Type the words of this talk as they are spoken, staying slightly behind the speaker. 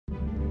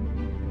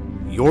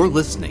You're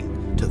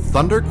listening to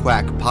Thunder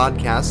Quack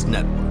Podcast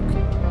Network.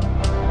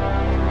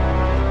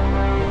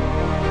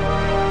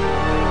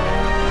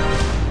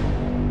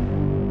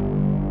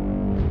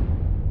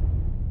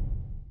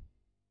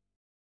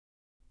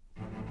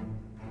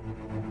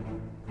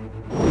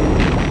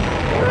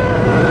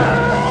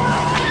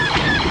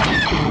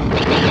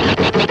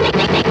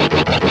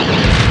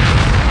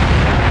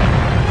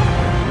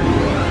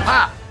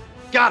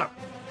 Got him!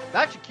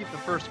 That should keep the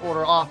First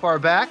Order off our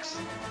backs.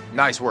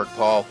 Nice work,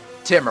 Paul.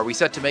 Tim, are we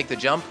set to make the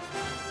jump?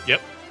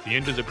 Yep, the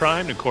engines are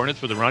primed and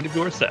coordinates for the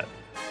rendezvous are set.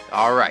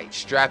 All right,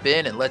 strap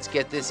in and let's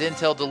get this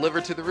intel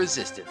delivered to the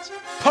Resistance.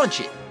 Punch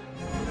it!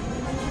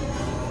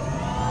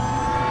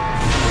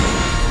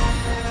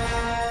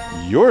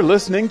 You're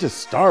listening to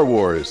Star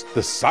Wars,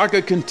 The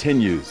Saga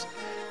Continues.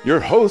 Your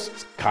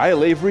hosts,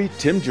 Kyle Avery,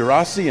 Tim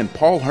Gerasi, and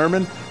Paul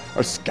Herman,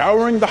 are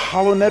scouring the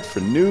HoloNet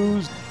for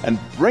news and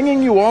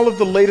bringing you all of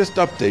the latest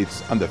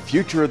updates on the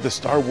future of the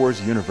Star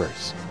Wars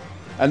universe.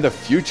 And the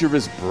future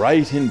is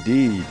bright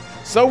indeed,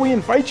 so we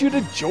invite you to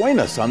join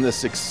us on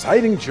this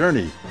exciting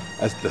journey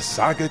as the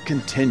saga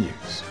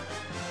continues.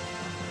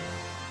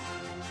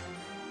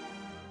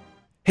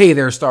 Hey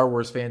there, Star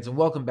Wars fans, and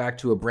welcome back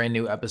to a brand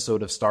new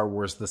episode of Star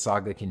Wars The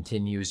Saga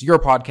Continues, your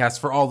podcast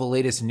for all the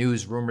latest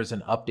news, rumors,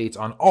 and updates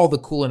on all the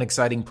cool and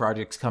exciting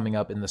projects coming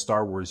up in the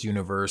Star Wars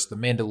universe, The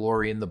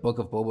Mandalorian, The Book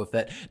of Boba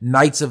Fett,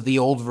 Knights of the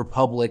Old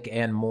Republic,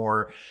 and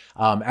more.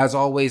 As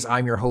always,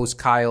 I'm your host,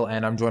 Kyle,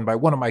 and I'm joined by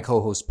one of my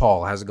co-hosts,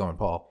 Paul. How's it going,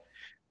 Paul?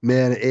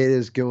 Man, it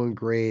is going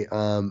great.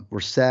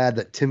 We're sad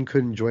that Tim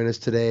couldn't join us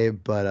today,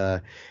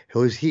 but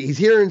he's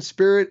here in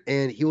spirit,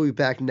 and he will be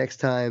back next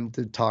time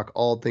to talk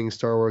all things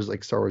Star Wars,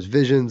 like Star Wars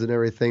Visions and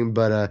everything.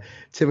 But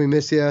Tim, we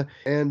miss you,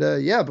 and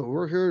but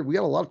we're here. We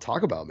got a lot to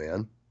talk about,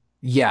 man.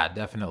 Yeah,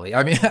 definitely.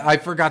 I mean, I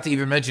forgot to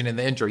even mention in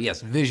the intro,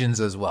 yes,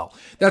 Visions as well.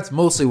 That's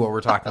mostly what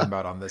we're talking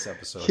about on this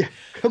episode. Yeah,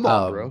 come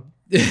on, bro.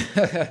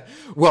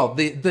 Well,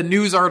 the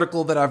news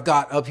article that I've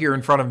got up here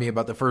in front of me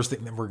about the first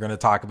thing that we're going to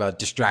talk about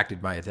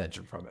distracted my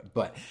attention from it.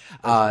 But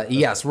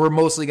yes, we're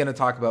mostly going to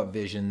talk about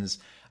Visions.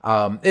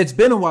 It's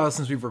been a while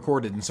since we've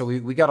recorded, and so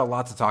we got a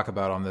lot to talk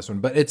about on this one.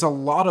 But it's a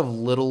lot of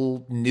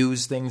little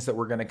news things that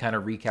we're going to kind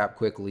of recap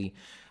quickly.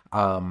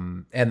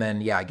 And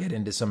then, get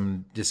into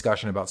some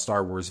discussion about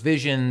Star Wars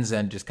Visions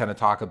and just kind of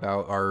talk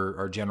about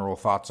our general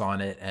thoughts on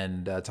it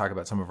and talk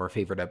about some of our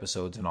favorite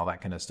episodes and all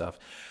that kind of stuff.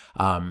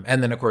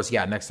 And then, of course,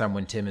 next time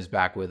when Tim is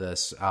back with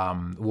us,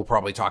 we'll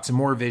probably talk some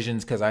more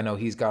Visions because I know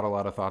he's got a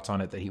lot of thoughts on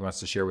it that he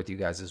wants to share with you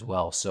guys as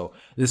well. So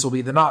this will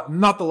be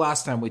not the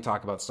last time we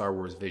talk about Star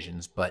Wars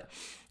Visions, but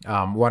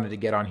wanted to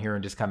get on here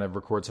and just kind of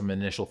record some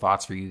initial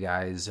thoughts for you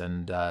guys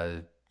and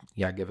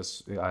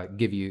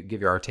give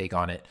you our take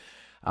on it.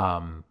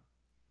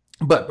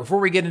 But before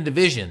we get into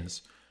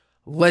Visions,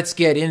 let's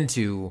get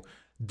into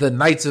the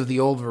Knights of the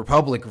Old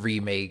Republic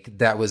remake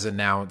that was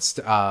announced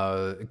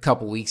a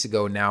couple weeks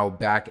ago now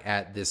back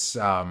at this,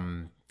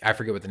 I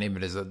forget what the name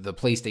of it is, the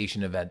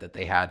PlayStation event that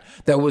they had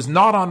that was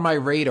not on my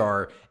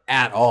radar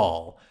at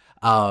all.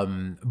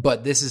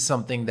 But this is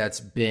something that's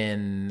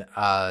been,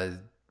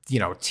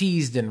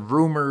 teased and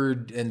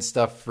rumored and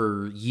stuff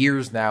for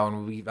years now.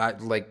 And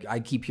I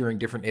keep hearing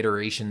different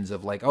iterations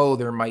of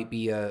there might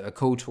be a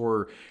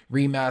KOTOR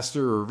remaster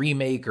or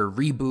remake or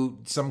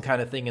reboot, some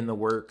kind of thing in the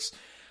works.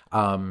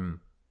 And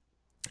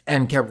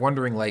kept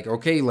wondering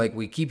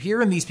we keep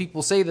hearing these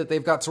people say that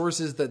they've got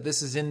sources that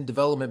this is in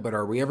development, but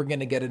are we ever going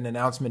to get an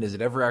announcement? Is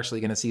it ever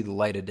actually going to see the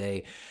light of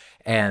day?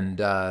 And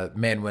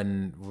man,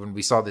 when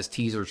we saw this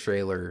teaser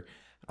trailer,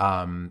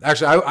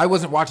 actually, I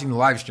wasn't watching the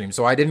live stream,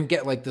 so I didn't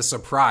get the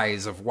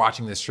surprise of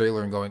watching this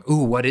trailer and going,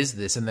 "Ooh, what is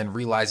this?" And then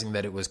realizing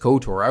that it was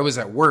KOTOR. I was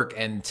at work,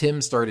 and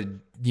Tim started,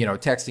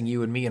 texting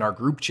you and me in our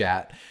group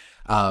chat.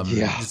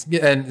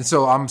 And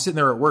so I'm sitting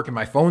there at work, and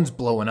my phone's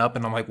blowing up,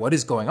 and I'm like, "What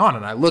is going on?"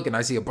 And I look, and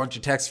I see a bunch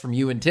of texts from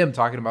you and Tim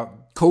talking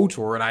about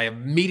KOTOR, and I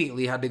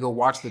immediately had to go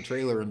watch the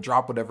trailer and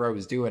drop whatever I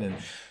was doing,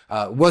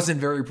 and wasn't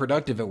very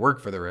productive at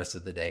work for the rest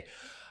of the day.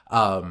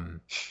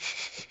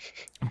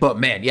 But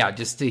man,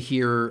 just to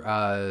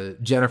hear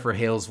Jennifer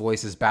Hale's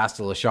voice as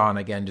Bastila Shan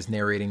again, just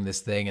narrating this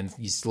thing, and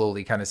you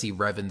slowly kind of see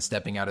Revan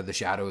stepping out of the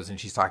shadows, and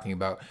she's talking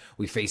about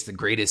we face the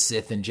greatest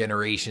Sith in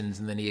generations,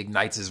 and then he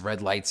ignites his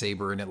red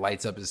lightsaber, and it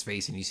lights up his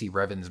face, and you see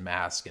Revan's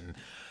mask, and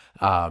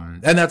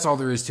that's all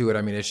there is to it.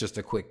 I mean, it's just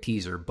a quick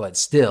teaser, but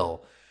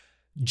still,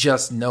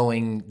 just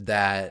knowing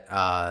that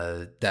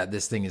that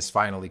this thing is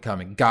finally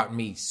coming got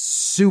me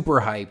super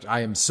hyped.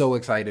 I am so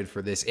excited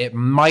for this. It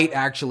might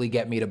actually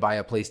get me to buy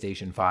a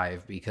PlayStation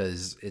 5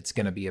 because it's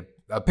going to be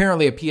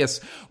apparently a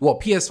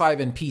PS5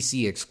 and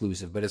PC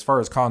exclusive. But as far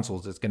as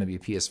consoles, it's going to be a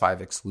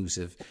PS5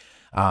 exclusive,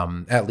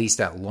 at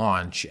least at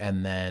launch.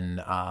 And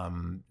then,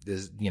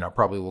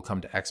 probably will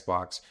come to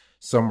Xbox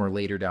somewhere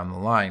later down the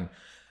line.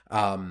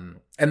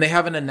 And they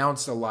haven't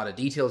announced a lot of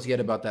details yet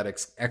about that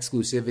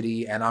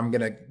exclusivity. And I'm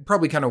going to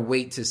probably kind of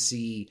wait to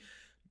see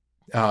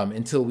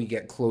until we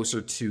get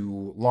closer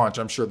to launch.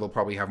 I'm sure they'll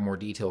probably have more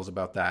details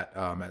about that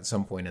at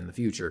some point in the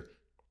future.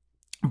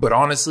 But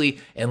honestly,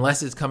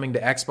 unless it's coming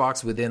to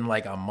Xbox within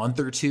like a month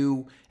or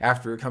two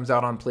after it comes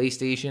out on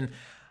PlayStation,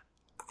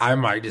 I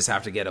might just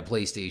have to get a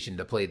PlayStation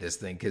to play this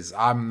thing, because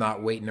I'm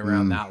not waiting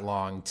around that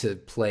long to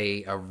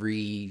play a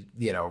remade,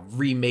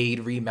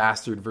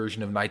 remastered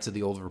version of Knights of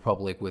the Old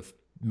Republic with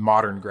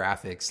modern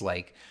graphics.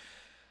 Like,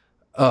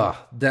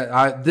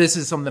 this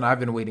is something I've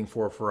been waiting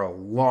for a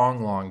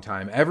long, long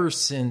time. Ever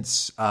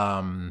since,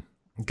 I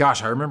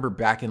remember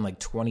back in like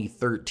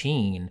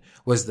 2013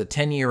 was the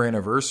 10-year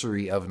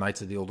anniversary of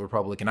Knights of the Old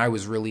Republic, and I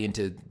was really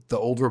into the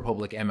Old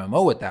Republic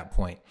MMO at that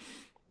point.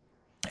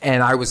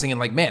 And I was thinking,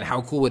 like, man,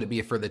 how cool would it be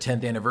if for the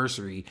 10th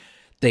anniversary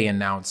they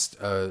announced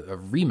a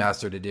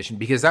remastered edition?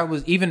 Because that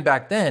was, even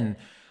back then,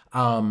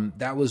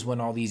 that was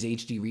when all these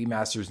HD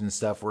remasters and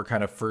stuff were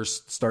kind of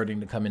first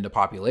starting to come into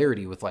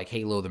popularity with like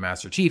Halo, the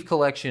Master Chief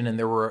Collection.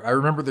 And I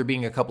remember there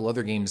being a couple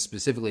other games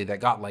specifically that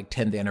got like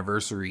 10th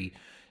anniversary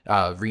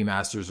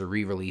remasters or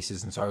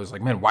re-releases. And so I was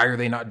like, man, why are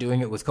they not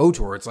doing it with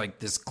KOTOR? It's like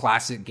this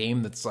classic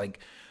game that's like,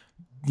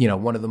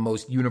 one of the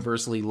most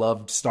universally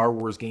loved Star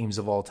Wars games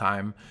of all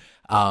time.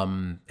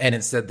 And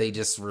instead they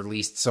just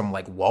released some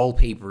like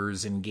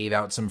wallpapers and gave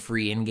out some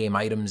free in-game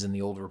items in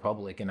the Old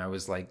Republic. And I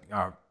was like,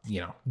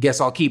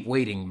 guess I'll keep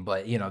waiting.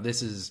 But,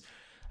 this is,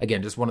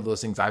 again, just one of those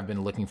things I've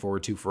been looking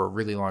forward to for a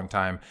really long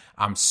time.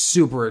 I'm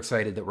super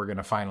excited that we're going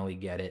to finally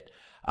get it.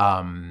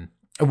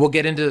 We'll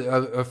get into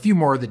a few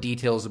more of the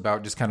details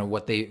about just kind of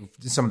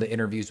some of the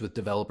interviews with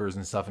developers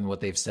and stuff and what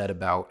they've said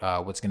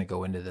about what's going to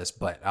go into this.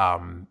 But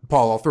Paul,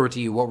 I'll throw it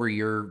to you. What were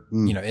your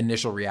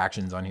initial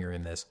reactions on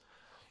hearing this?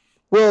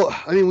 Well,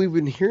 I mean, we've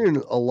been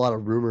hearing a lot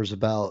of rumors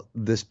about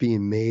this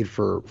being made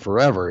for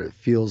forever, it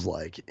feels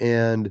like.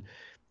 And,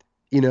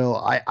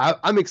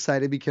 I'm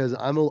excited because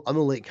I'm a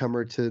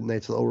latecomer to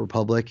Knights of the Old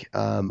Republic.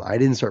 I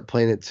didn't start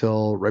playing it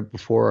till right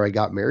before I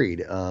got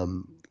married,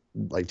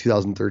 like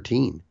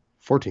 2013,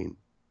 14.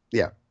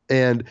 Yeah.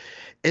 And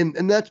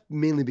that's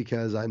mainly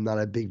because I'm not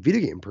a big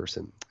video game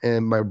person.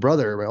 And my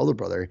older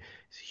brother,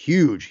 is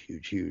huge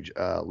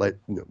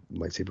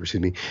lightsaber,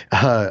 excuse me.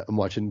 I'm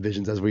watching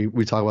Visions as we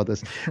talk about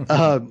this.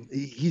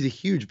 He's a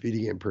huge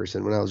video game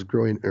person. When I was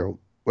growing,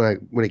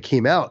 when it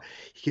came out,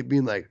 he kept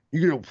being like,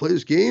 "You gonna play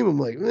this game?" I'm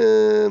like,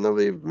 I'm not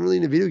really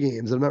into video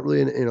games. I'm not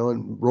really a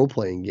role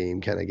playing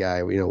game kind of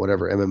guy.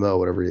 Whatever MMO,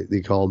 whatever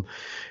they call them.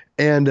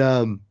 And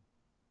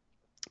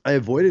I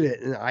avoided it,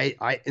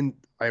 and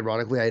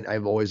ironically,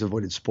 I've always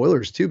avoided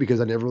spoilers too,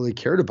 because I never really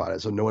cared about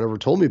it. So no one ever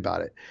told me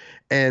about it.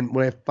 And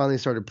when I finally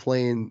started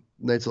playing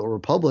Knights of the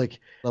Republic,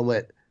 I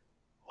went,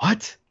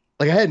 what?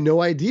 Like, I had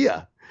no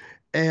idea.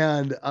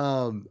 And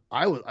I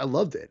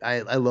loved it.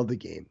 I loved the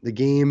game. The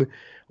game,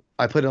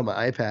 I played it on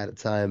my iPad at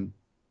the time,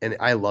 and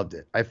I loved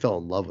it. I fell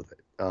in love with it,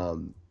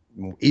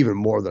 even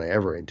more than I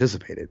ever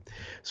anticipated.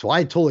 So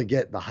I totally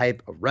get the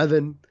hype of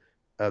Revan,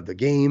 of the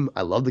game.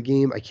 I love the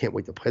game. I can't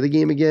wait to play the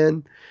game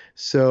again.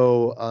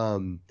 So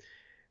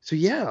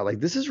yeah,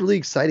 like, this is really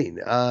exciting.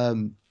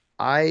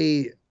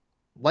 Unlike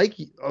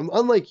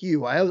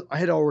you, I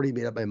had already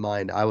made up my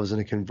mind I was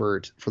going to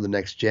convert for the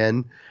next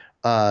gen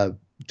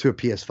to a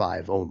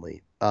PS5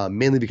 only,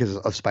 mainly because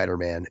of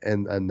Spider-Man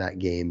and that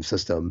game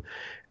system,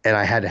 and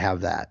I had to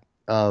have that.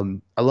 I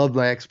love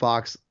my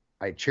Xbox.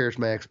 I cherish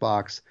my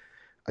Xbox.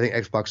 I think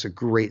Xbox is a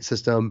great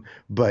system,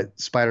 but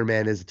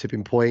Spider-Man is a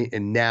tipping point,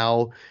 and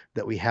now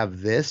that we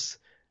have this,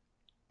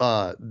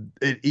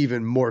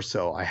 even more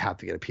so, I have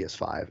to get a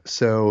PS5.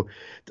 So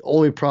the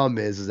only problem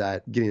is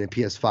that getting a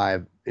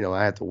PS5,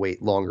 I have to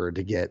wait longer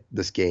to get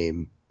this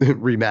game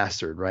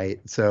remastered, right?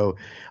 So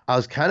I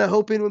was kind of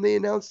hoping when they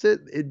announced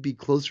it, it'd be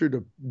closer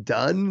to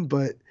done,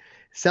 but it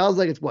sounds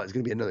like it's going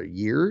to be another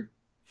year.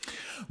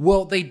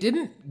 Well, they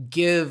didn't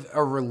give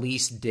a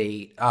release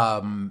date.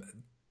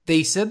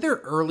 They said they're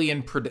early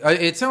in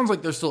it sounds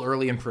like they're still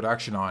early in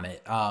production on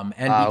it.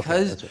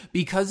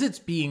 Because it's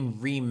being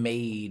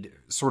remade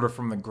sort of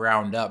from the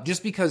ground up,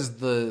 just because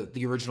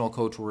the original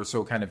KOTOR is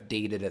so kind of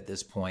dated at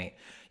this point.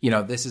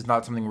 This is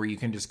not something where you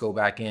can just go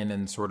back in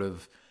and sort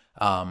of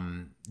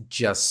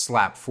just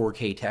slap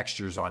 4K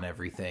textures on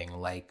everything.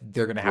 Like,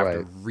 they're going to have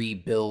to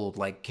rebuild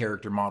like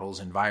character models,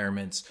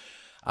 environments.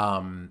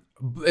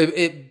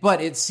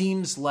 But it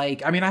seems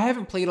like, I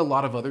haven't played a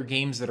lot of other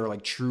games that are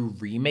like true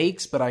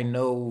remakes, but I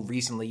know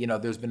recently,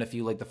 there's been a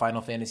few like the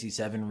Final Fantasy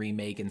VII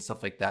remake and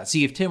stuff like that.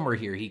 See, if Tim were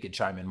here, he could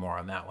chime in more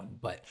on that one.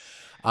 But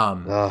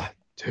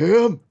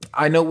Tim,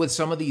 I know with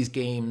some of these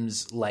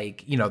games,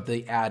 like,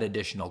 they add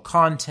additional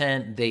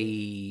content,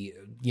 they,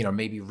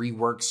 maybe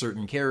rework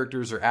certain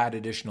characters or add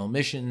additional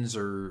missions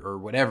or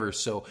whatever.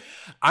 So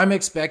I'm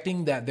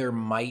expecting that there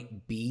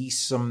might be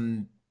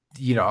some,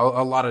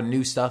 a lot of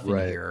new stuff in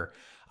here.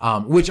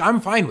 Which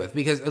I'm fine with,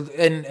 because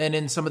and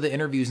in some of the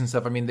interviews and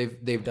stuff,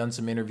 they've done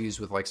some interviews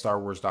with like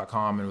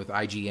StarWars.com and with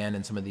IGN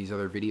and some of these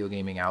other video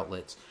gaming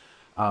outlets,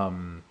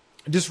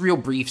 just real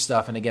brief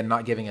stuff. And again,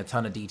 not giving a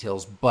ton of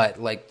details,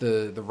 but like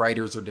the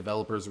writers or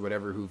developers or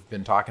whatever who've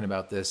been talking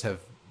about this have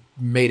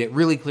made it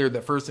really clear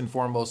that first and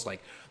foremost,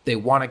 like, they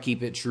want to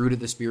keep it true to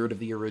the spirit of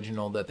the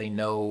original, that they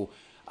know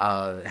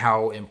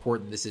how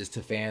important this is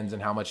to fans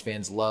and how much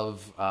fans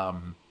love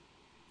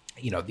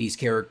these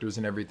characters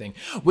and everything,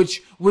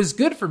 which was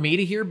good for me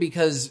to hear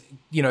because,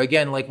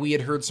 again, like we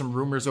had heard some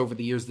rumors over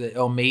the years that,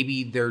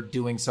 maybe they're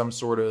doing some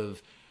sort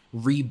of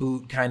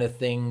reboot kind of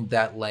thing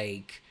that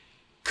like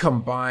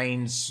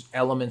combines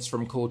elements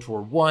from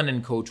KOTOR 1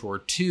 and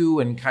KOTOR 2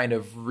 and kind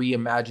of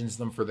reimagines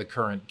them for the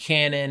current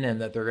canon,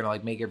 and that they're going to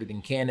like make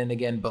everything canon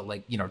again, but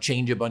like,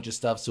 change a bunch of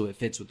stuff so it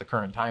fits with the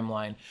current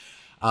timeline.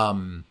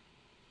 And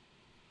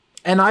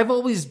I've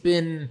always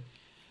been,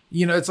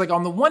 it's like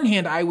on the one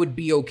hand, I would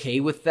be okay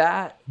with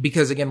that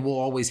because again, we'll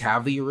always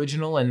have the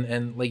original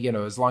and like,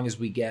 as long as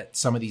we get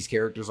some of these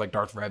characters like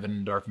Darth Revan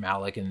and Darth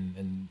Malak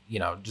and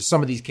just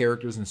some of these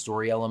characters and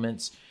story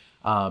elements,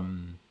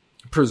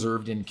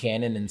 preserved in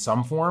canon in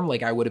some form,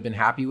 like I would have been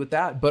happy with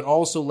that. But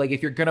also like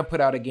if you're gonna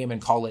put out a game and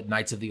call it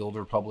Knights of the Old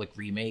Republic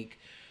remake,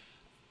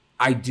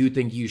 I do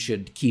think you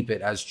should keep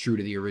it as true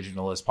to the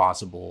original as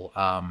possible.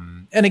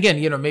 And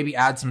again, maybe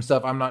add some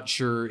stuff. I'm not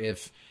sure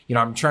if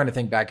I'm trying to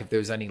think back if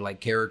there's any like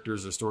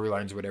characters or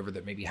storylines or whatever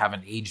that maybe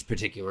haven't aged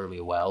particularly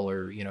well,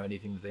 or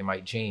anything that they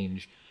might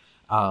change.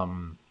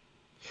 I'm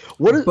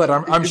sure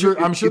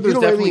there's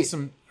definitely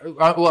some.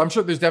 I'm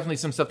sure there's definitely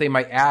some stuff they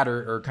might add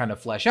or kind of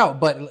flesh out.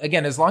 But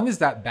again, as long as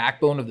that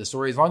backbone of the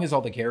story, as long as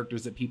all the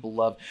characters that people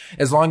love,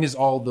 as long as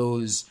all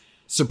those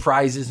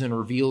surprises and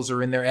reveals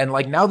are in there, and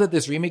like now that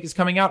this remake is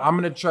coming out, I'm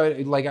gonna try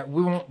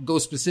we won't go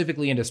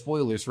specifically into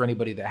spoilers for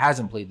anybody that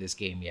hasn't played this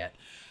game yet,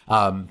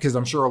 because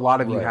I'm sure a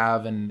lot of you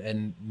have,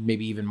 and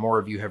maybe even more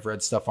of you have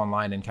read stuff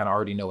online and kind of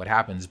already know what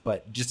happens.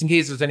 But just in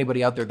case there's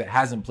anybody out there that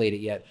hasn't played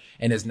it yet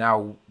and is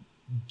now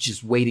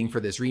just waiting for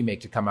this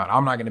remake to come out,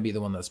 I'm not going to be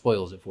the one that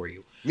spoils it for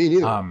you. Me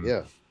neither.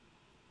 Yeah.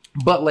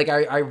 But like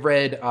I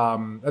read, I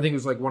think it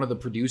was like one of the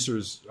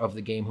producers of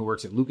the game who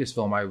works at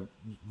Lucasfilm. I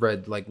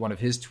read like one of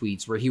his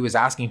tweets where he was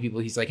asking people,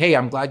 he's like, "Hey,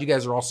 I'm glad you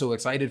guys are all so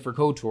excited for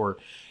KOTOR,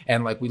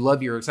 and like we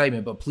love your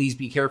excitement, but please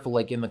be careful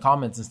like in the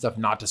comments and stuff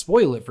not to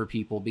spoil it for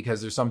people,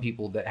 because there's some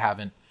people that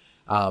haven't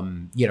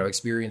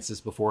experienced this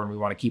before, and we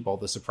want to keep all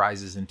the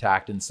surprises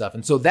intact and stuff."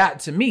 And so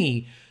that to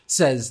me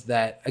says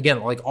that,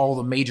 again, like all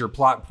the major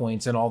plot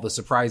points and all the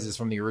surprises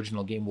from the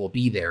original game will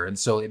be there. And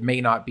so it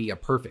may not be a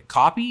perfect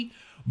copy,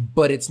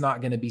 but it's not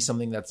going to be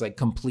something that's like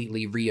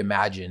completely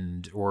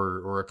reimagined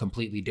or a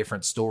completely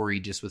different story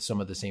just with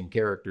some of the same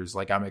characters.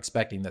 Like I'm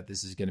expecting that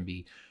this is going to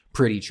be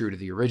pretty true to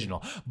the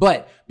original.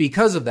 But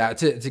because of that,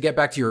 to get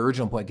back to your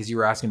original point, because you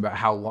were asking about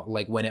how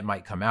like when it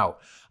might come out,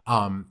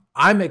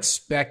 I'm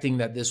expecting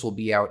that this will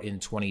be out in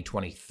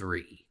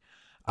 2023.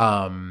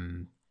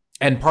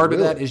 And part of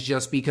that is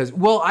just because,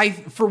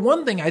 for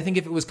one thing, I think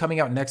if it was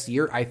coming out next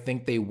year, I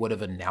think they would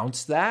have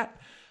announced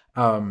that.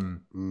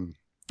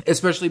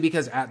 Especially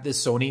because at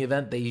this Sony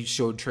event, they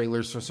showed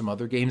trailers for some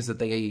other games that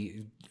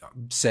they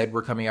said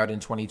were coming out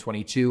in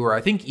 2022, or I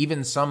think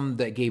even some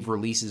that gave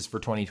releases for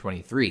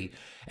 2023.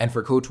 And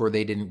for KOTOR,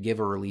 they didn't give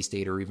a release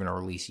date or even a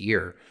release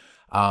year.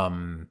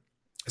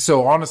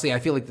 So honestly, I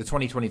feel like the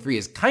 2023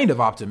 is kind of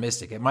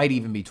optimistic. It might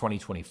even be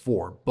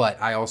 2024, but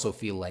I also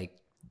feel like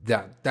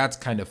that's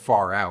kind of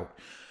far out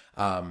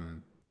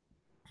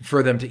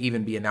for them to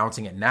even be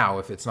announcing it now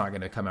if it's not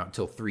going to come out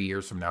until 3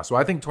 years from now. So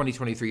I think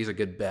 2023 is a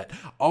good bet.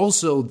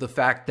 Also, the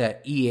fact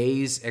that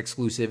EA's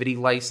exclusivity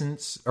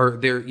license, or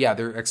their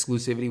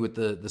exclusivity with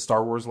the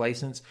Star Wars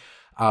license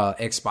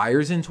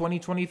expires in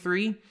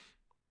 2023.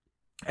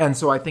 And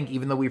so I think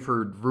even though we've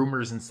heard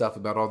rumors and stuff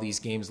about all these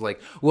games,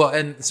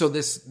 and so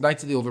this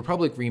Knights of the Old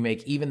Republic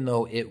remake, even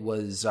though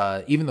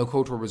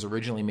KOTOR was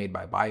originally made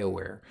by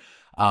BioWare,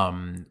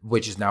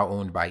 which is now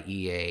owned by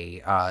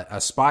EA,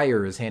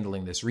 Aspyr is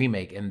handling this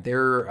remake, and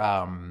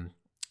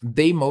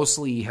they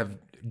mostly have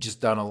just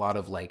done a lot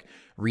of like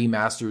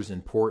remasters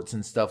and ports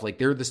and stuff. Like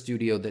they're the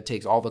studio that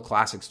takes all the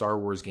classic Star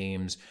Wars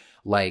games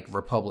like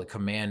Republic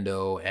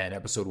Commando and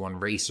Episode 1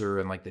 Racer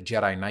and like the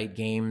Jedi Knight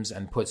games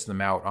and puts them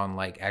out on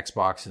like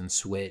Xbox and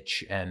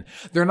Switch. And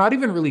they're not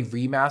even really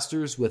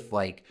remasters with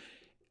like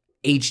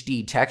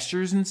HD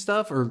textures and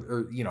stuff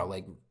or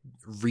like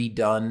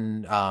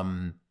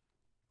redone,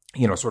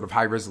 sort of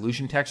high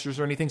resolution textures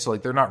or anything. So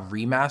like they're not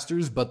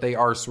remasters, but they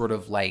are sort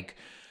of like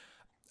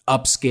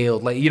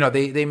upscaled. Like,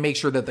 they make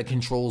sure that the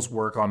controls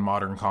work on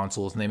modern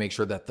consoles, and they make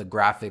sure that the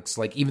graphics,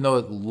 like even though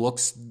it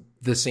looks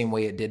the same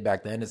way it did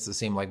back then, it's the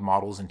same like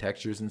models and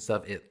textures and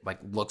stuff. It like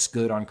looks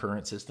good on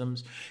current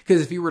systems.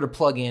 Because if you were to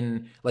plug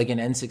in like an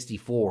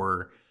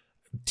N64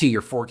 to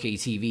your 4K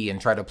TV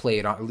and try to play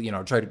it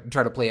on, try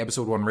to play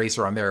Episode 1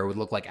 Racer on there, it would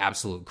look like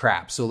absolute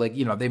crap. So like,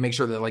 they make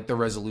sure that like the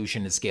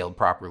resolution is scaled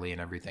properly and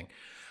everything.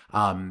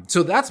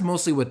 So that's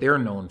mostly what they're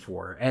known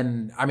for.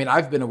 And I mean,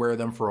 I've been aware of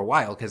them for a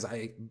while because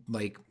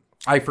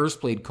I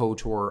first played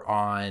KOTOR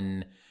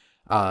on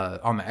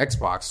the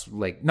Xbox,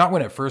 like not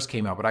when it first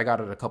came out, but I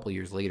got it a couple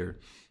years later.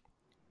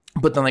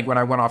 But then like when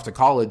I went off to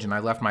college and I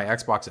left my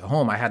Xbox at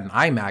home, I had an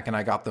iMac and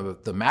I got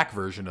the Mac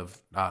version of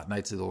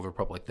Knights of the Old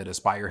Republic that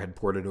Aspyr had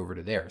ported over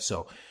to there.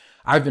 So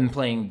I've been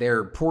playing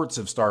their ports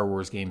of Star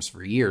Wars games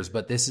for years,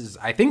 but this is,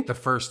 I think, the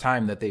first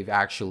time that they've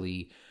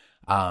actually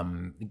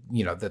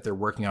that they're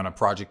working on a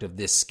project of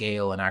this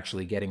scale and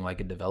actually getting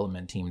like a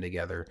development team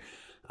together.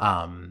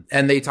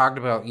 And they talked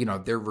about,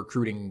 they're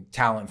recruiting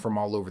talent from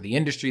all over the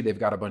industry. They've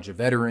got a bunch of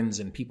veterans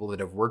and people that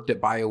have worked at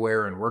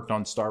BioWare and worked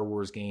on Star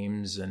Wars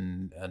games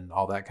and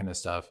all that kind of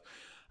stuff.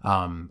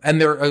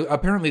 And they're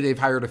apparently they've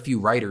hired a few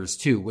writers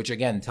too, which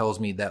again tells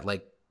me that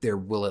like there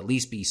will at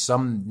least be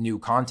some new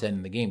content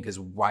in the game, because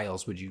why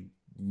else would you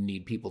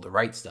need people to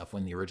write stuff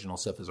when the original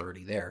stuff is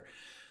already there?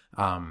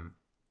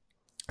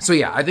 So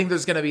yeah, I think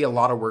there's going to be a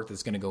lot of work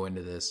that's going to go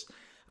into this.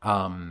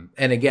 And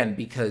again,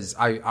 because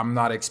I'm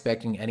not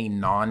expecting any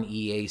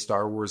non-EA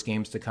Star Wars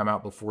games to come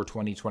out before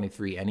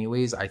 2023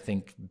 anyways, I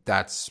think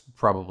that's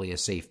probably a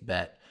safe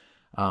bet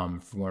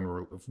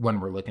for when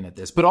we're looking at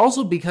this. But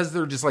also because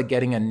they're just like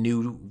getting a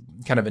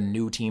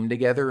new team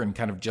together and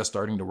kind of just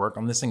starting to work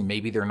on this thing.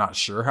 Maybe they're not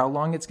sure how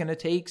long it's going to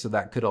take. So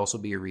that could also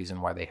be a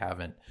reason why they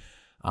haven't,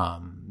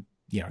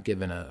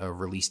 given a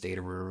release date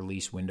or a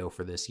release window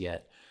for this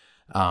yet.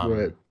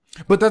 Right.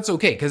 But that's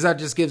okay, because that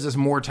just gives us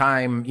more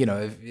time,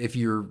 if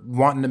you're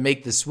wanting to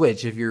make the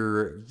switch,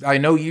 I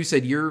know you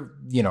said you're,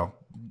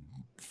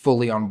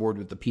 fully on board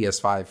with the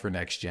PS5 for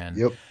next gen.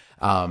 Yep.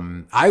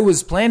 I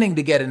was planning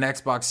to get an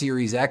Xbox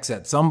Series X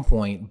at some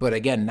point, but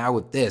again, now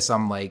with this,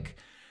 I'm like,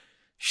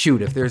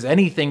 shoot, if there's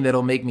anything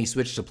that'll make me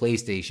switch to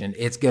PlayStation,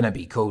 it's going to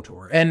be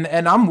KOTOR. And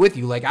I'm with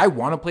you. Like, I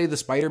want to play the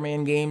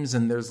Spider-Man games,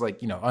 and there's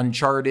like,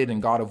 Uncharted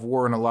and God of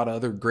War and a lot of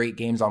other great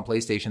games on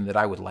PlayStation that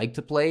I would like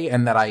to play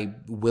and that I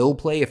will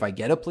play if I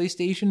get a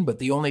PlayStation. But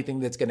the only thing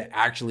that's going to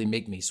actually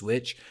make me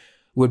switch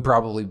would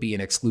probably be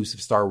an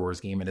exclusive Star Wars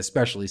game, and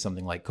especially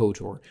something like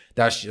KOTOR.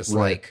 That's just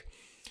like,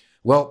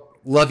 well,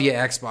 love you,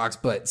 Xbox,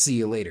 but see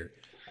you later.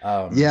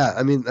 Yeah,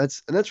 I mean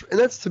that's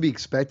to be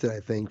expected.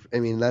 I think. I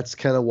mean that's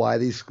kind of why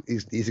these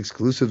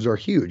exclusives are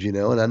huge, And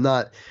I'm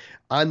not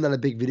a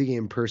big video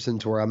game person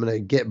to where I'm gonna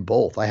get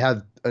both. I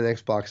have an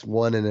Xbox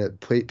One and a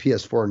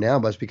PS4 now,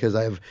 but it's because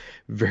I have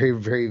very,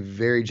 very,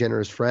 very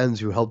generous friends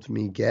who helped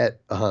me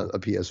get a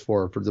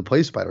PS4 for to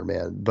play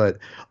Spider-Man. But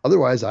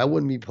otherwise, I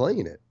wouldn't be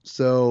playing it.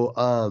 So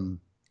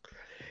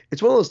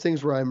it's one of those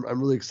things where I'm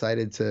really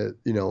excited to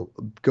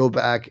go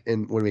back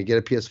and when we get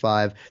a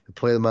PS5 to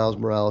play the Miles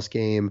Morales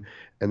game.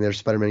 And there's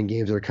Spider-Man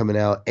games that are coming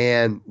out,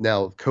 and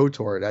now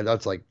KOTOR,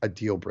 that's like a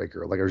deal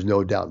breaker. Like there's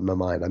no doubt in my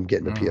mind, I'm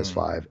getting a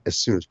PS5 as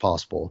soon as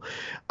possible.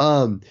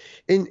 And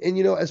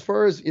as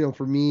far as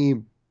for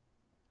me,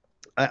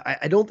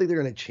 I don't think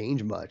they're going to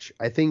change much.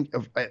 I think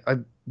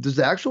does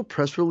the actual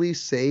press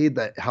release say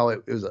that how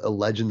it was a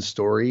legend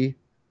story?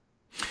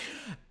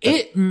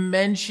 It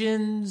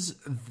mentions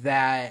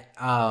that.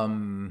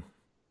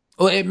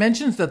 Well, it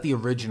mentions that the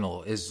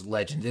original is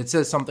legend. It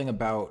says something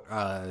about,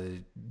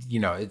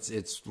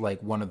 it's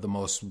like one of the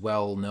most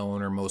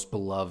well-known or most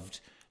beloved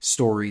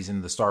stories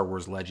in the Star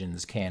Wars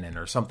Legends canon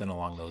or something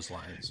along those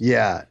lines.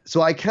 Yeah.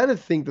 So I kind of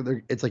think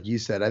that it's like you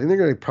said, I think they're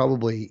going to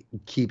probably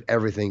keep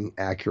everything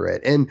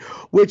accurate. And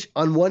which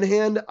on one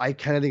hand, I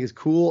kind of think is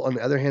cool. On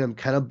the other hand, I'm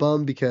kind of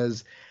bummed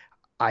because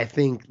I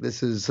think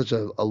this is such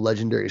a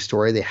legendary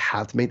story. They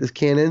have to make this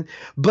canon.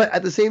 But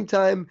at the same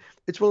time,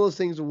 it's one of those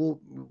things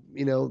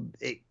that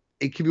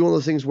it could be one of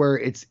those things where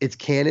it's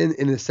canon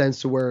in a sense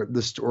to where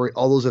the story,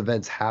 all those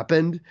events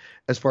happened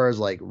as far as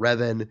like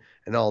Revan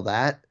and all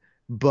that,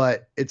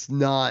 but it's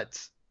not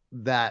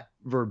that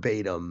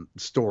verbatim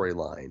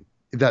storyline,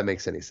 if that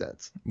makes any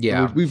sense.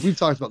 Yeah. We've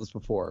talked about this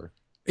before.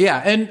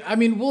 Yeah. And I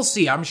mean, we'll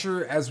see. I'm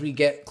sure as we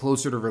get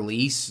closer to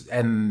release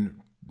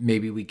and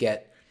maybe we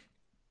get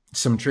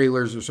some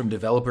trailers or some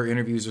developer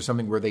interviews or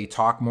something where they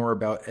talk more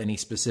about any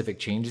specific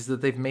changes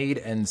that they've made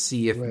and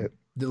see if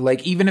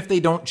like, even if they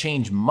don't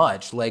change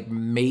much, like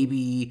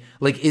maybe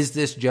like, is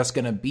this just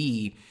going to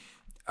be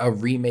a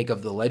remake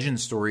of the Legend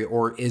story,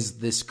 or is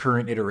this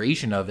current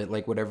iteration of it,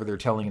 like whatever they're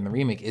telling in the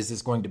remake, is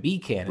this going to be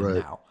canon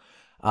now?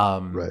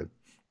 Right.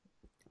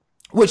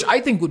 Which I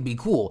think would be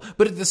cool.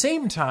 But at the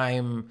same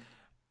time,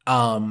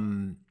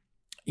 for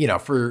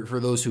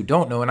those who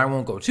don't know, and I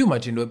won't go too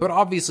much into it, but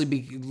obviously,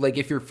 like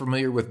if you're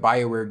familiar with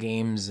BioWare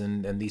games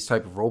and these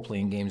type of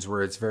role-playing games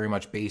where it's very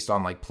much based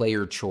on like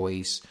player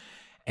choice,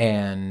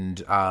 and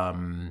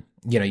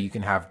you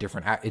can have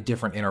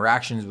different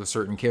interactions with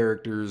certain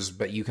characters,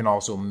 but you can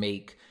also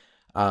make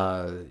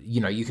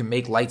you can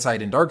make light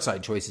side and dark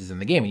side choices in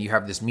the game, and you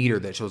have this meter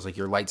that shows like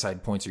your light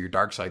side points or your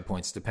dark side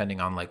points depending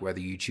on like whether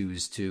you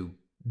choose to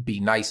be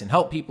nice and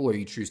help people or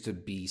you choose to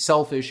be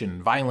selfish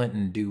and violent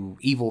and do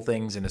evil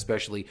things. And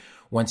especially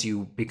once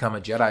you become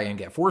a Jedi and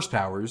get force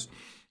powers,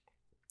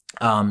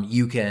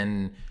 you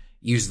can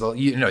use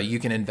you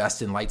can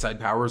invest in light side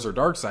powers or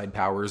dark side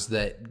powers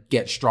that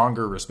get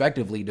stronger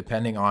respectively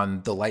depending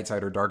on the light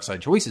side or dark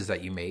side choices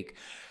that you make.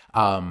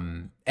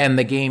 And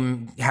the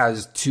game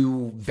has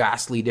two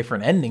vastly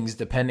different endings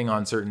depending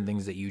on certain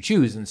things that you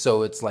choose. And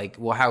so it's like,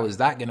 well, how is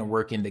that going to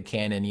work into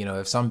canon?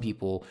 If some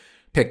people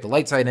pick the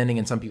light side ending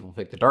and some people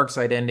pick the dark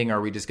side ending,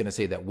 are we just going to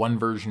say that one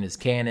version is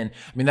canon?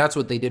 I mean, that's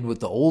what they did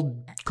with the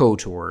old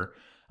KOTOR.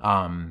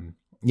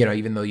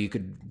 Even though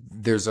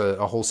there's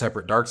a whole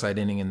separate dark side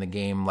ending in the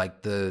game,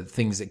 like the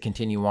things that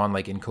continue on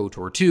like in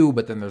KOTOR 2,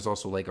 but then there's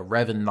also like a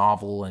Revan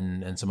novel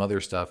and some other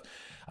stuff.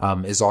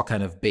 is all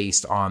kind of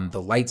based on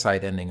the light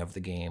side ending of the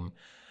game.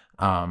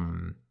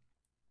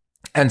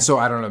 And so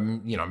I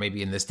don't know,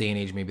 maybe in this day and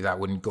age, maybe that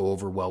wouldn't go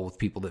over well with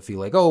people that feel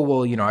like, oh,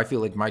 well, I feel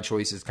like my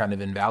choice is kind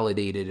of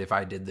invalidated if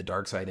I did the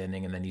dark side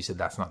ending. And then you said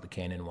that's not the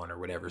canon one or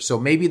whatever. So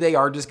maybe they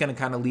are just going to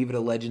kind of leave it a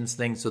Legends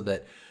thing so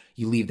that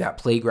you leave that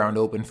playground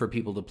open for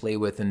people to play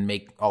with and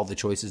make all the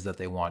choices that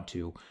they want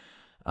to.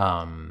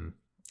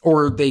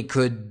 Or they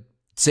could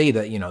say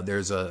that,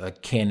 there's a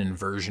canon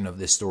version of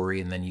this story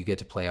and then you get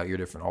to play out your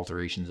different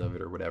alterations of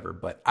it or whatever.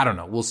 But I don't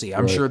know. We'll see.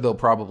 I'm sure they'll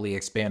probably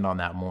expand on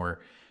that more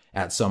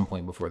at some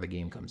point before the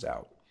game comes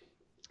out.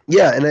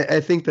 Yeah, and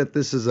I think that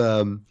this is,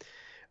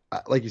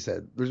 like you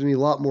said, there's going to be a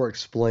lot more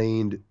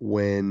explained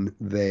when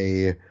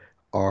they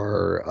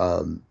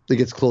are, it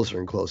gets closer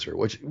and closer,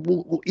 which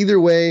will either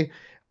way,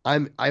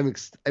 I'm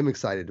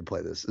excited to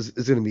play this.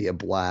 It's going to be a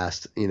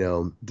blast,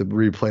 to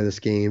replay this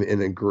game in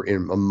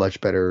a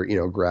much better,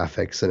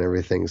 graphics and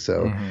everything.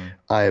 So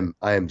I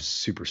am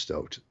super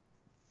stoked.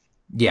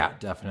 Yeah,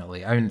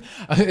 definitely. I mean,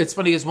 it's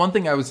funny. It's one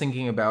thing I was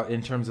thinking about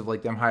in terms of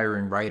like them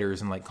hiring writers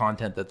and like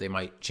content that they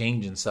might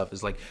change and stuff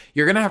is like,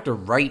 you're going to have to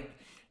write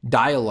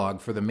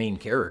dialogue for the main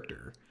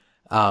character,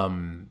 for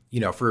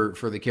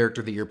the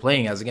character that you're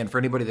playing as. Again, for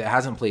anybody that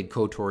hasn't played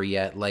KOTOR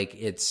yet, like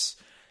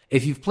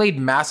if you've played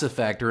Mass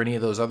Effect or any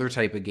of those other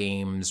type of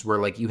games where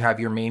like you have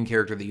your main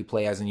character that you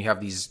play as and you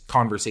have these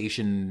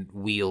conversation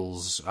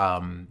wheels,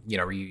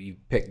 where you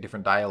pick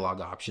different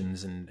dialogue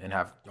options and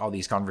have all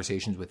these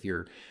conversations with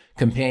your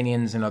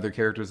companions and other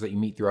characters that you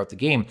meet throughout the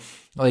game.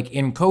 Like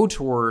in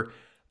KOTOR,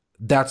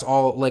 that's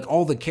all, like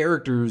all the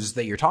characters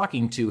that you're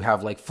talking to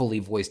have like fully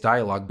voiced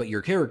dialogue, but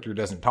your character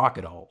doesn't talk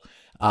at all.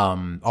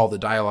 All the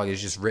dialogue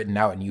is just written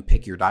out and you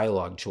pick your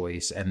dialogue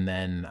choice. And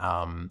then,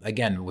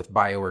 again, with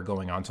BioWare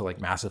going on to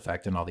like Mass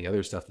Effect and all the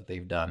other stuff that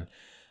they've done,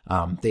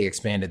 they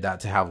expanded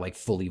that to have like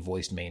fully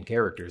voiced main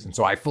characters. And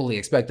so I fully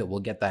expect that we'll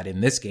get that in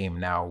this game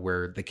now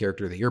where the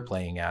character that you're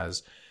playing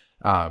as,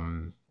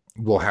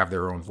 will have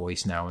their own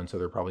voice now. And so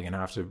they're probably going to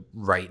have to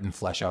write and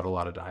flesh out a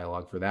lot of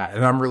dialogue for that.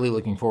 And I'm really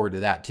looking forward to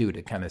that too,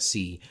 to kind of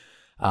see,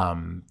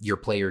 your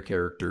player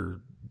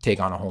character take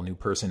on a whole new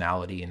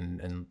personality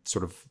and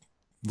sort of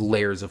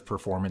layers of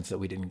performance that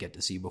we didn't get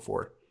to see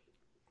before.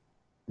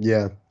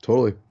 Yeah,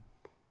 totally.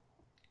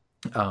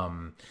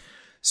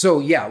 So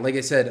yeah, like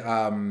I said,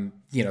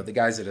 the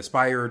guys at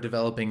Aspyr are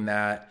developing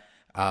that.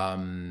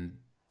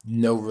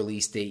 No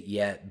release date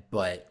yet,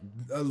 but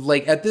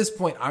like at this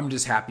point, I'm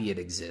just happy it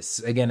exists.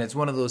 Again, it's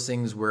one of those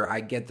things where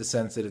I get the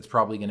sense that it's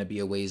probably going to be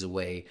a ways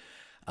away.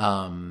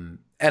 And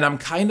I'm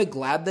kind of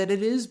glad that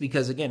it is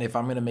because, again, if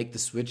I'm going to make the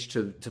switch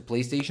to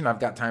PlayStation, I've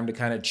got time to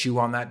kind of chew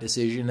on that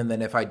decision. And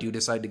then if I do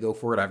decide to go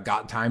for it, I've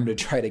got time to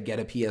try to get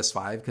a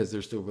PS5 because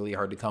they're still really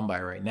hard to come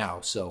by right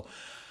now. So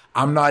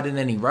I'm not in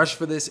any rush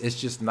for this. It's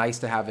just nice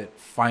to have it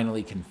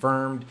finally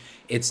confirmed.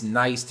 It's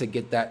nice to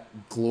get that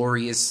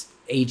glorious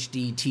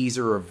HD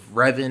teaser of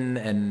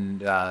Revan and,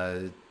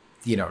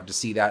 to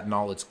see that in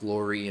all its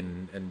glory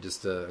and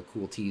just a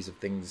cool tease of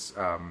things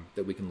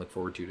that we can look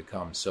forward to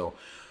come. So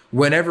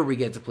whenever we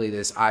get to play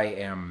this, I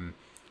am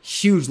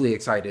hugely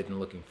excited and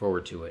looking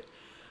forward to it.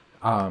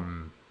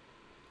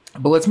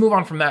 But let's move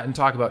on from that and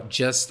talk about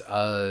just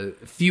a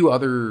few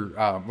other,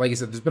 like I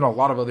said, there's been a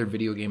lot of other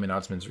video game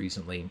announcements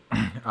recently.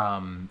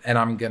 And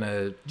I'm going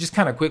to just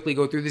kind of quickly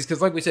go through these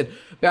because like we said,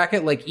 back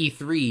at like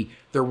E3,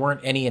 there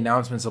weren't any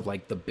announcements of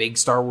like the big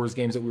Star Wars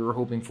games that we were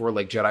hoping for,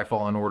 like Jedi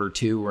Fallen Order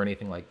 2 or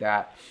anything like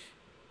that.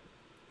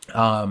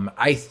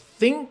 I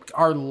think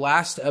our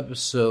last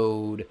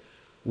episode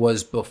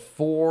was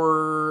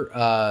before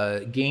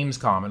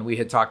Gamescom, and we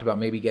had talked about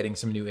maybe getting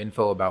some new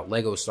info about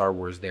Lego Star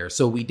Wars there.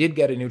 So we did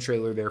get a new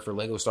trailer there for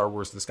Lego Star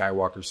Wars The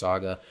Skywalker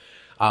Saga.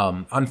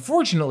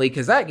 Unfortunately,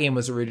 because that game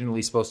was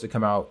originally supposed to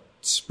come out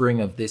spring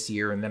of this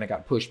year, and then it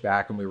got pushed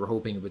back, and we were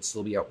hoping it would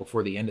still be out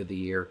before the end of the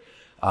year.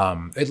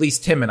 At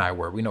least Tim and I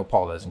were. We know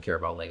Paul doesn't care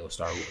about Lego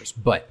Star Wars.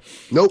 But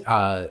nope.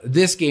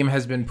 This game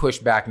has been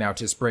pushed back now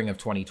to spring of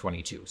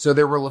 2022. So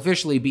there will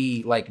officially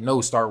be like no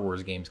Star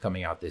Wars games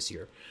coming out this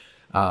year.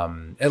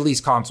 At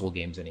least console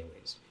games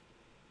anyways.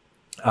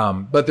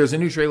 But there's a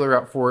new trailer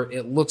out for it.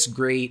 It looks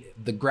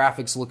great. The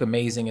graphics look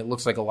amazing. It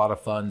looks like a lot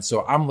of fun.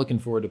 So I'm looking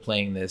forward to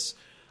playing this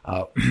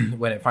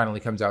when it finally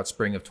comes out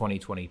spring of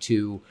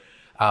 2022.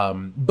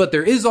 But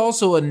there is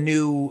also a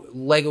new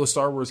Lego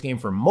Star Wars game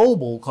for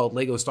mobile called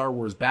Lego Star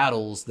Wars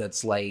Battles.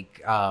 That's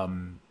like,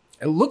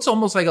 it looks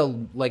almost like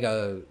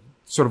a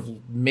sort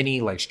of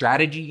mini like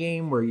strategy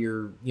game where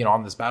you're,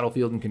 on this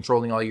battlefield and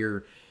controlling all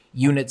your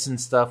units and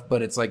stuff,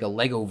 but it's like a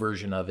Lego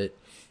version of it.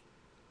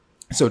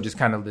 So just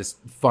kind of this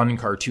fun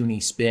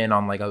cartoony spin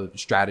on like a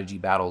strategy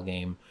battle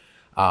game.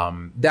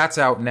 That's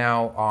out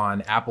now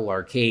on Apple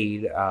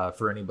Arcade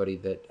for anybody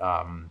that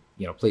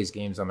plays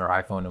games on their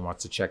iPhone and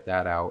wants to check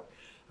that out.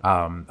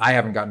 I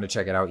haven't gotten to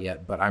check it out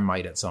yet, but I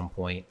might at some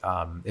point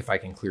if I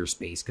can clear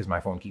space because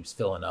my phone keeps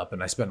filling up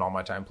and I spend all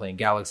my time playing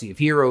Galaxy of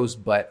Heroes,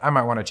 but I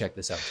might want to check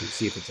this out too,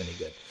 see if it's any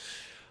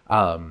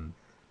good.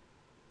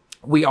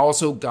 We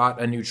also got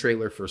a new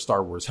trailer for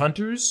Star Wars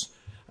Hunters,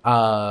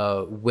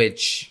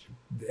 which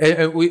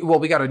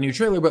we got a new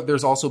trailer, but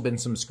there's also been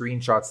some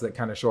screenshots that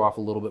kind of show off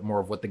a little bit more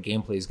of what the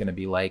gameplay is going to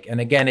be like.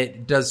 And again,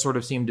 it does sort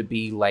of seem to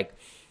be like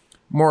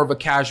more of a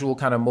casual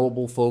kind of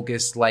mobile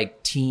focused,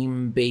 like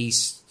team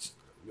based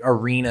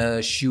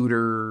arena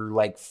shooter,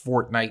 like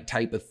Fortnite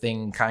type of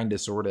thing, kind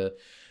of sort of.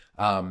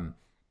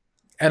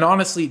 And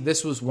honestly,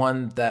 this was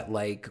one that,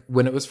 like,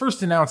 when it was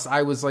first announced,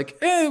 I was like,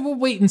 we'll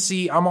wait and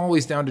see. I'm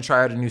always down to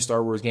try out a new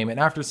Star Wars game. And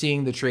after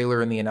seeing the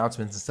trailer and the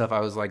announcements and stuff, I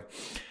was like,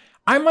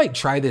 I might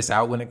try this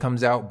out when it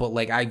comes out, but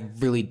like, I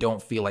really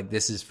don't feel like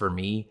this is for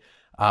me.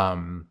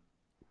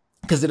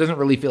 Because it doesn't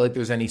really feel like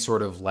there's any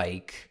sort of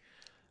like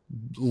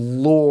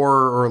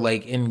lore or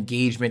like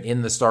engagement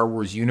in the Star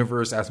Wars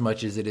universe as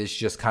much as it is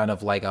just kind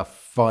of like a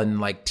fun,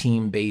 like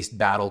team-based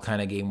battle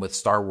kind of game with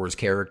Star Wars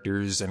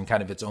characters and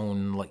kind of its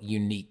own like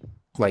unique,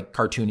 like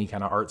cartoony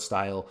kind of art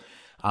style,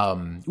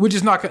 which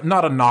is not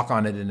a knock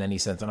on it in any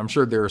sense. And I'm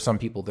sure there are some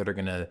people that are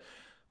going to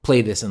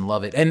play this and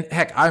love it. And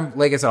heck,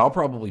 like I said, I'll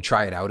probably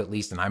try it out at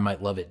least, and I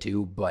might love it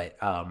too. But,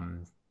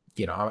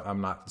 you know, I'm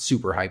not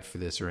super hyped for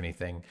this or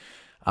anything.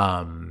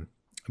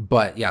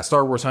 But yeah,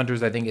 Star Wars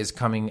Hunters, I think, is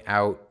coming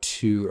out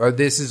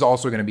this is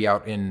also going to be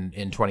out in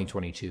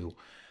 2022.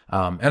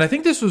 And I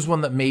think this was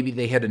one that maybe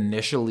they had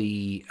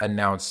initially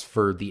announced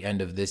for the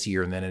end of this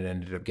year, and then it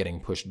ended up getting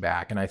pushed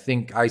back. And I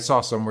think I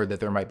saw somewhere that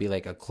there might be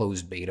like a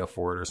closed beta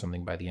for it or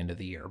something by the end of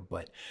the year.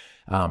 But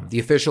the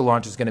official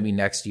launch is going to be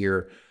next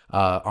year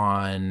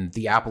on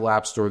the Apple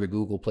App Store, the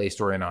Google Play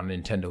Store, and on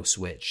Nintendo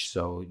Switch.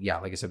 So yeah,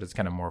 like I said, it's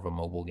kind of more of a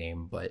mobile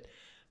game. But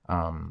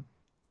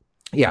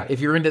yeah, if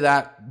you're into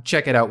that,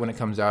 check it out when it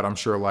comes out. I'm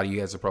sure a lot of you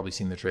guys have probably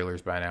seen the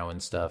trailers by now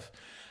and stuff.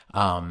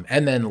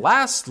 And then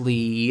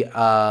lastly,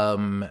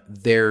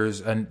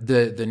 there's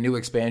the new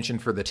expansion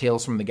for the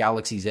Tales from the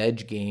Galaxy's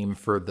Edge game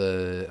for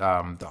the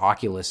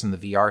Oculus and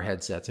the VR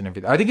headsets and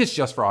everything. I think it's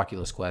just for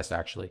Oculus Quest,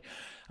 actually.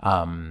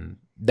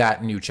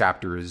 That new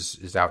chapter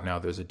is out now.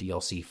 There's a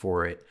DLC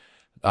for it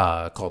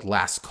called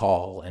Last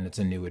Call, and it's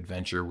a new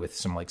adventure with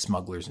some like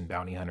smugglers and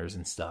bounty hunters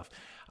and stuff.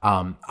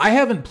 I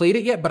haven't played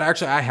it yet, but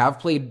actually I have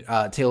played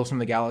Tales from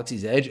the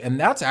Galaxy's Edge, and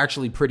that's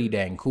actually pretty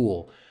dang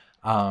cool.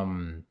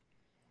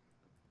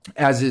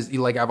 As is,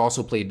 like, I've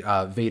also played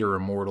Vader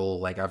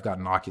Immortal. Like, I've got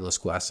an Oculus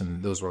Quest,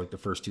 and those were like the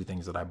first two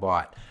things that I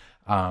bought.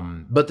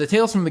 But the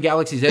Tales from the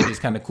Galaxy's Edge is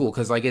kind of cool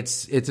because like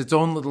it's its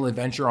own little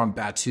adventure on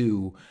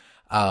Batuu.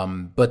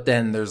 But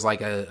then there's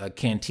like a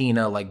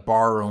cantina, like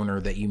bar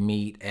owner that you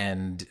meet,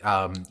 and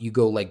you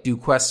go like do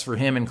quests for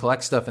him and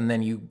collect stuff, and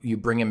then you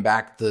bring him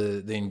back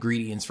the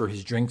ingredients for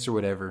his drinks or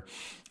whatever,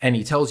 and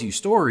he tells you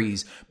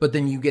stories, but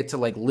then you get to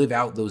like live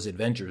out those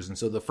adventures. And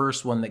so the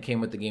first one that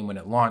came with the game when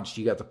it launched,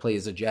 you got to play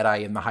as a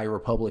Jedi in the High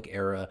Republic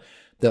era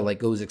that like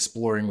goes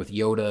exploring with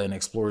Yoda and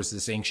explores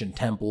this ancient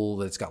temple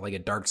that's got like a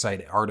dark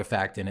side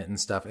artifact in it and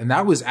stuff. And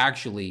that was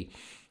actually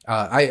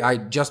I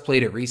just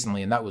played it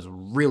recently, and that was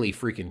really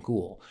freaking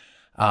cool.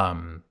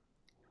 And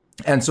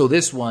so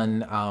this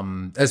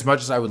one, as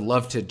much as I would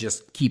love to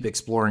just keep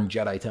exploring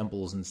Jedi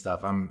temples and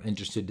stuff, I'm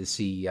interested to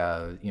see,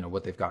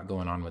 what they've got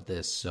going on with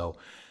this. So,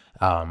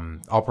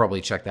 I'll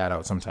probably check that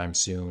out sometime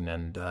soon.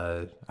 And,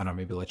 I don't know,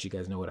 maybe let you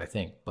guys know what I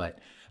think, but,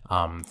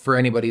 for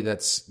anybody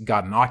that's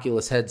got an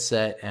Oculus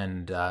headset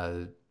and,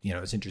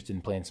 is interested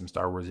in playing some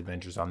Star Wars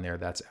Adventures on there,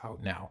 that's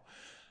out now.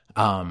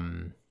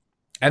 And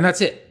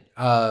that's it.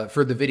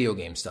 For the video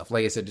game stuff.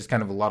 Like I said, just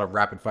kind of a lot of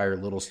rapid fire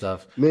little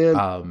stuff. Man,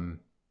 I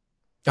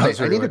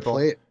need to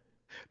play it.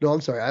 No,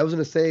 I'm sorry. I was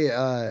going to say,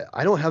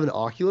 I don't have an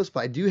Oculus,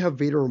 but I do have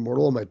Vader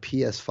Immortal on my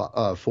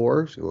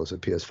PS4. So I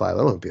said PS5. I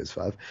don't have a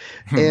PS5.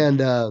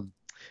 And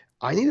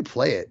I need to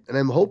play it. And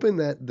I'm hoping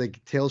that the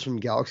Tales from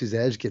Galaxy's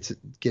Edge gets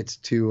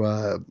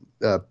to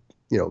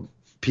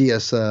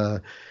PS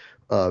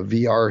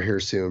VR here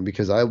soon,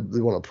 because I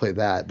really want to play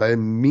that. But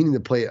I'm meaning to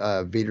play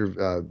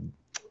Vader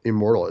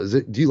Immortal.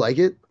 Do you like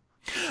it?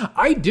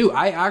 I do.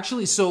 I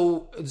actually,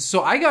 so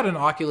I got an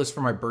Oculus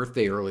for my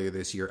birthday earlier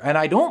this year, and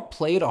I don't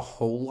play it a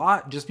whole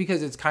lot just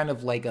because it's kind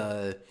of like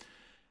I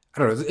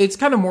don't know, it's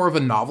kind of more of a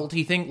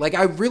novelty thing. Like,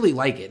 I really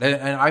like it.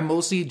 And I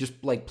mostly just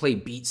like play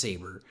Beat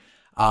Saber,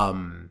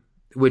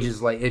 which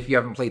is like, if you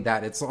haven't played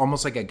that, it's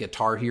almost like a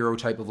Guitar Hero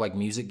type of like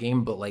music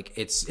game, but like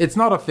it's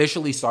not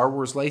officially Star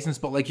Wars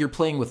licensed, but like you're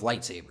playing with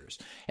lightsabers,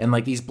 and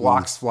like these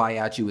blocks fly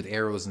at you with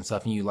arrows and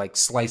stuff, and you like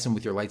slice them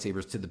with your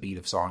lightsabers to the beat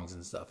of songs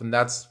and stuff. And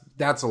that's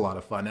a lot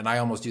of fun. And I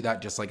almost do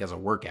that just like as a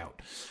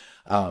workout.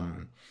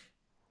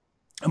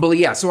 But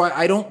yeah, so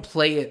I don't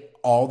play it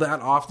all that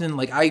often.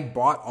 Like, I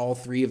bought all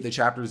 3 of the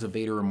chapters of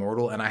Vader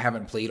Immortal, and I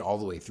haven't played all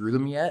the way through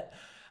them yet.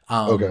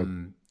 Okay.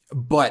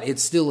 But it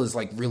still is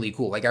like really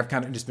cool. Like, I've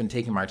kind of just been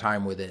taking my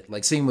time with it.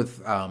 Like, same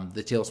with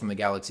the Tales from the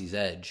Galaxy's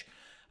Edge.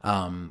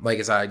 Like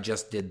I said, I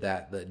just did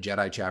the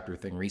Jedi chapter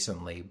thing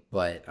recently,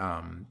 but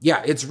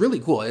yeah, it's really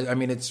cool. I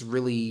mean, it's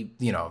really,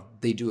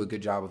 they do a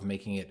good job of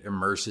making it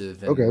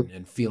immersive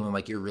and feeling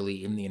like you're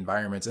really in the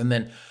environments. And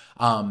then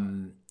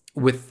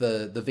with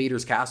the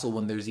Vader's Castle,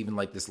 when there's even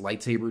like this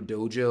lightsaber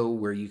dojo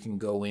where you can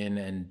go in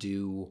and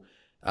do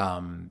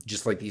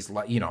just like these,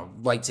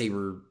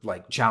 lightsaber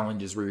like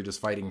challenges where you're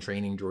just fighting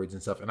training droids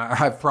and stuff. And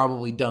I've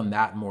probably done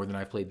that more than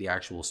I've played the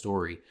actual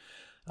story.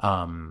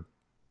 I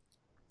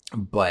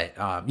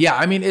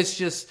mean, it's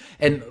just,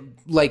 and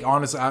like,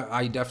 honestly,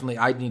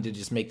 I need to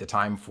just make the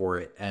time for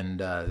it and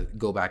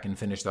go back and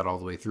finish that all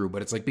the way through.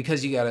 But it's like,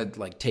 because you got to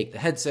like take the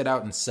headset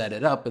out and set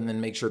it up and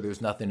then make sure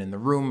there's nothing in the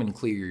room and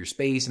clear your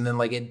space. And then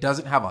like, it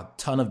doesn't have a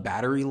ton of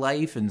battery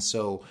life. And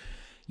so,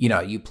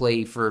 you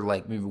play for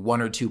like maybe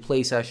 1 or 2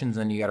 play sessions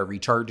and you got to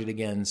recharge it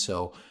again.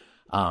 So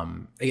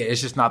it's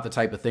just not the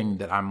type of thing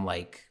that I'm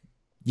like,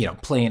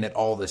 playing it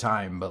all the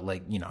time, but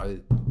like,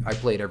 I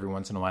play it every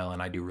once in a while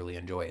and I do really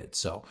enjoy it.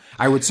 So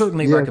I would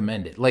certainly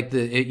recommend it. Like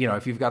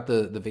if you've got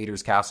the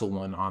Vader's Castle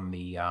one on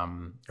the,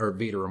 or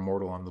Vader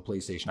Immortal on the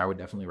PlayStation, I would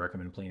definitely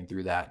recommend playing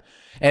through that.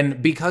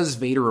 And because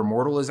Vader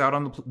Immortal is out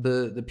on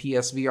the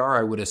PSVR,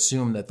 I would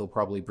assume that they'll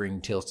probably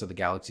bring Tales to the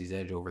Galaxy's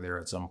Edge over there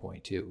at some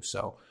point too.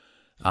 So,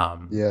 I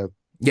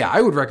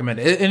would recommend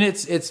it. And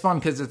it's fun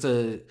because it's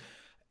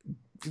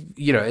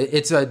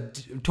it's a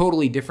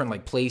totally different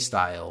like play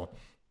style.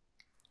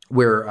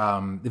 Where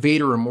the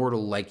Vader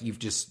Immortal, like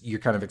you're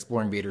kind of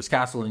exploring Vader's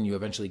castle and you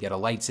eventually get a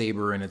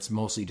lightsaber and it's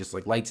mostly just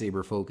like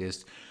lightsaber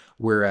focused.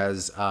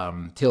 Whereas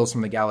Tales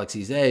from the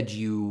Galaxy's Edge,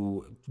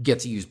 you get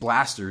to use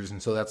blasters.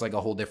 And so that's like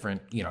a whole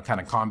different,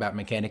 kind of combat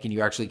mechanic. And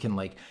you actually can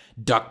like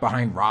duck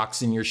behind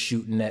rocks and you're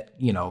shooting at,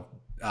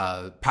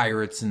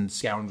 pirates and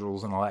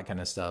scoundrels and all that kind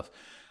of stuff.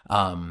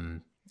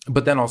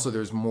 But then also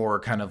there's more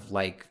kind of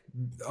like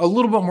a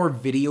little bit more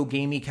video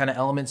gamey kind of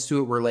elements to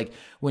it where like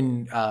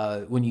when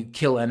you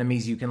kill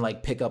enemies, you can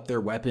like pick up their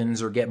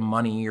weapons or get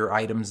money or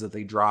items that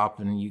they drop.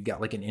 And you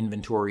got like an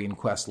inventory and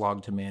quest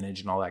log to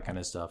manage and all that kind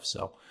of stuff.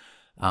 So,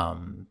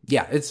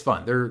 it's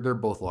fun. They're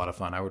both a lot of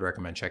fun. I would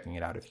recommend checking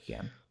it out if you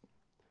can.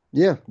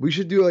 Yeah, we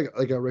should do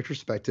like a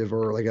retrospective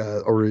or like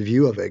a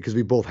review of it because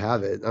we both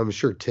have it. I'm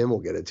sure Tim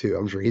will get it too.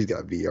 I'm sure he's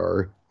got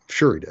VR. I'm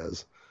sure he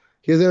does.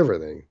 He has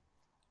everything.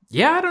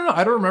 Yeah, I don't know.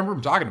 I don't remember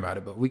him talking about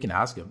it, but we can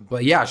ask him.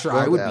 But yeah, sure.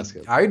 I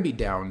would be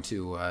down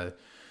to,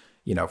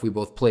 if we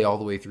both play all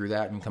the way through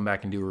that and come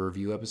back and do a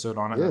review episode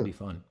on it, that'd be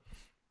fun.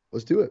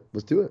 Let's do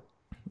it.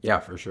 Yeah,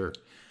 for sure.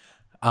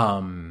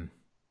 All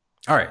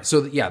right.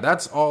 So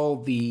that's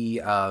all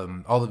the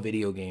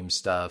video game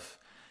stuff.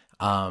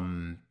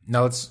 Now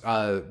let's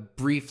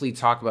briefly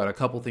talk about a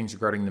couple things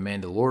regarding The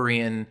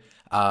Mandalorian.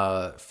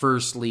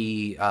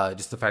 Firstly,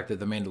 just the fact that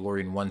The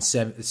Mandalorian won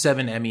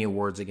 7 Emmy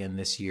Awards again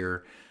this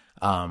year.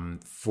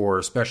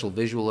 For special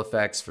visual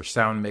effects, for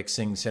sound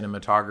mixing,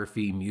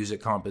 cinematography,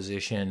 music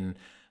composition,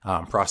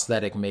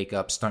 prosthetic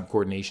makeup, stunt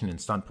coordination,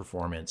 and stunt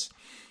performance.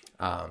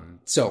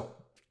 So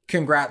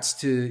congrats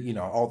to,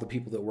 all the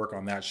people that work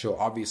on that show.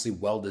 Obviously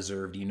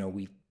well-deserved.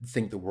 We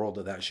think the world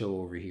of that show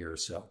over here.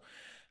 So,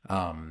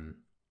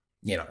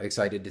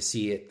 excited to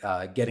see it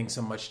getting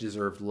some much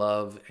deserved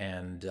love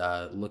and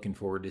looking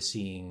forward to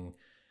seeing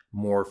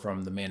more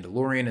from The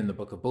Mandalorian and the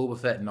Book of Boba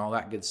Fett and all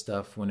that good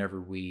stuff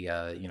whenever we,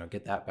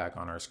 get that back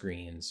on our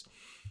screens.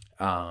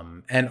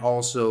 And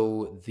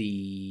also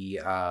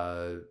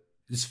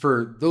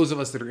for those of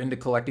us that are into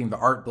collecting the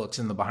art books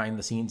and the behind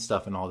the scenes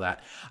stuff and all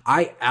that,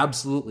 I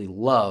absolutely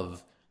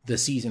love the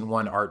season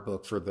 1 art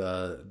book for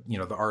the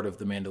art of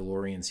The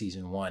Mandalorian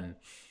season 1.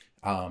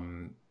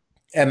 And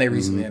they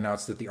recently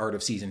announced that the art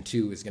of season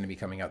 2 is going to be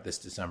coming out this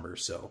December.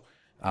 So,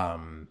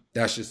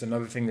 that's just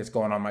another thing that's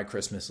going on my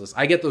Christmas list.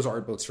 I get those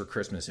art books for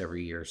Christmas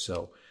every year.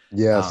 So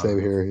same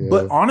here. Yeah.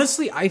 But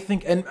honestly, I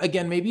think, and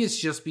again, maybe it's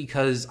just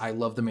because I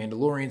love The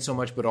Mandalorian so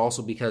much, but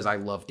also because I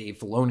love Dave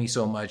Filoni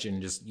so much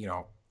and just,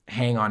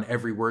 hang on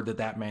every word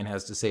that man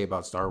has to say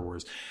about Star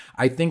Wars.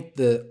 I think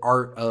the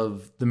art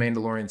of The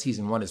Mandalorian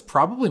season 1 is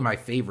probably my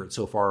favorite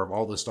so far of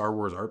all the Star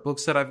Wars art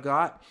books that I've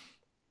got,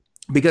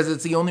 because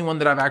it's the only one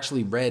that I've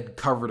actually read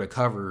cover to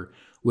cover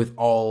with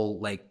all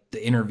like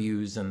the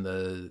interviews and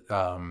the,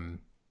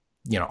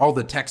 all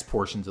the text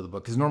portions of the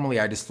book. Cause normally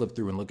I just flip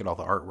through and look at all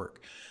the artwork.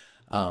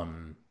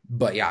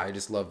 But yeah, I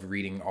just loved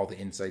reading all the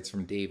insights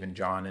from Dave and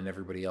John and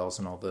everybody else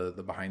and all the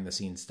behind the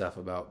scenes stuff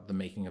about the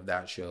making of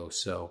that show.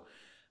 So,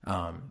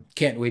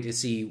 can't wait to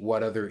see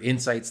what other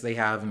insights they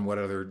have and what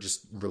other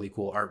just really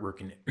cool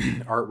artwork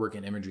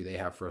and imagery they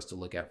have for us to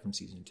look at from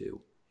season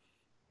 2.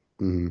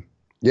 Mm-hmm.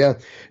 Yeah,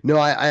 no,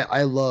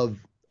 I love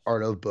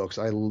art of books.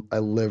 I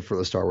live for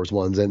the Star Wars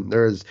ones, and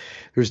there's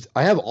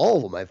I have all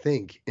of them, I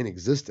think, in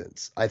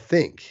existence. I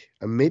think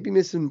I'm maybe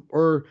missing,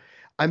 or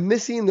I'm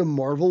missing the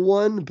Marvel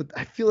one, but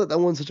I feel like that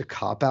one's such a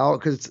cop out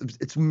because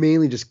it's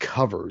mainly just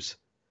covers,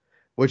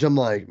 which I'm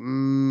like,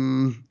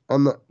 I'm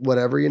not,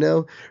 whatever,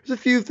 There's a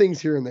few things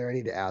here and there I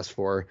need to ask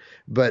for,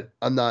 but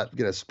I'm not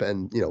gonna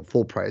spend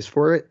full price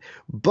for it.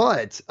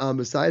 But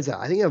besides that,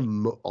 I think I have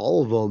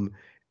all of them.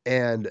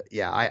 And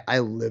yeah, I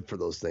live for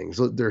those things.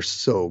 They're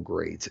so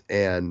great.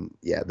 And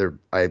yeah,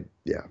 I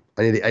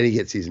need to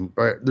get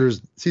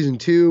there's season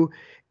 2,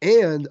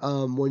 and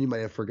one you might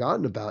have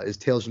forgotten about is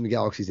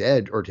Galaxy's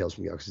Edge art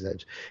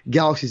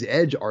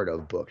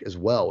of book as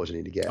well, which I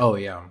need to get. Oh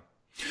yeah.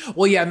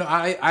 Well, yeah, no,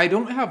 I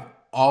don't have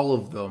all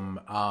of them.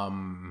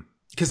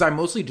 because I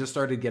mostly just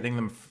started getting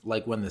them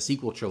like when the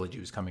sequel trilogy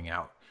was coming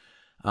out.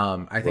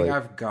 I think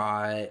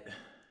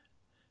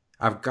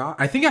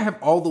I think I have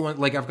all the ones,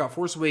 like I've got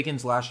Force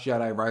Awakens, Last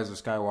Jedi, Rise of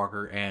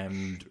Skywalker,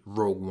 and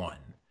Rogue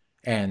One,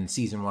 and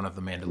season 1 of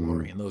The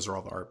Mandalorian. Those are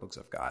all the art books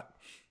I've got.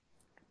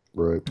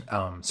 Right.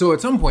 So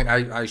at some point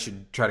I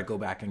should try to go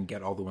back and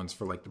get all the ones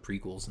for like the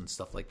prequels and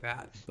stuff like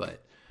that.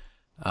 But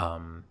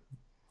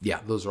yeah,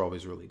 those are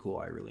always really cool.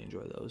 I really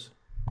enjoy those.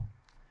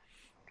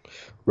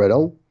 Right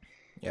on.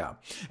 Yeah.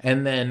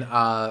 And then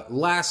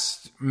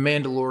last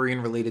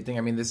Mandalorian related thing.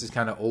 I mean, this is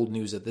kind of old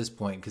news at this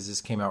point because this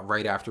came out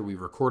right after we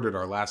recorded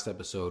our last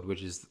episode,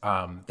 which is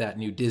that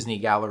new Disney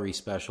Gallery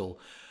special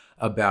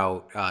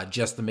about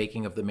just the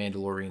making of the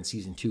Mandalorian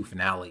season 2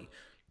 finale.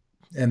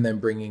 And then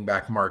bringing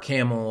back Mark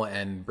Hamill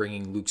and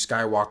bringing Luke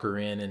Skywalker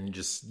in and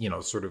just, you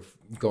know, sort of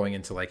going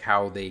into like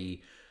how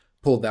they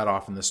pulled that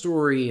off in the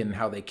story and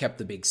how they kept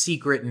the big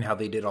secret and how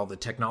they did all the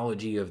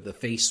technology of the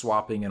face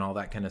swapping and all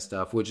that kind of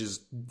stuff,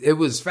 it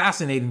was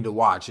fascinating to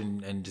watch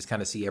and just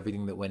kind of see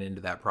everything that went into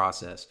that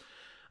process.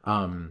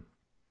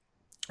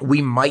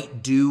 We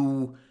might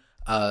do,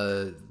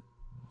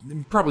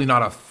 probably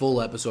not a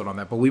full episode on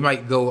that, but we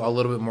might go a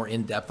little bit more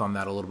in depth on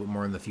that a little bit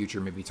more in the future,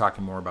 maybe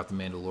talking more about the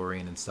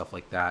Mandalorian and stuff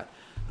like that.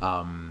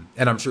 And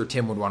I'm sure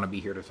Tim would want to be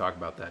here to talk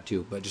about that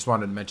too, but just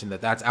wanted to mention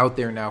that that's out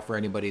there now for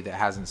anybody that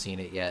hasn't seen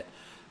it yet.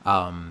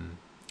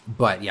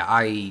 But yeah,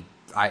 I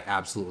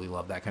absolutely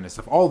love that kind of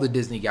stuff. All the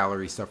Disney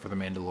Gallery stuff for the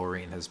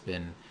Mandalorian has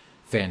been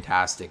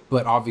fantastic,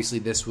 but obviously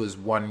this was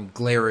one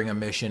glaring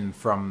omission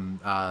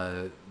from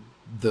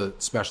the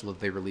special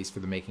that they released for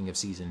the making of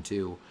season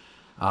 2.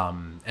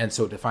 And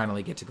so to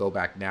finally get to go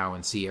back now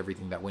and see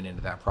everything that went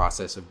into that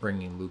process of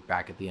bringing Luke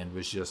back at the end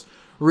was just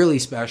really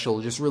special,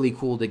 just really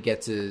cool to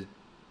get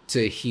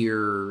to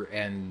hear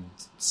and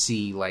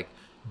see like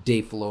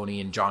Dave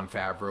Filoni and Jon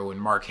Favreau and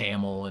Mark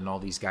Hamill and all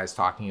these guys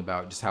talking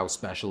about just how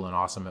special and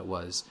awesome it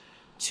was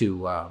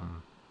to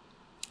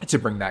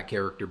bring that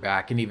character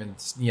back. And even,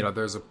 you know,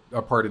 there's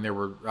a part in there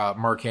where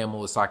Mark Hamill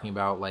was talking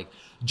about like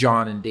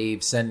Jon and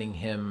Dave sending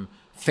him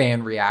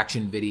fan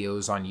reaction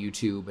videos on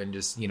YouTube and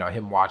just, you know,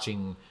 him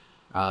watching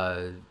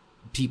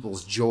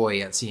people's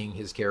joy at seeing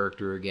his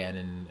character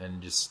again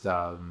and just,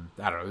 I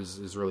don't know, it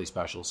was really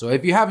special. So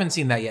if you haven't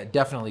seen that yet,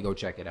 definitely go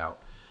check it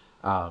out.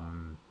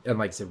 And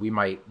like I said, we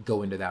might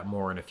go into that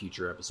more in a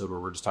future episode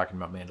where we're just talking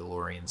about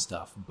Mandalorian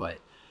stuff. But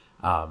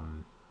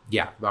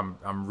yeah,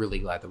 I'm really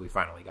glad that we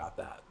finally got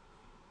that.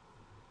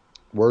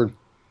 Word.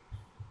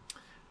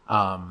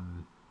 All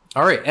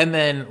right. And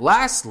then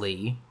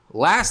lastly,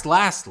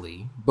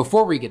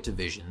 before we get to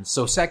Visions,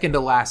 so second to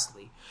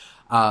lastly,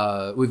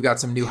 we've got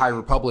some new High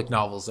Republic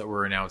novels that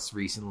were announced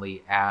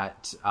recently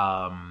at,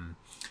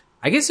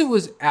 I guess it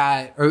was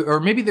at,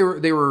 or maybe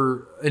they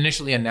were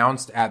initially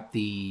announced at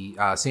the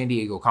San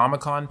Diego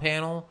Comic-Con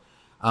panel.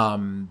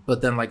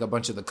 But then like a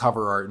bunch of the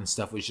cover art and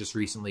stuff was just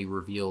recently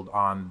revealed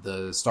on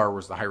the Star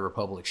Wars The High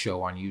Republic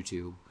show on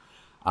YouTube.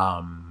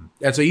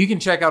 And so you can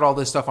check out all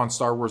this stuff on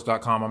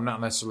StarWars.com. I'm not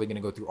necessarily going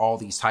to go through all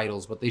these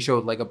titles, but they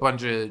showed like a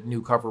bunch of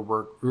new cover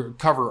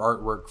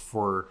artwork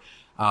for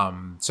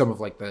some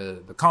of like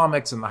the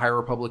comics and the High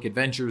Republic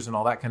adventures and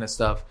all that kind of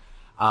stuff.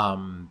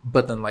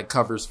 But then like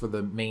covers for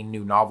the main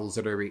new novels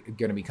that are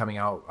going to be coming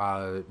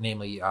out,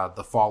 namely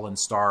The Fallen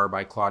Star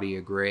by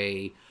Claudia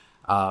Gray,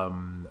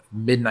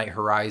 Midnight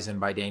Horizon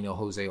by Daniel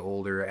Jose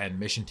Older, and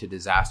Mission to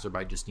Disaster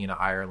by Justina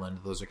Ireland.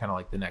 Those are kind of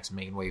like the next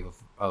main wave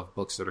of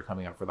books that are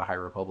coming out for the High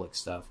Republic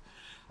stuff.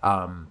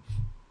 And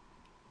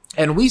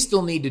we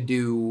still need to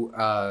do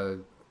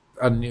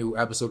a new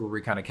episode where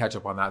we kind of catch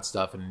up on that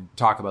stuff and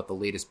talk about the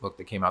latest book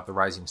that came out, The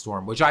Rising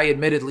Storm, which I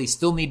admittedly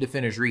still need to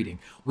finish reading.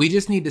 We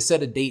just need to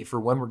set a date for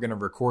when we're going to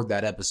record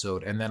that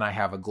episode, and then I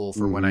have a goal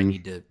for when I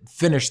need to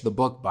finish the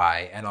book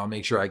by, and I'll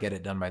make sure I get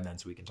it done by then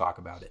so we can talk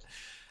about it.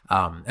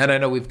 And I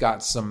know we've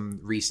got some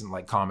recent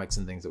like comics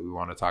and things that we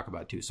want to talk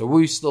about too. So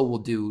we still will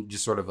do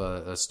just sort of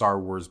a Star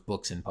Wars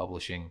books and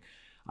publishing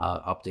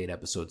update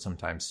episode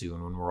sometime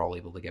soon when we're all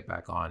able to get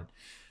back on.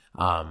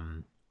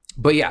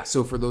 But yeah,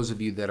 so for those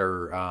of you that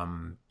are,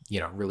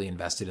 really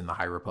invested in the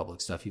High Republic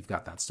stuff, you've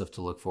got that stuff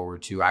to look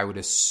forward to. I would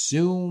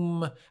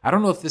assume, I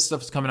don't know if this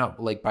stuff is coming out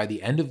like by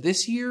the end of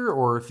this year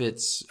or if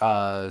it's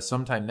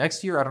sometime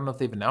next year. I don't know if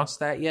they've announced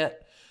that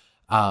yet.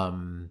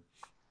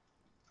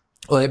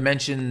 Well, it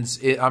mentions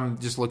it. I'm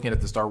just looking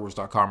at the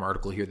StarWars.com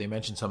article here. They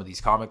mentioned some of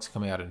these comics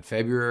coming out in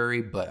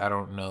February, but I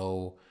don't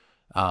know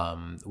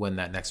when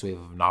that next wave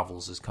of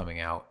novels is coming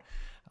out.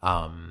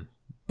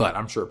 But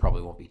I'm sure it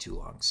probably won't be too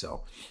long.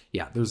 So,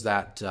 yeah, there's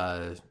that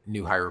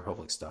new High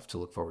Republic stuff to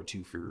look forward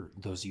to for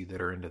those of you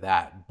that are into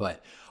that.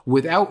 But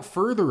without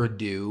further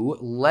ado,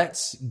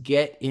 let's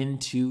get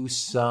into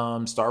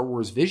some Star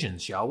Wars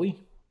Visions, shall we?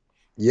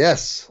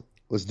 Yes,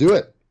 let's do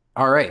it.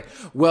 All right.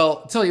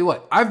 Well, tell you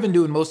what, I've been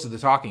doing most of the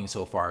talking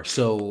so far.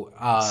 So,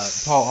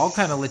 Paul, I'll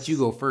kind of let you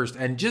go first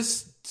and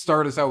just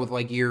start us out with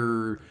like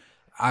your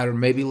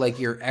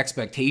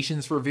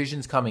expectations for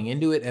Visions coming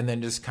into it, and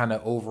then just kind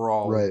of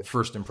overall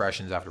first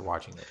impressions after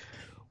watching it.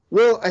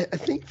 Well, I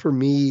think for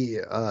me,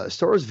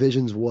 Star Wars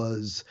Visions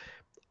was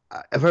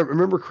if I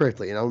remember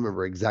correctly, and I don't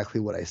remember exactly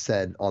what I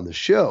said on the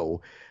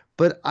show,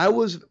 but I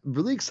was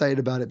really excited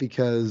about it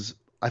because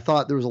I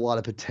thought there was a lot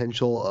of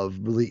potential of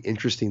really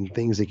interesting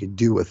things they could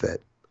do with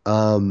it.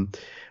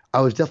 I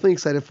was definitely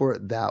excited for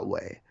it that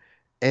way.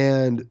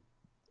 And,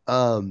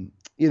 and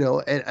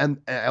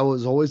I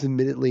was always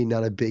admittedly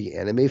not a big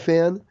anime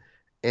fan.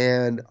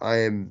 And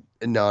I'm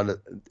not,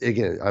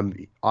 again, I'm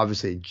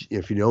obviously,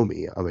 if you know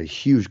me, I'm a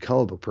huge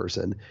comic book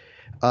person.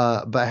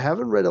 But I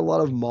haven't read a lot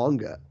of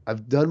manga.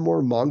 I've done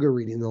more manga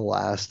reading in the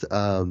last,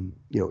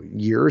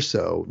 year or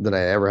so than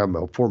I ever have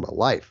before in my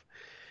life.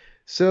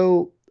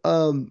 So,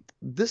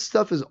 this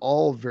stuff is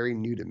all very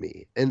new to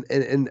me.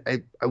 And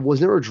I was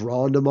never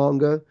drawn to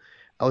manga.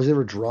 I was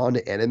never drawn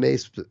to anime,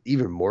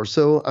 even more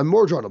so. I'm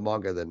more drawn to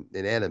manga than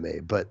in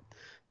anime,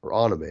 or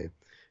anime.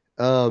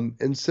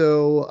 And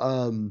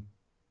so,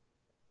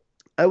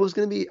 I was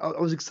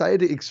excited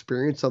to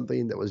experience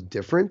something that was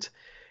different.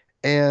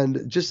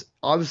 And just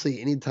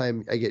obviously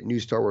anytime I get new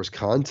Star Wars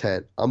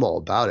content, I'm all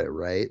about it,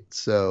 right?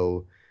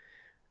 So,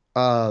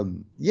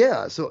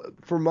 so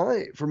for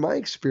my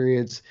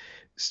experience,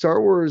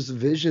 Star Wars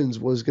Visions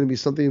was going to be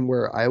something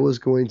where I was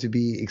going to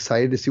be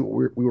excited to see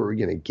what we were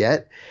going to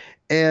get.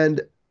 And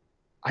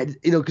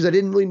because I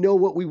didn't really know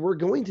what we were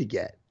going to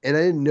get. And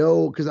I didn't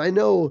know, because I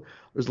know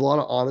there's a lot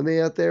of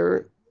anime out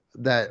there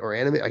or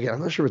anime. Again,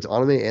 I'm not sure if it's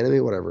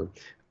anime, whatever.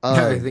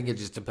 I think it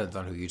just depends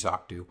on who you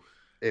talk to.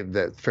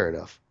 Fair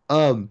enough.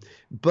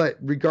 But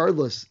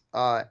regardless,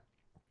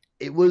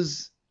 it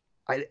was,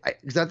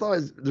 because I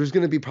thought there's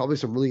going to be probably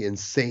some really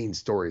insane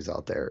stories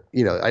out there.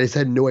 I just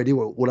had no idea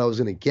what I was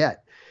going to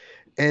get.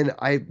 And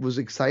I was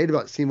excited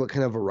about seeing what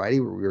kind of variety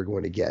we were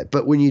going to get.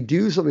 But when you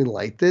do something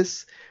like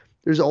this,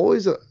 there's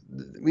always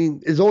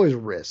it's always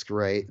risk,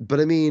 right? But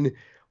I mean,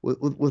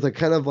 with a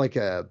kind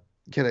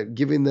of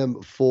giving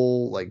them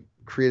full like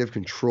creative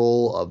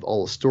control of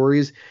all the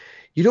stories,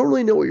 you don't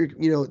really know what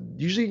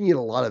usually you can get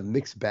a lot of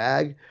mixed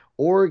bag,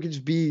 or it could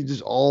just be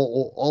just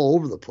all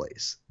over the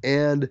place.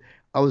 And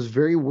I was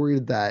very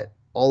worried that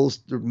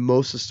most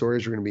of the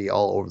stories were going to be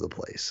all over the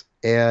place.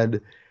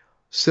 And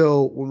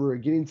so when we were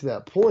getting to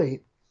that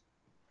point,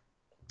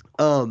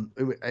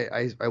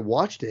 I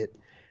watched it.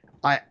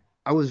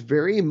 I was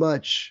very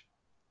much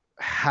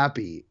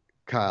happy,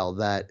 Kyle,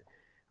 that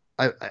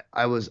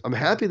I'm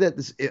happy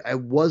that I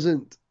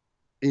wasn't,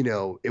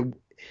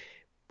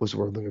 what's the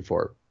word I'm looking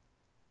for?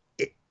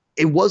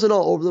 It wasn't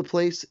all over the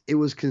place. It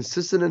was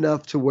consistent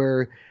enough to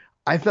where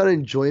I found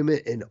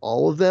enjoyment in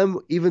all of them,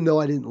 even though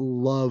I didn't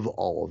love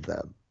all of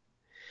them.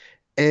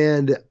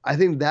 And I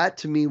think that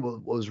to me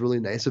what was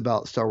really nice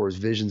about Star Wars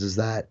Visions is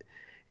that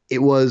it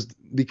was,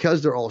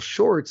 because they're all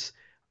shorts,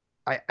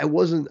 I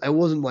wasn't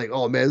like,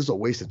 oh man, this is a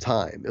waste of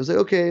time. It was like,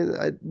 okay,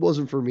 it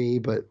wasn't for me,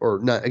 or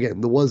not,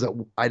 again, the ones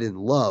that I didn't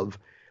love,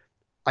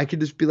 I could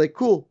just be like,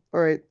 cool,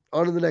 all right,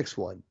 on to the next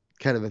one,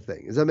 kind of a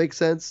thing. Does that make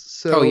sense?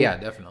 So, oh yeah,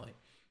 definitely.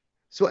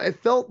 So I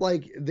felt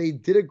like they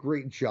did a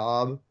great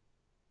job.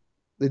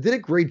 They did a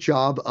great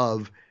job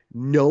of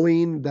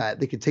knowing that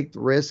they could take the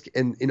risk.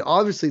 And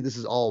obviously this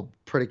is all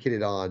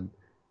predicated on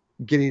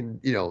getting,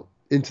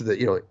 into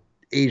the,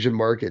 Asian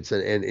markets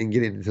and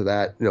getting into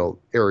that,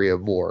 area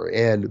more.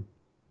 And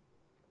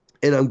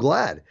I'm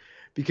glad,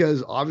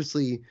 because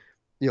obviously,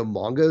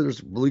 manga,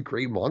 there's really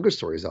great manga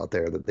stories out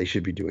there that they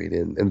should be doing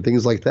and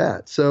things like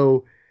that.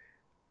 So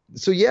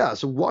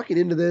walking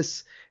into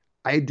this,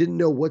 I didn't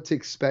know what to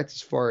expect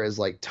as far as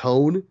like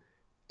tone,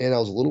 and I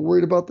was a little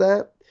worried about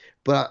that.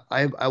 But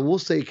I will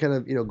say, kind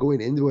of,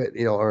 going into it,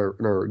 in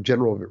our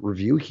general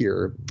review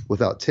here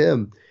without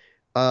Tim,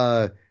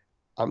 I'm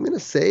going to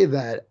say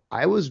that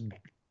I was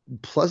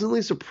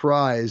pleasantly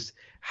surprised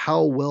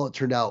how well it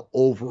turned out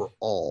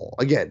overall.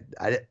 Again,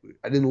 I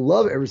didn't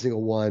love every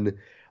single one,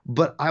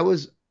 but I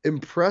was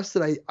impressed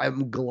that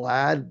I'm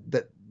glad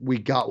that we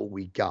got what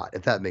we got,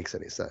 if that makes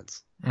any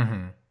sense.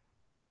 Mm-hmm.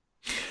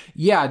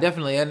 Yeah,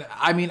 definitely. And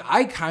I mean,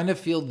 I kind of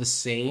feel the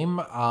same.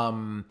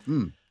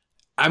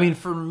 I mean,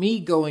 for me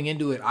going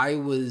into it, I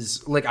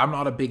was like, I'm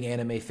not a big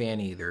anime fan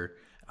either.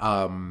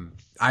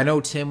 I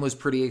know Tim was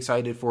pretty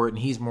excited for it, and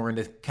he's more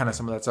into kind of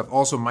some of that stuff.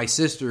 Also, my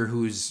sister,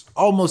 who's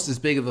almost as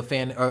big of a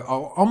fan,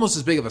 almost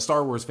as big of a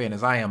Star Wars fan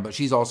as I am, but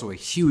she's also a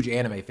huge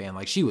anime fan.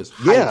 Like, she was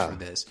hyped for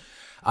this.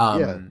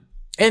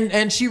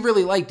 And she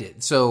really liked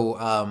it. So,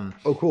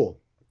 oh, cool.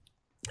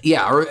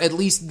 Yeah, or at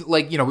least,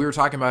 like, we were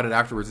talking about it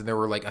afterwards, and there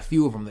were like a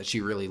few of them that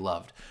she really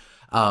loved.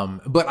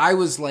 But I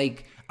was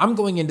like, I'm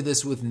going into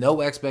this with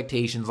no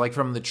expectations. Like,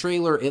 from the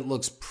trailer, it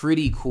looks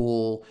pretty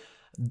cool.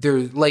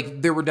 There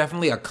were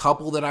definitely a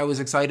couple that I was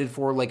excited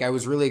for. Like, I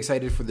was really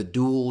excited for the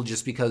duel,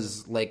 just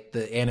because like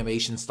the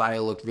animation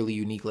style looked really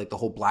unique, like the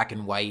whole black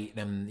and white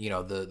and,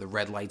 the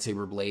red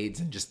lightsaber blades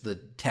and just the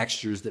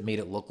textures that made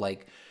it look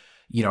like,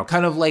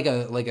 kind of like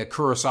a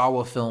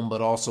Kurosawa film,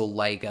 but also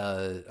like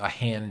a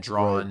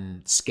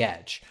hand-drawn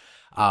sketch.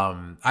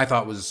 I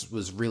thought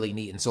was really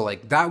neat. And so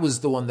like that was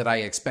the one that I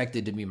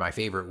expected to be my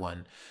favorite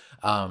one.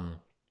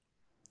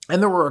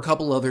 And there were a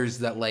couple others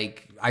that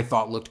like I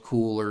thought looked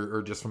cool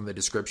or just from the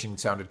description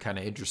sounded kind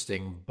of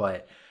interesting.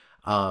 But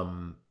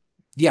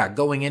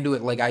going into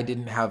it, like I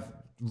didn't have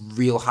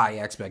real high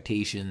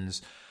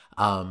expectations.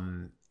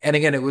 And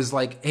again, it was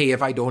like, hey,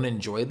 if I don't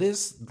enjoy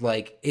this,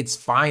 like it's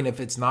fine if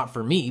it's not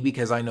for me,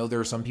 because I know there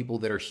are some people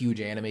that are huge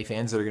anime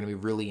fans that are going to be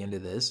really into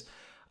this.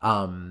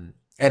 And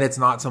it's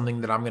not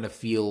something that I'm going to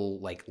feel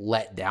like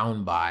let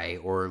down by,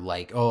 or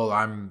like, oh,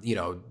 I'm,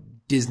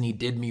 Disney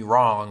did me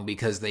wrong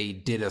because they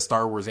did a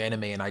Star Wars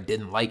anime and I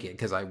didn't like it,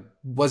 because I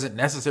wasn't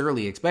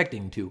necessarily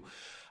expecting to.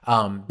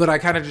 But I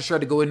kind of just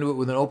tried to go into it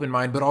with an open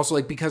mind, but also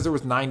like because there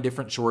was 9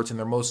 different shorts and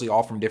they're mostly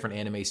all from different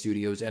anime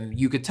studios, and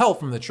you could tell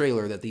from the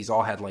trailer that these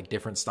all had like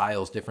different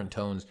styles, different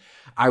tones.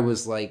 I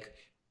was like,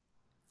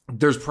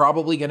 there's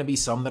probably going to be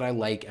some that I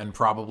like and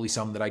probably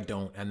some that I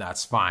don't, and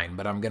that's fine,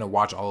 but I'm going to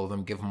watch all of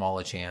them, give them all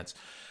a chance.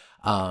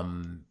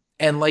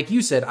 And like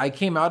you said, I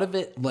came out of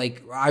it,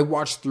 like I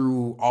watched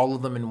through all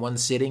of them in one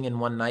sitting in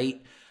one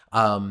night.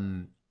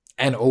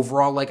 And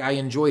overall, like I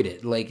enjoyed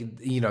it. Like,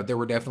 there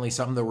were definitely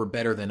some that were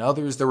better than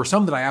others. There were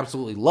some that I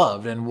absolutely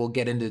loved, and we'll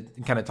get into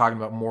kind of talking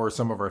about more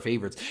some of our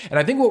favorites. And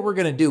I think what we're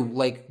going to do,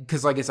 like,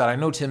 because like I said, I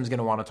know Tim's going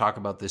to want to talk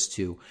about this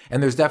too.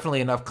 And there's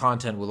definitely enough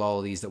content with all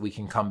of these that we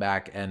can come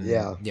back and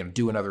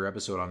do another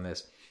episode on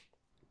this.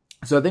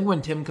 So I think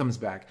when Tim comes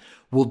back,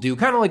 we'll do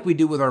kind of like we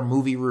do with our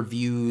movie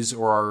reviews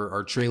or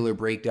our trailer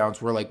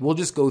breakdowns, where like we'll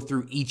just go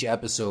through each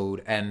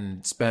episode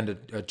and spend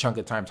a chunk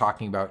of time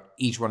talking about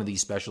each one of these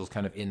specials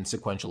kind of in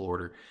sequential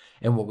order,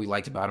 and what we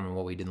liked about them and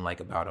what we didn't like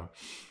about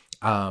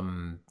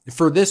them.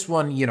 For this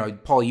one,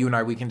 Paul, you and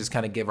I, we can just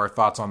kind of give our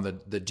thoughts on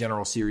the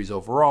general series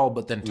overall,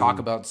 but then talk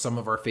about some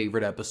of our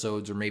favorite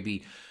episodes, or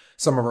maybe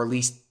some of our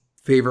least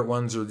favorite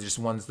ones, or just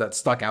ones that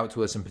stuck out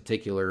to us in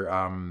particular.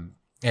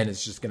 And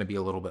it's just going to be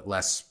a little bit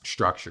less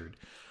structured.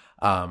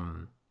 There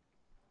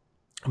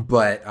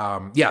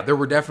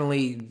were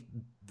definitely,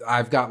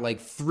 I've got like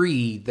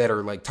 3 that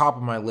are like top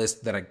of my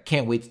list that I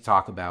can't wait to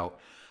talk about.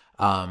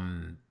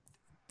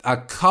 A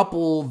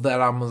couple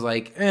that I was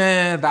like,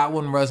 that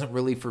one wasn't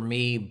really for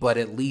me, but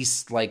at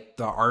least like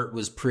the art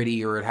was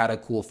pretty, or it had a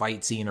cool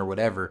fight scene or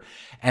whatever.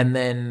 And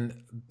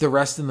then the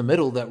rest in the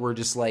middle that were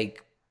just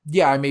like,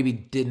 I maybe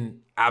didn't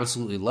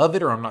absolutely love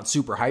it, or I'm not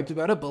super hyped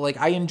about it, but like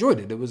I enjoyed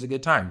it. It was a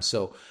good time.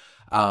 So,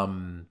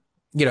 and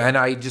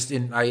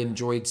I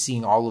enjoyed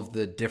seeing all of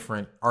the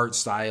different art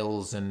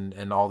styles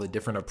and all the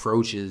different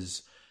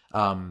approaches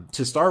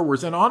to Star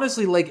Wars. And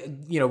honestly, like,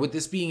 with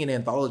this being an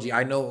anthology,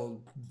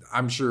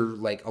 I'm sure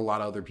like a lot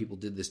of other people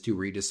did this too,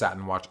 where you just sat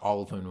and watched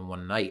all of them in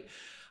one night.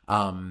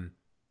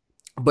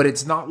 But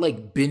it's not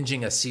like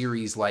binging a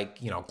series like,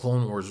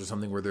 Clone Wars or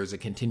something where there's a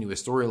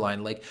continuous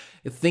storyline. Like,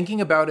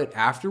 thinking about it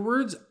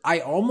afterwards, I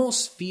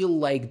almost feel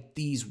like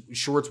these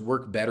shorts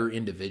work better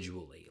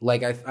individually.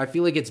 Like, I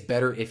feel like it's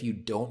better if you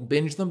don't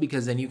binge them,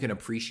 because then you can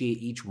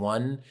appreciate each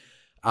one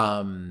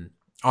on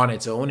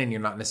its own, and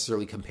you're not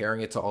necessarily comparing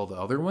it to all the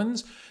other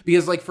ones.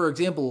 Because, like, for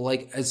example,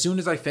 like, as soon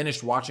as I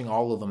finished watching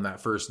all of them that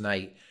first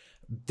night,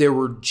 there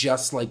were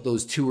just like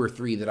those 2 or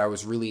 3 that I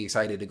was really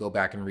excited to go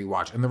back and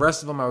rewatch. And the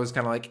rest of them I was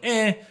kind of like,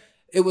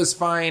 it was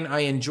fine.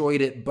 I enjoyed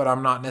it, but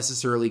I'm not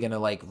necessarily going to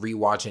like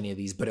rewatch any of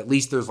these. But at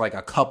least there's like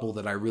a couple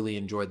that I really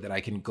enjoyed that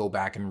I can go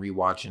back and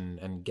rewatch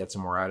and get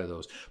some more out of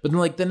those. But then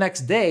like the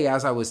next day,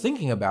 as I was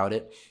thinking about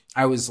it,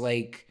 I was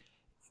like,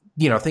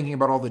 thinking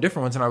about all the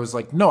different ones. And I was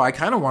like, no, I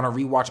kind of want to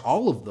rewatch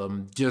all of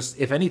them. Just,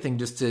 if anything,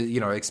 just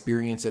to,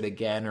 experience it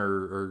again,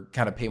 or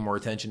kind of pay more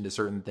attention to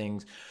certain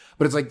things.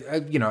 But it's like,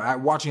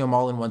 watching them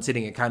all in one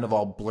sitting, it kind of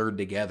all blurred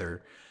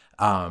together.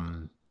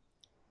 Like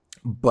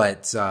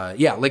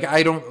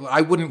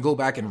I wouldn't go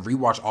back and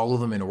rewatch all of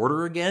them in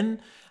order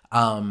again.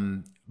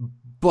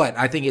 But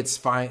I think it's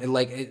fine.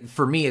 Like,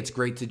 for me, it's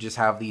great to just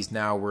have these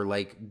now where,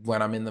 like,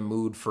 when I'm in the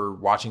mood for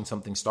watching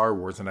something Star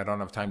Wars and I don't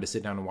have time to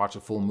sit down and watch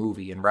a full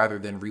movie, and rather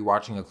than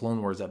rewatching a Clone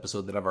Wars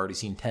episode that I've already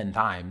seen 10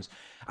 times,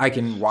 I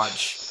can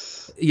watch,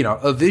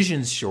 a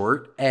Visions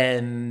short,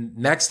 and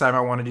next time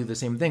I want to do the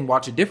same thing,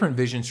 watch a different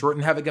Visions short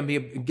and have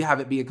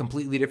it be a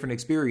completely different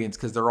experience,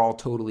 because they're all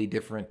totally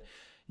different,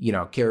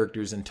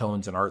 characters and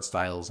tones and art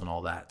styles and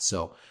all that.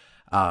 So,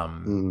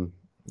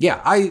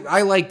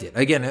 I liked it.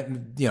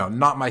 Again,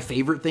 not my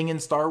favorite thing in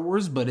Star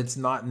Wars, but it's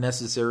not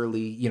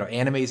necessarily,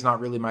 anime is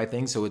not really my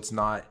thing. So it's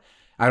not,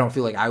 I don't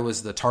feel like I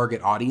was the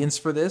target audience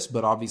for this,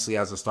 but obviously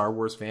as a Star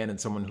Wars fan and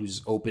someone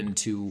who's open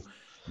to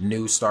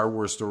new Star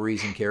Wars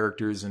stories and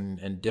characters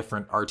and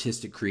different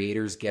artistic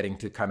creators getting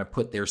to kind of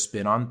put their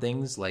spin on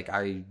things, like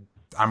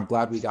I'm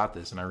glad we got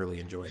this, and I really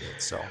enjoyed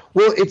it. So,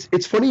 well,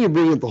 it's funny you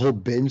bring up the whole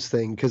binge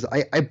thing, because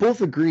I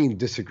both agree and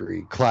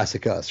disagree.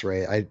 Classic us,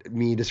 right?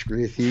 Me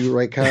disagree with you,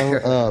 right,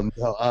 Kyle?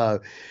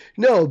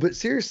 No, but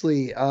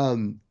seriously,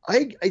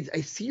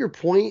 I see your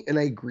point, and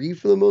I agree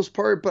for the most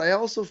part. But I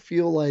also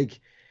feel like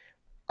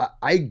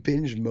I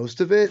binged most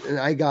of it, and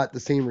I got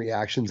the same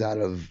reactions out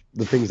of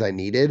the things I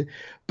needed.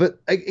 But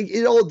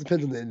it all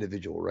depends on the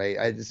individual, right?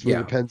 It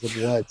depends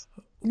on what.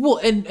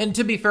 Well, and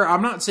to be fair,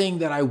 I'm not saying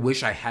that I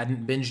wish I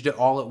hadn't binged it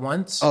all at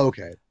once. Oh,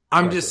 okay.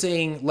 I'm just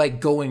saying,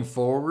 like, going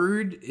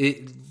forward,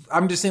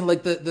 I'm just saying,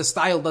 like, the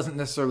style doesn't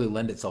necessarily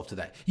lend itself to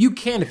that. You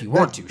can if you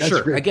want to,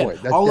 sure. Again,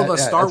 all of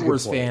us Star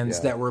Wars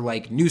fans that were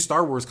like, new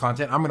Star Wars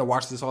content, I'm going to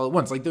watch this all at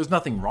once. Like, there's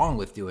nothing wrong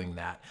with doing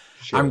that.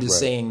 Sure, I'm just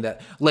saying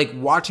that, like,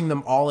 watching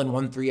them all in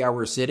 1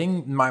 3-hour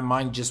sitting, my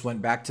mind just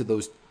went back to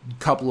those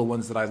couple of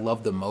ones that I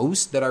loved the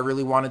most that I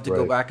really wanted to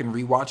go back and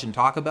rewatch and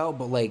talk about.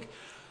 But, like,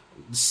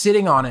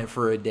 sitting on it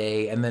for a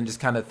day and then just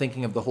kind of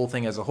thinking of the whole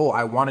thing as a whole,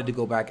 I wanted to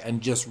go back and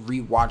just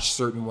rewatch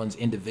certain ones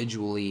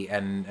individually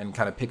and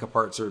kind of pick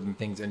apart certain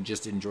things and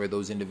just enjoy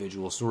those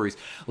individual stories.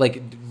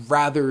 Like,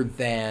 rather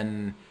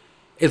than,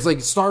 it's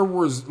like Star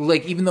Wars,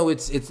 like, even though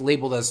it's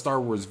labeled as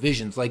Star Wars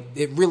Visions, like,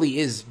 it really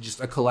is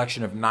just a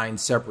collection of 9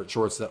 separate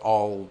shorts that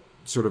all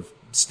sort of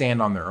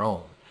stand on their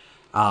own.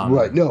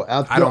 Right. No,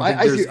 I don't think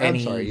there's any.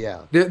 I'm sorry.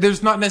 Yeah.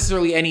 There's not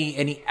necessarily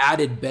any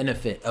added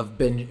benefit of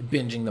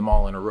binging them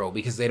all in a row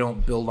because they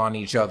don't build on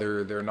each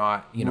other. They're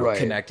not,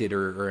 connected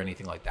or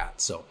anything like that.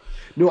 So.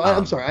 No,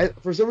 I'm sorry.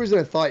 For some reason,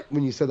 I thought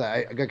when you said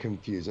that, I got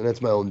confused, and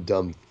that's my own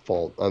dumb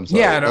fault. I'm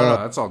sorry. Yeah. No,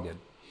 that's all good.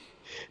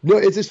 No,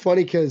 it's just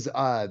funny because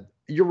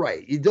you're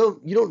right. You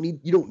don't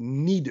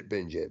need to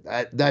binge it.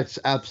 That's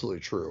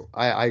absolutely true.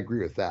 I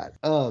agree with that.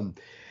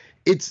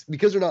 It's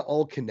because they're not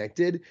all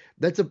connected.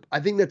 I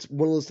think that's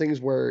one of those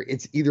things where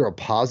it's either a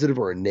positive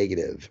or a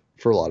negative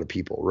for a lot of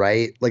people,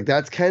 right? Like,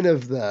 that's kind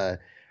of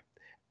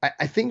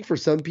I think for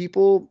some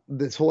people,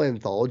 this whole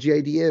anthology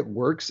idea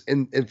works,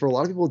 and for a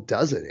lot of people it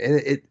doesn't.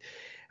 And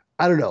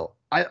I don't know.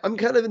 I'm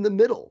kind of in the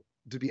middle,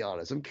 to be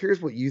honest. I'm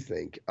curious what you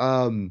think.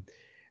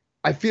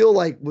 I feel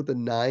like with the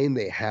 9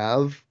 they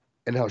have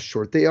and how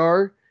short they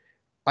are,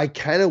 I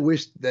kind of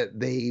wish that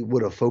they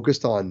would have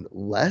focused on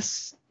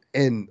less,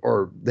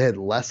 or they had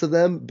less of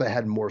them, but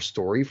had more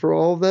story for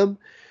all of them.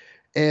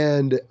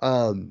 And,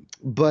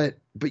 but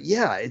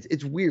yeah,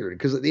 it's weird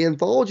because the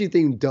anthology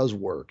thing does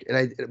work.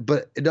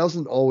 But it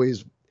doesn't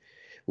always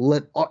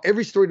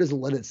every story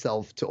doesn't lend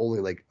itself to only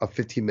like a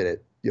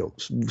 15-minute,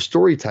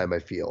 story time, I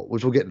feel,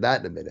 which we'll get to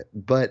that in a minute.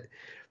 But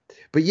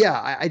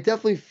yeah, I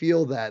definitely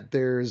feel that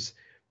there's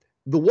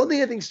the one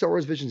thing I think Star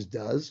Wars Visions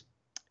does,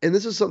 and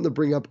this is something to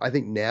bring up, I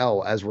think,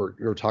 now as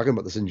we're talking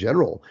about this in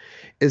general,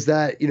 is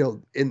that,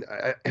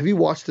 have you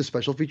watched the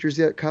special features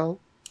yet, Kyle?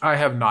 I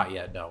have not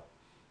yet, no.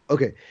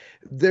 Okay.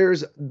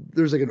 There's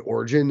like an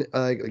origin,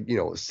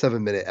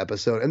 7-minute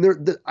episode,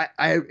 and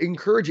I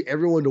encourage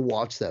everyone to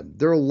watch them.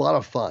 They're a lot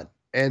of fun,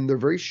 and they're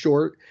very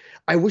short.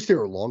 I wish they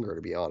were longer,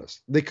 to be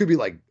honest. They could be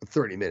like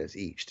 30 minutes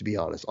each, to be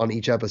honest, on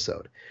each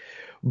episode.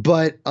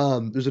 But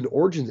there's an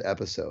Origins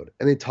episode,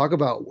 and they talk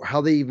about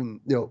how they even,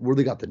 where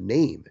they got the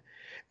name.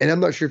 And I'm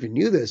not sure if you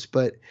knew this,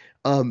 but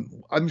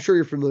I'm sure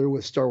you're familiar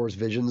with Star Wars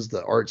Visions,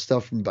 the art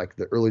stuff from like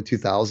the early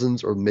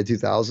 2000s or mid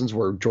 2000s,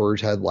 where George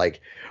had like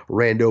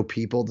rando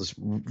people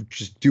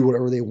just do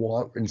whatever they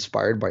want,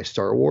 inspired by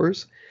Star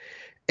Wars.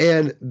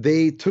 And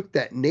they took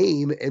that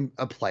name and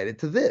applied it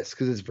to this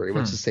because it's very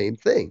much the same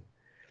thing.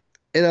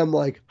 And I'm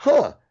like,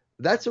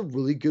 that's a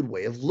really good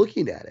way of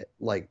looking at it.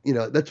 Like,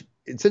 that's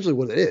essentially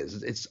what it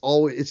is. It's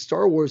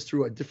Star Wars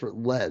through a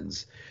different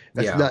lens.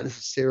 That's not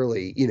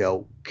necessarily,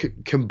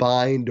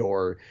 combined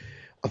or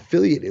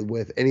affiliated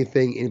with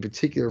anything in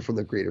particular from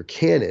the greater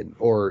canon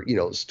or,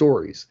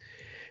 stories.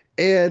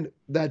 And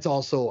that's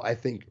also, I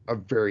think, a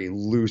very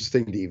loose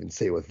thing to even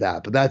say with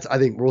that. But I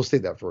think we'll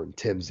save that for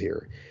Tim's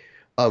here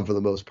for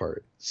the most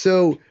part.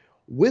 So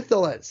with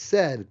all that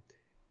said,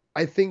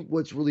 I think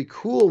what's really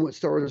cool and what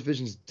Star Wars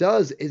Visions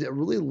does is it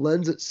really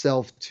lends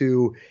itself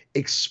to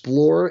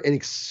explore and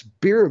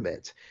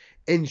experiment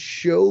and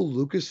show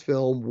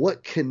Lucasfilm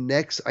what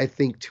connects, I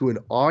think, to an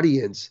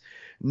audience,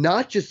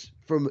 not just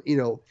from,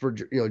 for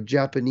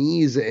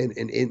Japanese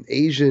and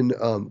Asian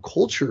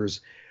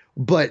cultures,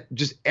 but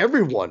just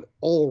everyone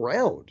all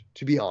around,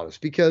 to be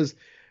honest. Because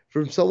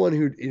from someone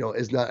who,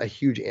 is not a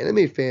huge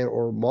anime fan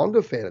or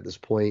manga fan at this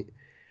point,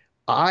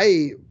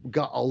 I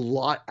got a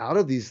lot out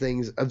of these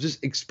things of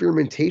just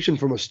experimentation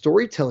from a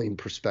storytelling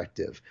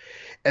perspective.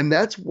 And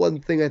that's one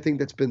thing I think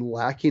that's been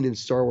lacking in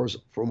Star Wars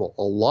from a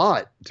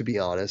lot, to be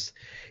honest,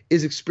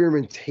 is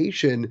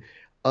experimentation,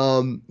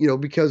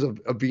 because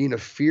of being a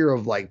fear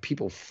of like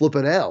people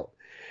flipping out.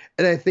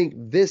 And I think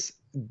this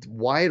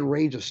wide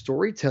range of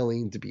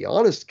storytelling, to be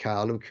honest,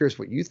 Kyle, and I'm curious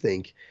what you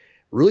think,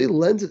 really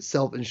lends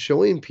itself in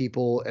showing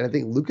people, and I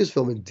think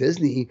Lucasfilm and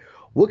Disney,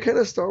 what kind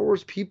of Star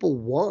Wars people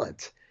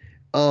want.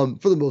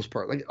 For the most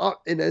part, like,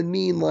 and I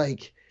mean,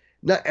 like,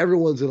 not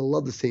everyone's going to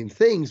love the same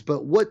things,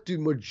 but what do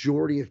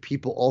majority of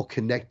people all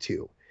connect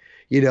to?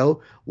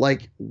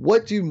 Like,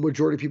 what do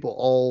majority of people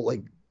all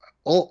like?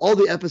 All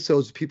the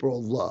episodes people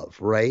all love,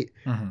 right?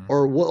 Mm-hmm.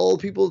 Or what all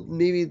people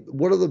maybe?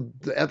 What are the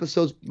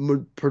episodes?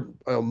 What are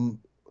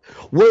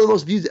the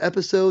most viewed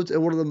episodes,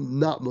 and what are the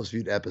not most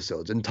viewed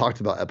episodes, and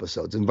talked about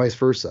episodes, and vice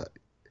versa.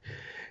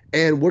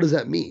 And what does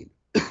that mean?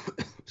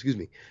 Excuse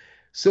me.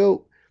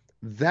 So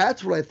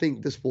that's what I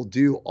think this will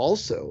do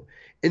also,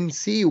 and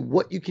see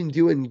what you can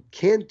do and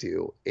can't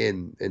do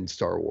in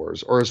Star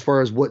Wars, or as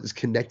far as what is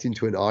connecting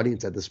to an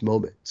audience at this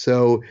moment.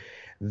 So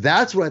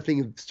That's what I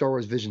think Star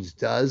Wars Visions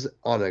does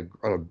on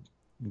a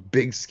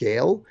big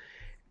scale.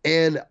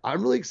 And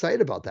I'm really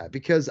excited about that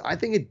because I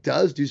think it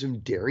does do some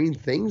daring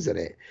things in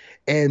it.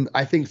 And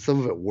I think some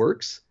of it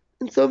works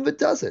and some of it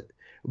doesn't.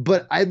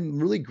 But I'm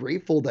really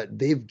grateful that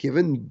they've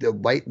given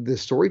the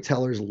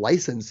storytellers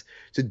license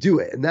to do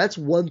it. And that's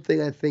one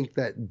thing I think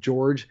that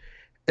George,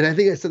 and I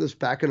think I said this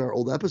back in our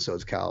old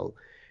episodes, Kyle,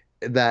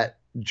 that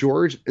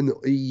George in the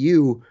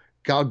EU,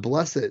 God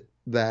bless it,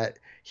 that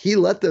he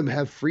let them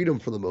have freedom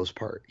for the most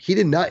part. He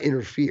did not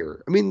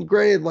interfere. I mean,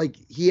 granted, like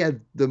he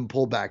had them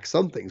pull back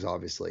some things,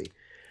 obviously.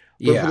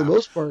 But for the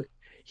most part,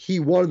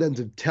 he wanted them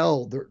to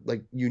tell their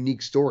like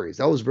unique stories.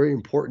 That was very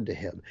important to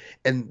him.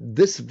 And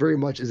this very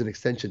much is an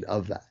extension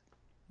of that.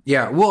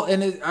 Yeah. Well,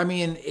 and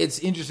it's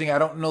interesting. I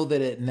don't know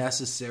that it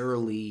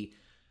necessarily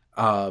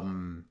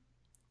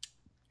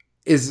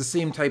is the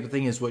same type of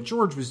thing as what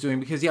George was doing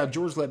because,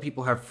 George let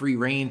people have free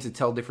reign to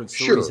tell different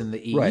stories in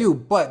the EU,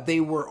 but they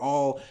were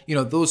all,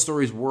 those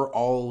stories were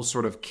all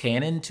sort of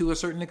canon to a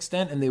certain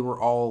extent, and they were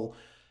all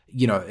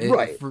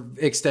for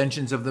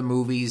extensions of the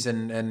movies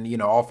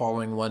and all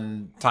following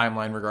one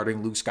timeline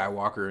regarding Luke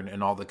Skywalker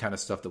and all the kind of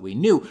stuff that we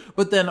knew.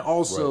 But then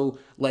also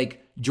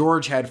like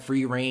George had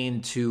free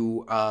reign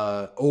to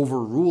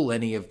overrule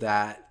any of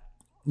that,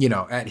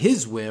 at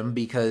his whim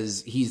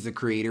because he's the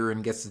creator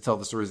and gets to tell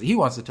the stories that he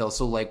wants to tell.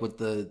 So like with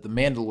the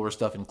Mandalore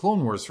stuff in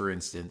Clone Wars, for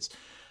instance,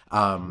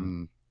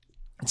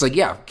 it's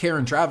like,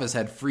 Karen Traviss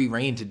had free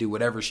reign to do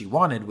whatever she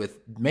wanted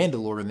with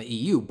Mandalore in the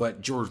EU,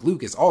 but George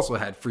Lucas also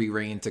had free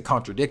reign to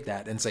contradict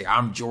that and say,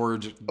 I'm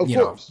George,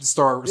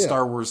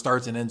 Star Wars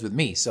starts and ends with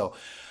me. So,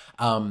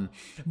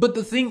 but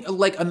the thing,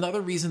 like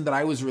another reason that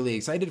I was really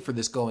excited for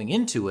this going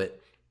into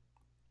it,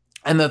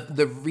 and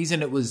the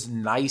reason it was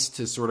nice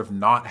to sort of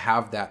not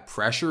have that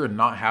pressure and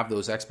not have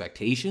those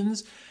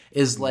expectations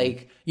is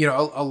like,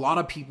 a lot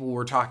of people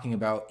were talking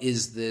about,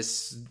 is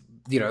this,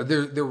 there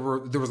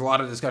was a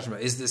lot of discussion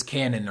about, is this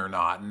canon or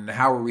not? And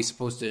how are we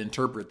supposed to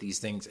interpret these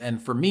things?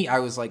 And for me, I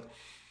was like,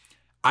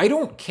 I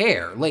don't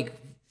care. Like,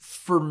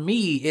 for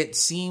me, it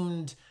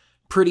seemed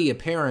pretty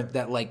apparent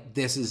that like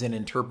this is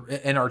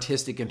an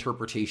artistic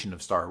interpretation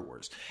of Star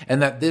Wars.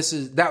 And that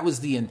that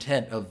was the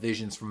intent of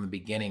Visions from the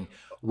beginning,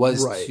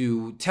 was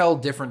to tell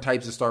different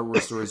types of Star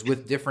Wars stories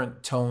with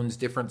different tones,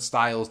 different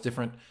styles,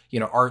 different,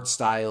 art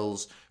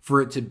styles,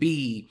 for it to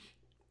be,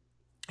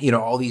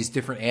 all these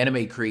different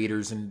anime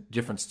creators and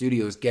different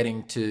studios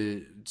getting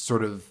to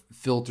sort of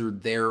filter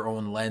their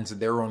own lens and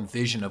their own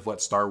vision of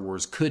what Star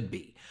Wars could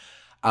be.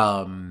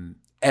 And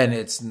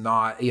it's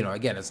not,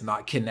 again, it's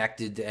not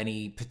connected to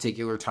any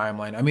particular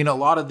timeline. I mean, a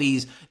lot of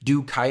these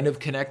do kind of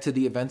connect to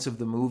the events of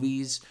the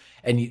movies.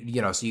 And,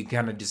 so you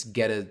kind of just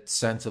get a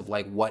sense of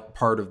like what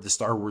part of the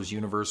Star Wars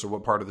universe or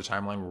what part of the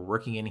timeline we're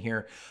working in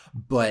here.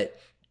 But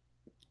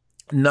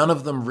none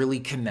of them really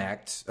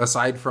connect,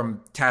 aside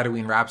from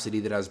Tatooine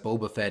Rhapsody that has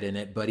Boba Fett in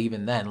it. But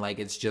even then, like,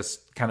 it's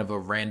just kind of a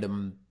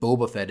random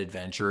Boba Fett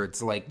adventure.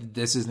 It's like,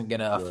 this isn't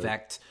going to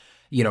affect,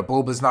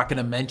 Boba's not going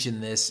to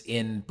mention this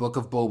in Book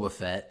of Boba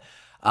Fett.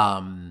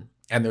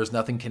 And there's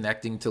nothing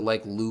connecting to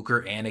like Luke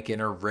or Anakin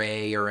or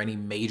Rey or any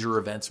major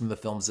events from the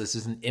films. This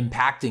isn't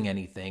impacting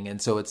anything.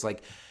 And so it's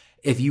like,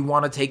 if you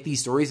want to take these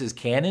stories as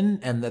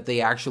canon and that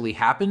they actually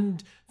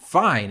happened,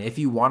 fine. If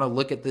you want to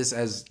look at this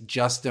as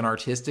just an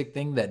artistic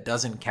thing that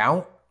doesn't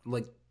count,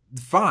 like,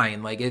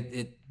 fine. Like,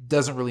 it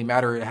doesn't really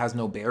matter. It has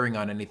no bearing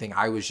on anything.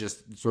 I was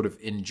just sort of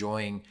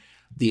enjoying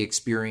the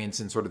experience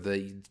and sort of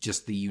the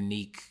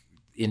unique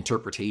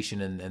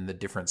interpretation and the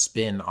different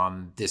spin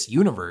on this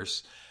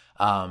universe.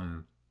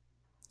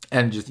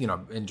 And just,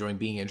 enjoying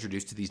being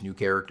introduced to these new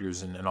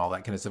characters and all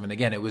that kind of stuff. And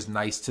again, it was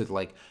nice to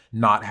like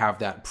not have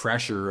that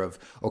pressure of,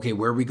 okay,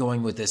 where are we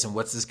going with this? And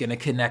what's this going to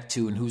connect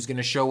to? And who's going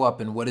to show up?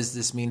 And what does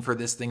this mean for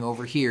this thing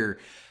over here?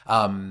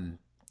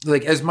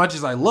 Like, as much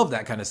as I love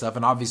that kind of stuff,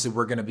 and obviously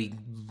we're going to be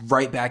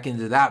right back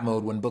into that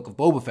mode when Book of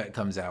Boba Fett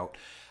comes out.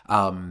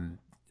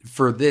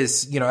 For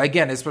this,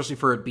 again, especially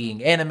for it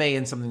being anime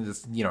and something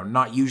that's,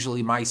 not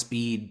usually my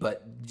speed,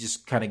 but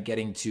just kind of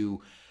getting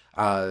to,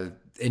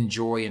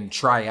 enjoy and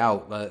try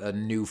out a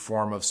new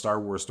form of Star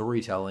Wars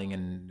storytelling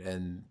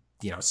and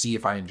see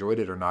if I enjoyed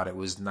it or not. It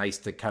was nice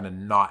to kind of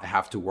not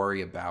have to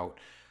worry about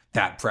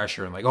that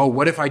pressure and like, oh,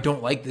 what if I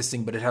don't like this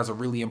thing, but it has a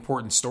really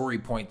important story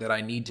point that I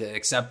need to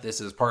accept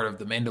this as part of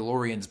the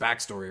Mandalorian's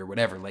backstory or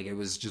whatever. Like, it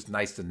was just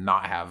nice to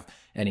not have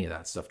any of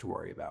that stuff to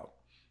worry about.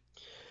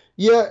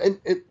 Yeah. And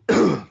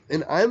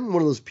and I'm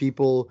one of those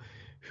people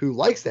who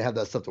likes to have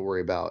that stuff to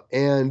worry about.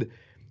 And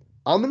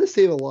I'm going to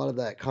save a lot of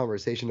that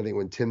conversation, I think,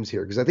 when Tim's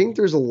here, because I think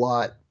there's a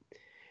lot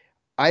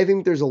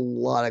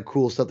of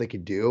cool stuff they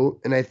could do.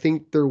 And I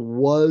think there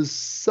was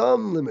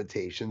some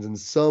limitations in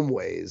some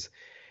ways.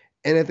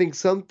 And I think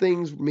some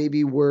things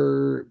maybe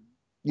were,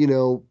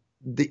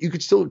 that you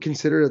could still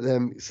consider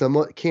them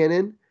somewhat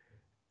canon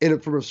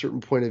from a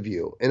certain point of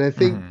view. And I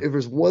think if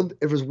there's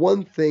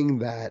one thing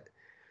that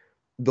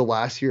the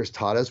last year has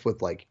taught us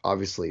with, like,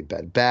 obviously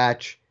Bad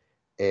Batch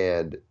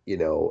and,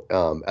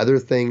 other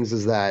things,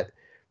 is that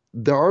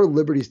there are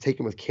liberties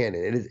taken with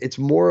canon, and it's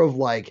more of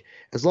like,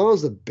 as long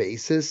as the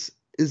basis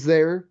is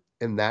there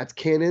and that's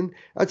canon,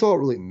 that's all that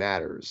really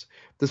matters.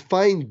 The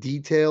fine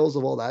details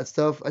of all that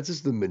stuff, that's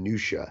just the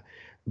minutia.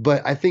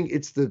 But I think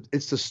it's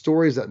the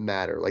stories that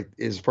matter, like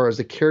as far as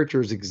the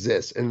characters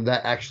exist and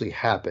that actually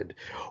happened.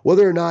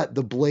 Whether or not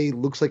the blade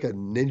looks like a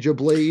ninja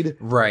blade,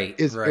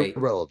 is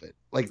irrelevant.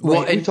 Like,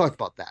 well, we talked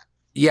about that.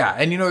 Yeah,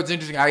 and it's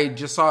interesting. I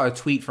just saw a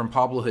tweet from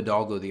Pablo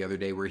Hidalgo the other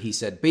day where he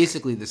said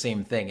basically the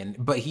same thing,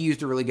 but he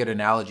used a really good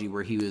analogy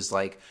where he was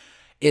like,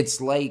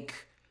 it's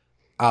like,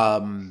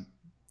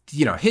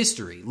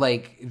 history.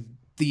 Like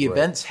the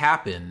events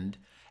happened,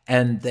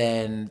 and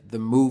then the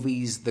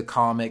movies, the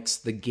comics,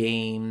 the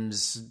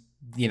games,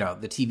 the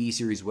TV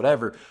series,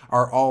 whatever,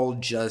 are all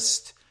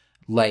just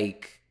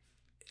like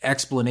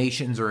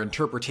explanations or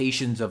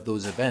interpretations of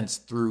those events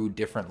through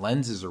different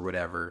lenses or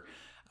whatever.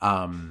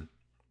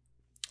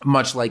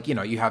 Much like,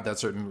 you have that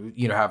certain,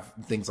 have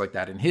things like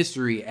that in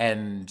history,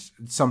 and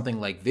something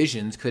like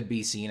Visions could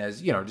be seen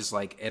as, just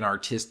like an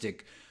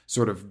artistic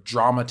sort of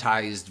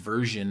dramatized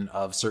version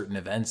of certain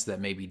events that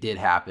maybe did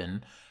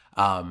happen.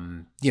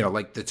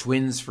 Like the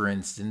twins, for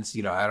instance,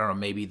 I don't know,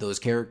 maybe those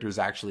characters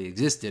actually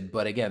existed,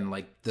 but again,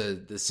 like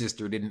the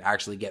sister didn't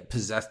actually get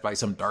possessed by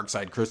some dark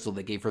side crystal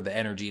that gave her the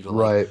energy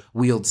to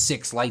wield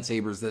 6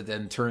 lightsabers that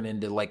then turn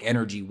into like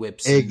energy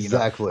whips.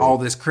 Exactly. And, all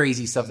this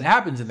crazy stuff that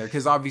happens in there.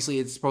 Cause obviously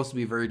it's supposed to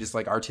be very just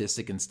like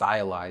artistic and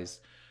stylized.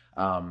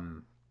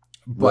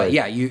 But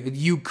yeah,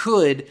 you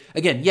could,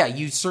 again,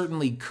 you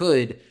certainly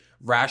could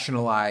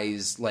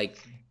rationalize like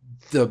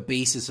the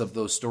basis of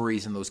those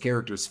stories and those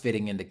characters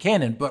fitting into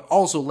canon. But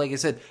also, like I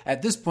said,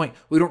 at this point,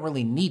 we don't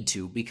really need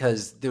to,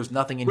 because there's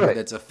nothing in here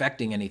that's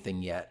affecting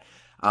anything yet.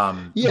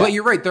 But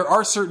you're right. There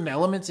are certain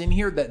elements in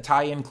here that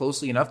tie in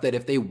closely enough that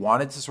if they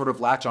wanted to sort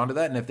of latch onto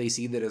that, and if they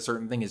see that a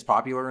certain thing is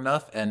popular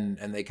enough and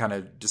they kind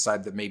of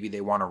decide that maybe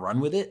they want to run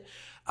with it,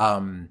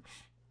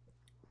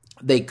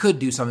 they could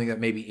do something that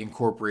maybe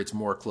incorporates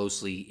more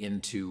closely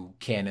into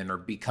canon or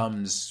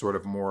becomes sort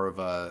of more of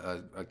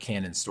a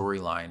canon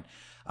storyline.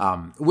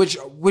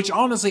 Which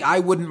honestly I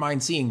wouldn't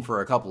mind seeing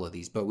for a couple of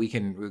these, but we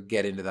can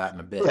get into that in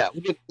a bit.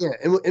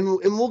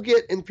 And we'll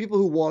get, and people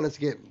who want us to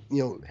get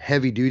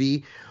heavy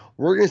duty,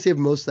 we're going to save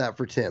most of that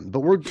for Tim. But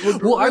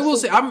I will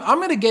say I'm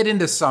going to get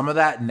into some of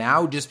that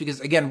now, just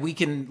because again we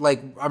can,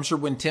 like, I'm sure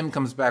when Tim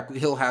comes back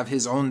he'll have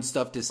his own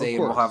stuff to say,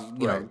 and we'll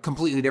have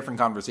completely different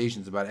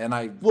conversations about it.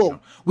 And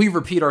we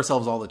repeat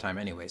ourselves all the time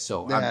anyway,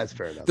 so that's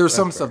fair enough. There's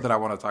some stuff that I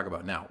want to talk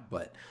about now,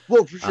 but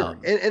for sure.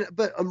 And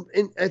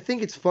I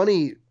think it's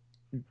funny,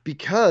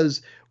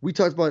 because we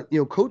talked about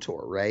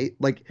KOTOR, right?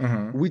 Like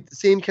the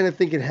same kind of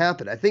thing can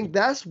happen. I think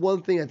that's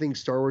one thing I think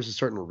Star Wars is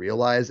starting to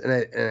realize, and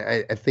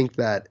I think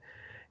that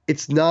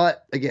it's not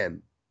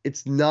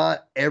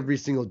every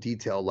single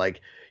detail.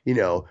 Like, they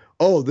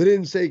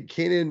didn't say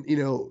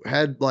Kanan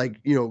had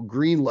like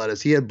green lettuce,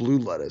 he had blue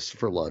lettuce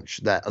for lunch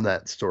on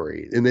that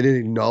story, and they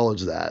didn't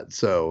acknowledge that.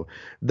 So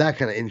that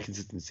kind of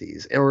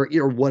inconsistencies, or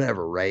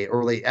whatever, right?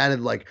 Or they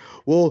added like,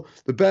 well,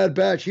 the Bad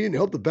Batch, he didn't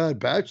help the Bad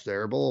Batch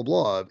there, blah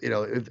blah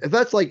blah. If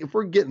that's like, if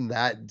we're getting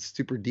that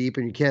super deep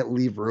and you can't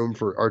leave room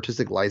for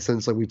artistic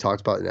license like we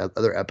talked about in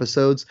other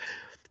episodes,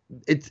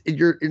 you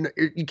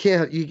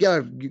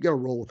gotta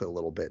roll with it a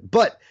little bit.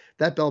 But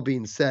that all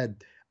being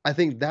said, I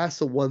think that's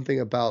the one thing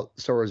about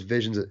Star Wars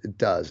Visions that it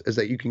does, is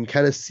that you can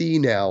kind of see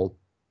now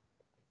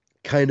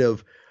kind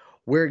of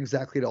where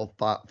exactly it all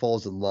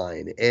falls in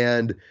line.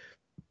 And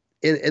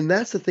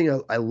that's the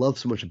thing I love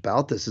so much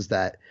about this, is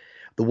that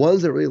the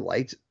ones that really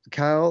liked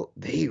Kyle,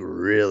 they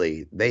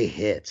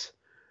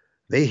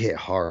hit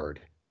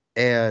hard.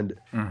 And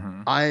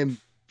I'm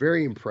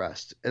very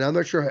impressed. And I'm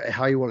not sure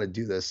how you want to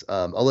do this.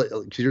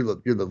 Because you're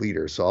the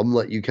leader, so I'm gonna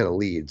let you kind of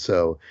lead.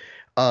 So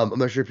I'm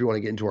not sure if you want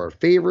to get into our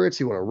favorites,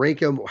 you want to rank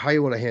them, how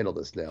you want to handle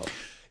this now.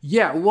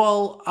 Yeah,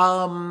 well,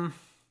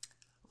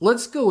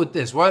 let's go with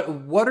this.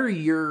 What are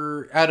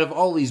your, out of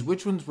all these,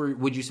 which ones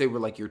would you say were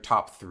like your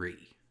top 3?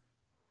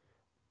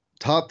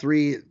 Top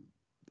 3,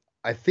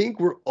 I think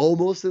we're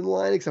almost in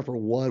line, except for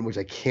one, which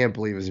I can't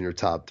believe is in your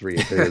top 3,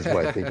 if it is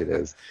what I think it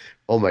is.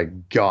 Oh my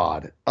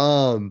God.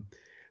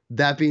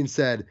 That being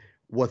said,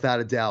 without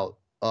a doubt,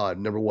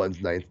 number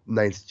 1's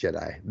Ninth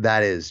Jedi.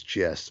 That is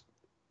just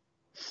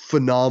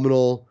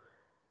phenomenal,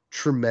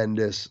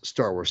 tremendous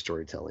Star Wars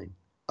storytelling.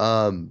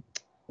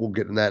 We'll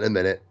get in that in a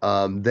minute.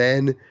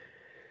 Then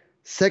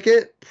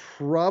second,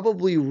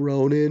 probably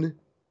Ronin.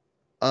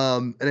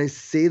 And I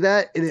say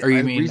that in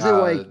you mean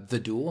The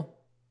Duel?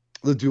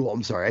 The Duel,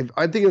 I'm sorry.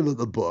 I'm thinking of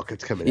the book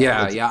that's coming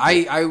out. Yeah.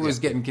 I was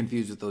getting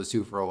confused with those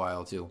two for a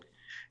while too.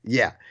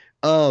 Yeah.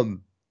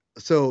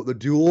 So The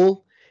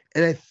Duel,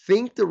 and I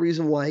think the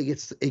reason why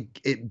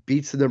it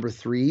beats the number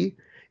 3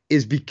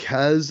 is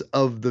because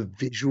of the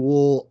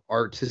visual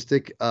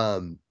artistic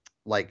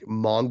like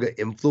manga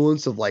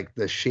influence of like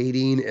the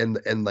shading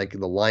and like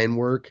the line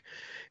work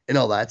and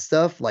all that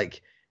stuff.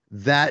 Like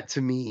that,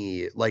 to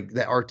me, like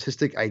the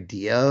artistic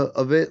idea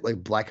of it,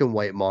 like black and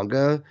white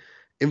manga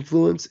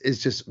influence,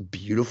 is just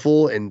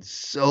beautiful and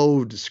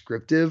so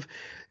descriptive.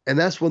 And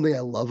that's one thing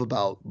I love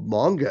about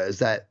manga is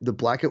that the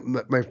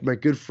my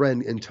good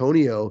friend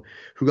Antonio,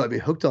 who got me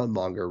hooked on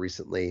manga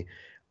recently,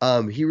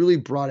 he really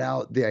brought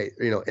out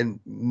and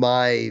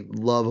my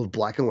love of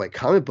black and white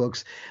comic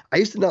books. I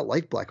used to not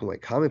like black and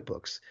white comic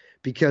books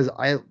because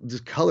I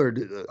just colored.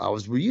 I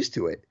was used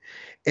to it.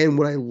 And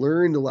what I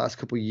learned the last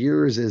couple of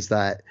years is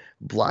that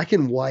black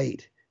and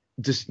white,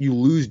 just you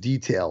lose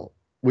detail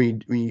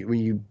when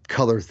you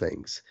color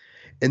things.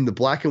 And the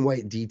black and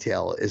white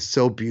detail is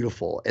so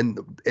beautiful. And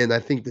I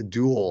think the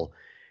Duel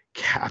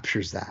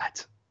captures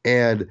that.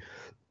 And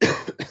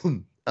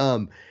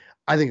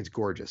I think it's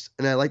gorgeous.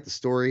 And I like the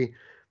story.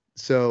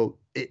 So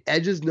it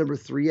edges number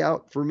 3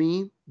 out for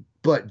me,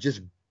 but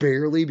just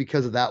barely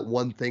because of that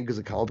one thing, because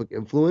of comic book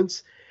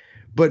influence.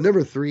 But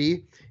number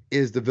 3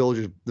 is The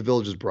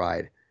Villager's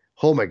Bride.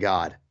 Oh my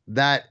God.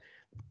 That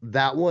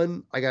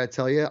one, I gotta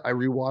tell you, I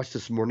rewatched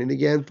this morning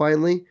again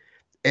finally,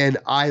 and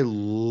I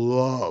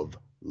love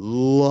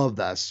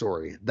that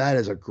story. That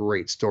is a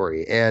great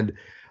story. And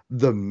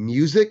the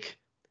music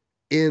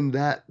in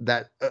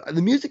the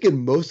music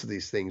in most of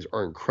these things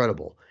are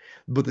incredible,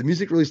 but the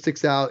music really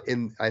sticks out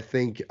in, I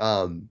think,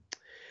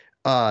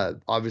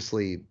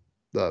 obviously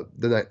the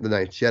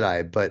Ninth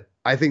Jedi, but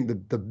I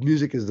think the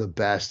music is the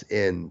best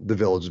in the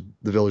Villager's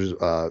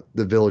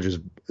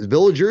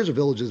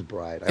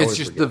Bride. It's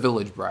just The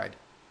Village Bride.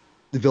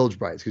 The Village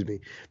Bride, excuse me.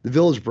 The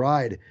Village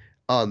Bride.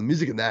 The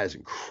music in that is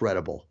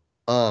incredible.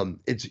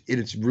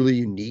 It's really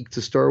unique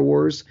to Star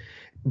Wars,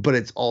 but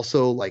it's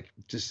also like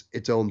just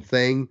its own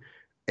thing,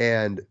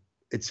 and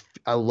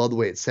I love the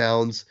way it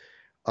sounds.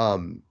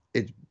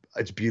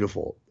 It's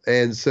beautiful,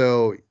 and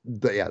so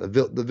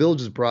the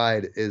Village's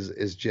Bride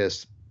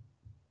is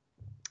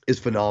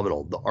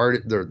phenomenal. The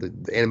art,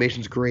 the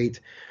animation's great,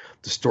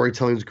 the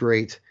storytelling's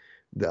great,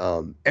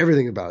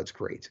 everything about it's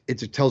great.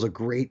 It tells a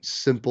great,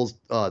 simple,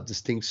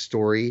 distinct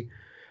story.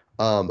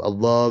 I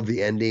love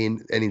the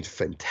ending. Ending's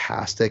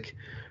fantastic.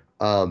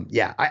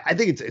 I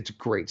think it's a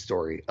great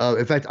story.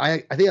 In fact,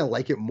 I think I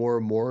like it more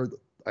and more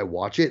I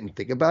watch it and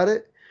think about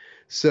it.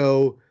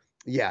 So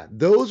yeah,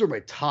 those are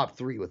my top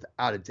 3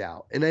 without a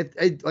doubt. And I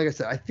like I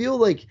said, I feel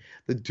like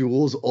the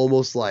Duel's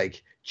almost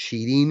like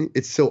cheating.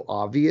 It's so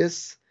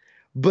obvious.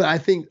 But I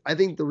think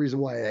the reason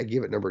why I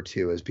give it number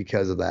 2 is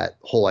because of that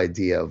whole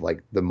idea of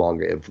like the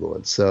manga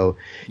influence. So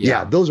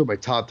yeah, those are my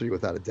top 3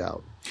 without a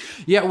doubt.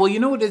 Yeah, well, you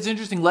know what is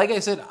interesting? Like I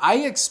said, I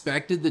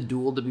expected the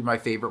Duel to be my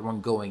favorite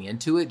one going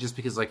into it, just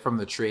because like from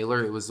the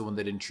trailer, it was the one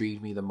that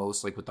intrigued me the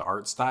most, like with the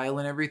art style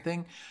and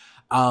everything.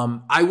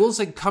 I will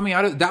say coming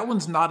out of that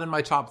one's not in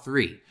my top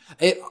 3.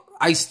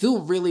 I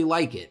still really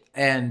like it.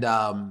 And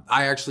I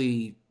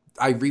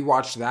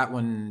rewatched that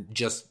one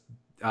just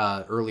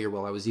earlier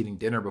while I was eating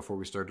dinner before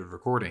we started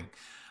recording.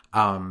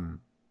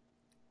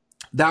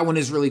 That one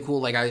is really cool.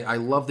 Like I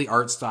love the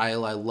art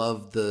style. I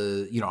love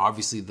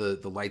obviously the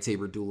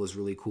lightsaber duel is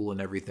really cool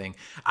and everything.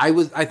 I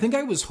think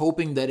I was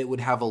hoping that it would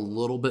have a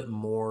little bit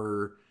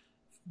more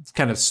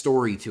kind of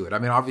story to it. I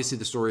mean, obviously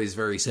the story is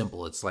very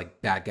simple. It's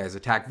like bad guys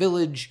attack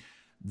village,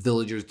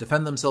 villagers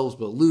defend themselves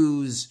but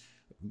lose.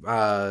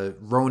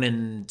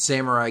 Ronin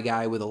samurai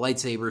guy with a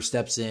lightsaber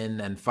steps in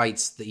and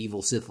fights the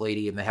evil Sith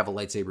lady, and they have a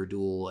lightsaber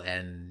duel,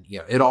 and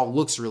it all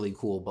looks really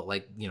cool, but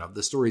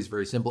the story is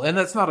very simple, and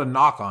that's not a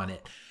knock on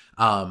it.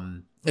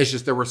 It's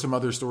just there were some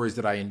other stories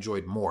that I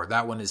enjoyed more.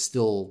 That one is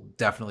still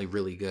definitely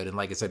really good, and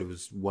like I said, it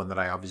was one that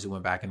I obviously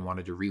went back and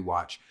wanted to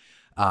rewatch,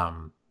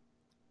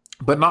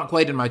 but not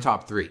quite in my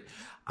top 3.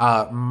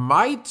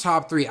 My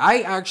top 3, I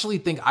actually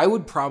think I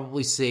would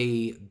probably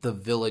say The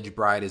Village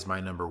Bride is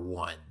my number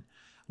 1.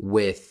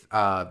 With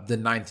The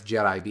Ninth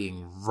Jedi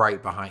being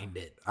right behind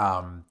it.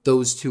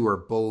 Those two are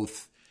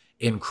both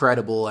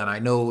incredible. And I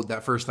know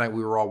that first night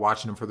we were all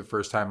watching them for the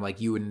first time,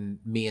 like you and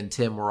me and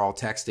Tim were all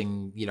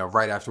texting,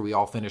 right after we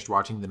all finished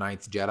watching The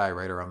Ninth Jedi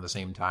right around the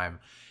same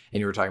time. And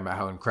you were talking about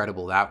how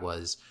incredible that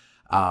was.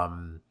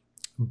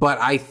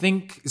 But I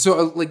think,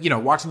 so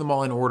watching them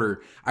all in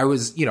order, I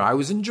was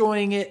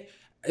enjoying it.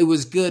 It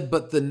was good,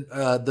 but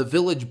the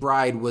Village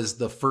Bride was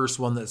the first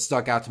one that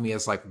stuck out to me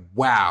as like,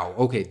 wow,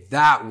 okay,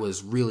 that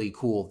was really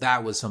cool.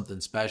 That was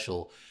something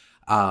special.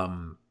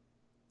 And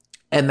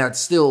that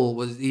still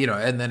was,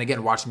 and then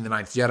again, watching The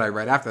Ninth Jedi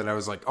right after that, I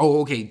was like,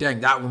 oh, okay, dang,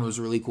 that one was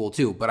really cool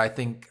too. But I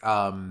think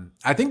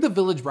the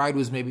Village Bride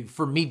was maybe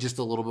for me just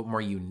a little bit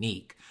more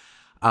unique.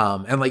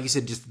 And like you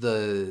said, just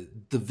the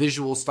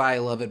visual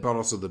style of it, but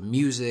also the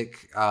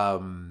music,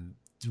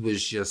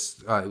 was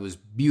just it was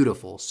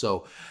beautiful.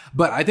 So,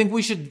 but I think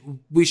we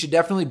should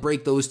definitely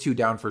break those two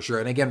down for sure.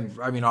 And again,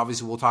 I mean,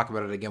 obviously we'll talk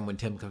about it again when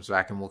Tim comes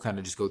back, and we'll kind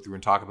of just go through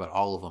and talk about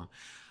all of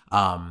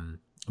them.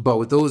 But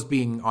with those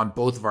being on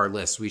both of our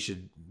lists, we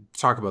should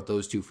talk about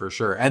those two for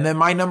sure. And then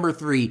my number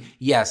 3,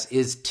 yes,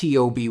 is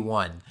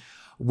TOB1,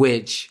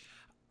 which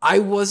I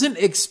wasn't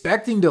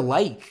expecting to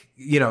like,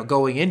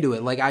 going into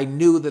it. Like I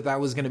knew that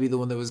was going to be the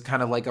one that was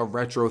kind of like a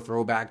retro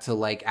throwback to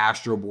like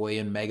Astro Boy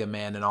and Mega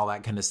Man and all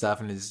that kind of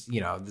stuff. And is,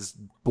 this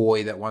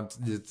boy that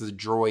it's a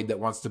droid that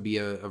wants to be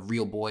a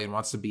real boy and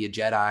wants to be a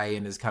Jedi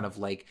and is kind of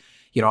like,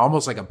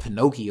 almost like a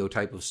Pinocchio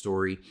type of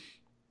story.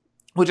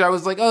 which I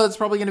was like, oh, it's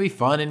probably going to be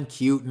fun and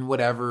cute and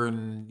whatever,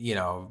 and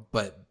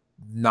but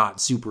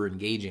not super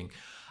engaging.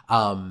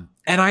 And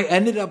I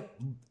ended up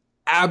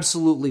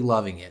absolutely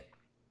loving it.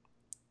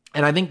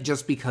 And I think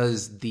just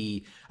because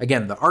the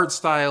art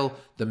style,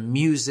 the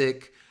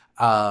music,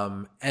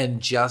 and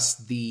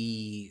just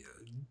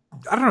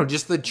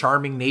just the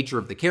charming nature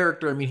of the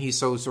character. I mean, he's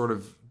so sort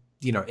of,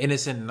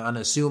 innocent and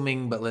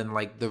unassuming, but then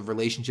like the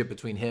relationship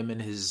between him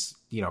and his,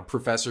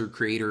 professor,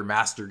 creator,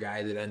 master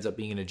guy that ends up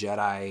being a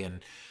Jedi.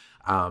 And,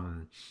 I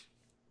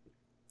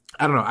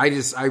don't know.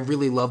 I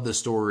really love the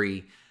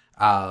story.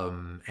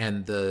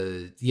 And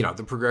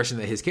the progression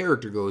that his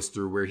character goes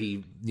through, where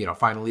he,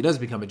 finally does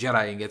become a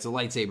Jedi and gets a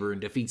lightsaber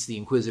and defeats the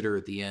Inquisitor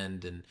at the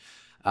end. And,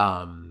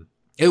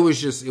 it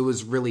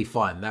was really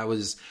fun. That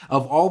was,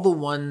 of all the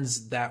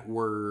ones that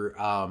were,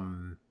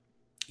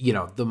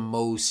 the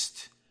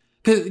most,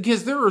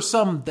 because there are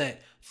some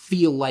that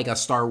feel like a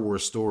Star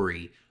Wars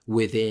story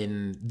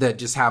within, that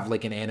just have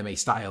like an anime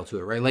style to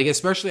it, right? Like,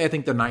 especially I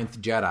think The Ninth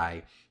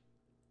Jedi.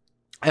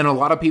 And a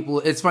lot of people,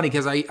 it's funny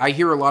because I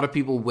hear a lot of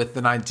people with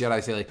The Ninth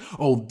Jedi say like,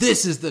 oh,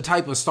 this is the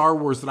type of Star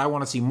Wars that I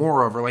want to see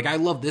more of, or like, I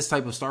love this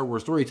type of Star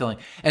Wars storytelling.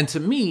 And to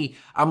me,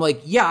 I'm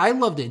like, yeah, I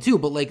loved it too,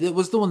 but like, it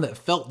was the one that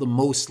felt the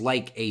most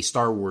like a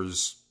Star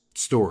Wars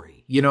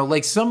story.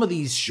 Like some of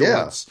these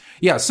shorts,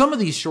 some of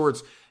these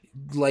shorts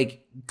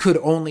like could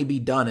only be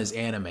done as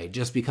anime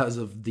just because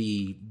of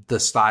the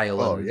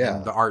style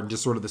and the art and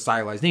just sort of the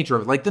stylized nature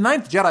of it. Like The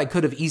Ninth Jedi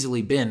could have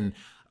easily been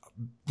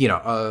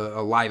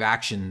a live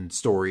action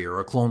story or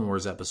a Clone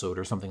Wars episode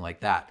or something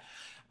like that.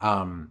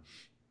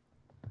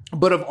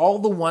 But of all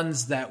the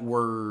ones that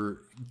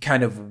were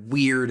kind of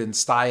weird and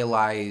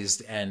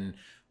stylized and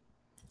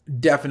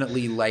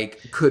definitely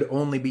like could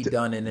only be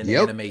done in an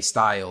anime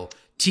style,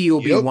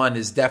 TOB1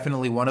 is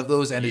definitely one of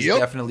those and is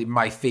definitely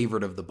my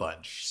favorite of the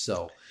bunch.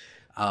 So,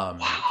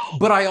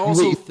 but I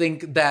also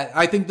think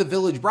The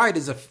Village Bride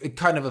is a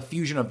kind of a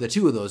fusion of the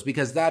two of those,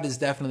 because that is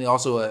definitely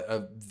also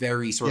a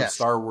very sort of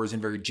Star Wars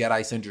and very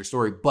Jedi centric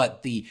story.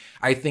 But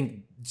I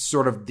think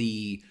sort of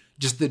the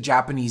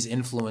Japanese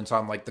influence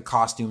on like the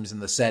costumes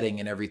and the setting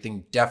and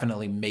everything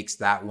definitely makes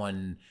that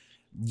one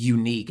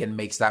unique and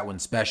makes that one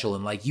special.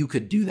 And like, you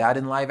could do that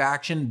in live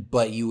action,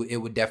 but it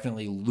would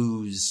definitely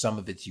lose some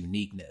of its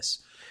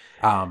uniqueness.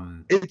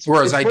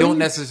 Whereas I don't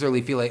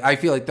necessarily feel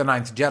like The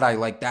Ninth Jedi,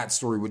 like that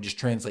story would just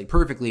translate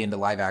perfectly into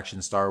live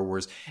action Star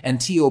Wars, and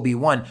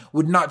TOB1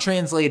 would not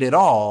translate at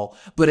all.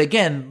 But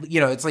again,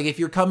 it's like if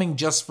you're coming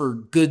just for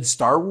good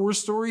Star Wars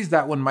stories,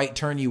 that one might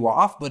turn you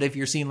off. But if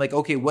you're seeing like,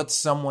 okay, what's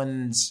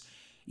someone's,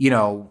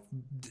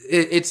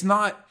 it's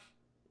not,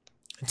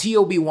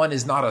 TOB1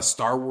 is not a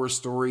Star Wars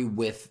story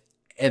with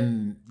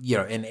an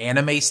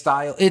anime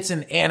style. It's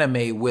an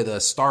anime with a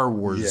Star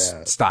Wars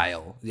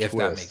style, if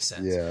that makes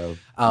sense. Yeah.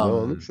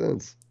 No, it makes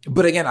sense.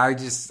 But again,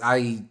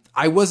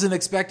 I wasn't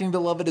expecting to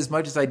love it as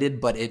much as I did,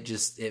 but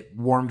it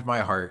warmed my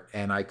heart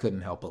and I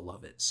couldn't help but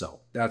love it. So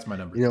that's my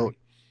number 3.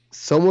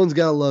 Someone's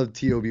got to love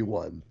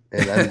TOB1,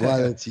 and I'm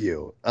glad it's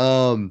you.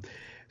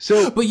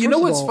 But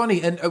what's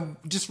funny, and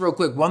just real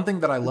quick, one thing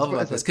that I love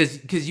about this,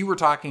 because you were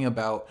talking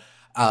about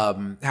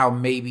how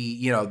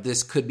maybe,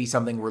 this could be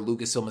something where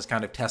Lucasfilm is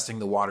kind of testing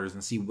the waters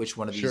and see which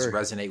one of these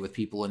resonate with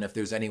people. And if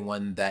there's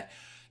anyone that,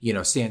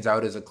 stands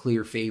out as a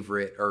clear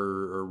favorite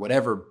or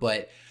whatever.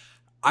 But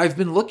I've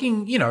been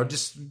looking,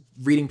 just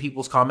reading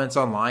people's comments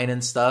online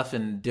and stuff,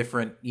 and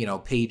different,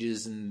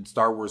 pages and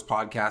Star Wars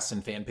podcasts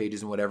and fan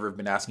pages and whatever have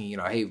been asking,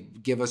 hey,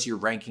 give us your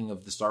ranking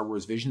of the Star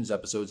Wars Visions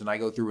episodes. And I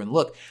go through and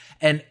look,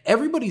 and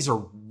everybody's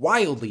are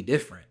wildly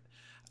different.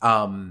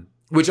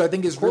 Which I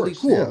think is really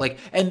cool. Yeah. Like,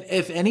 and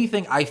if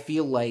anything, I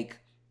feel like,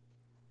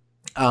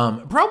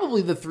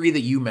 probably the 3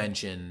 that you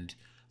mentioned,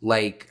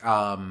 like,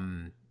 I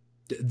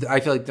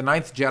feel like The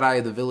Ninth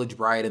Jedi, The Village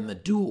Bride, and The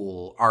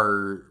Duel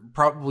are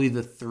probably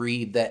the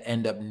 3 that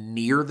end up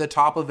near the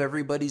top of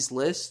everybody's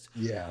list.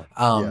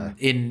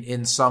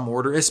 In some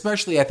order,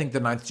 especially I think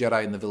The Ninth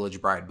Jedi and The Village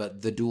Bride,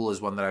 but The Duel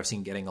is one that I've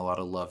seen getting a lot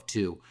of love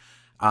too.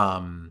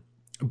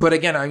 But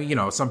again,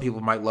 some people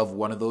might love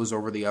one of those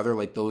over the other.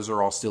 Like, those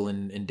are all still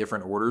in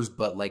different orders.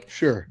 But like,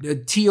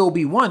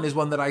 TOB1 is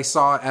one that I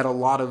saw at a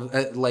lot of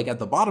at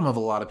the bottom of a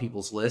lot of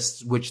people's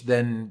lists, which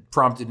then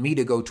prompted me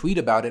to go tweet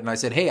about it. And I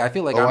said, hey, I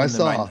feel like and I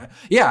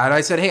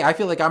said, hey, I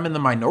feel like I'm in the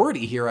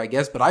minority here, I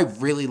guess. But I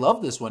really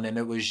love this one, and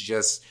it was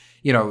just,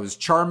 it was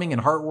charming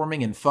and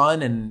heartwarming and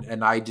fun,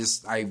 and I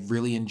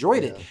really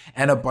enjoyed it.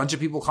 And a bunch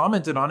of people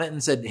commented on it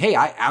and said, hey,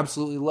 I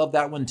absolutely love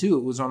that one too.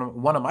 It was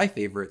one of my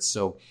favorites.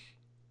 So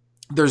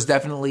there's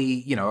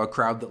definitely, a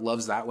crowd that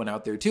loves that one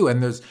out there too.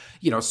 And there's,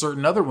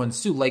 certain other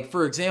ones too. Like,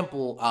 for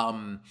example,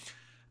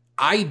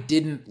 I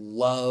didn't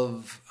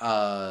love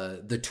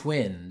the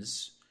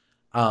twins.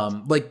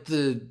 Like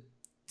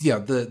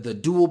the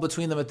duel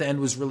between them at the end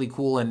was really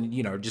cool, and,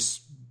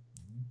 just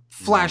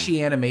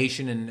flashy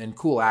animation and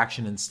cool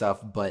action and stuff.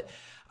 But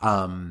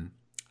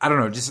I don't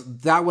know,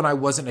 just that one I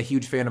wasn't a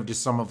huge fan of,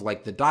 just some of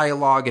like the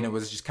dialogue, and it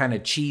was just kind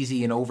of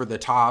cheesy and over the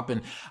top,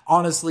 and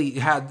honestly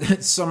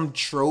had some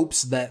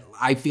tropes that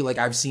I feel like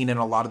I've seen in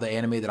a lot of the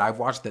anime that I've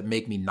watched that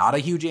make me not a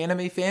huge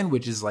anime fan,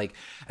 which is like,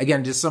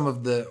 again, just some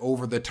of the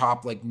over the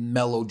top like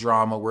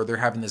melodrama where they're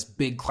having this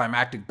big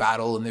climactic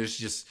battle and there's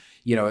just,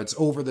 you know, it's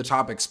over the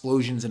top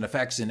explosions and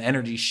effects and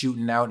energy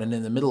shooting out. And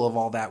in the middle of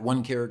all that,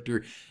 one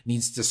character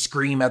needs to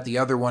scream at the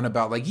other one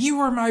about like,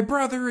 you are my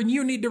brother and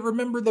you need to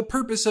remember the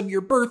purpose of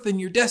your birth and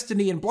your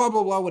destiny and blah,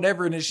 blah, blah,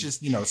 whatever. And it's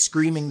just, you know,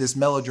 screaming this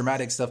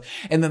melodramatic stuff.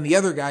 And then the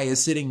other guy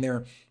is sitting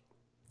there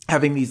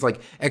having these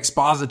like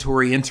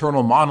expository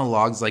internal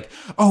monologues like,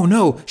 oh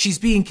no, she's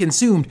being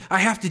consumed. I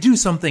have to do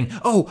something.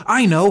 Oh,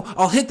 I know.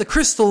 I'll hit the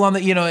crystal on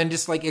the, you know, and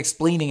just like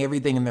explaining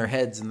everything in their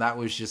heads. And that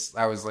was just,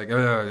 I was like,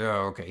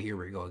 oh, okay, here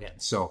we go again.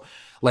 So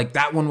like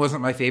that one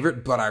wasn't my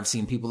favorite, but I've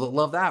seen people that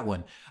love that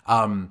one.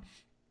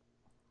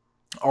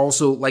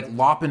 Also like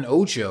Lop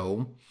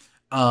Ocho,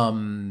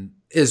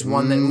 is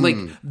one that like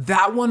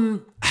that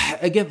one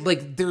again,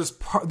 like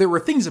there were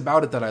things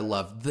about it that I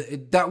loved.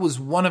 That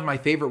was one of my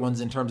favorite ones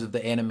in terms of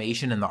the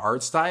animation and the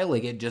art style.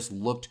 Like it just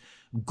looked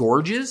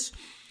gorgeous,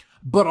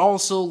 but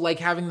also like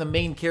having the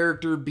main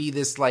character be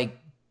this like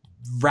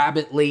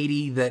rabbit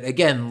lady that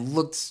again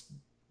looked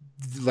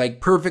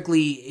like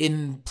perfectly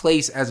in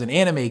place as an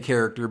anime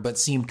character, but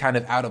seemed kind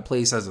of out of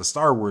place as a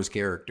Star Wars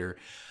character.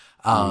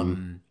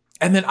 And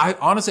then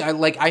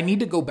I need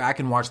to go back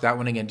and watch that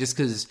one again, just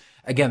because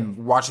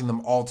again, watching them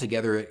all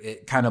together,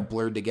 it kind of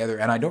blurred together.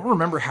 And I don't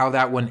remember how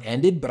that one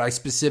ended, but I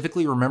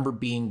specifically remember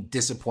being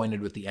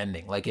disappointed with the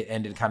ending. Like it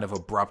ended kind of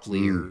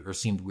abruptly or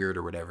seemed weird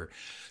or whatever.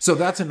 So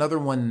that's another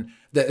one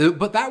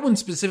but that one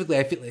specifically,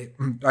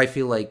 I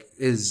feel like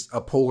is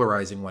a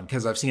polarizing one,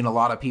 because I've seen a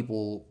lot of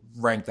people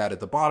rank that at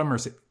the bottom or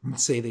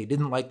say they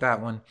didn't like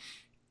that one.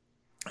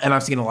 And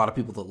I've seen a lot of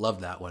people that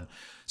love that one.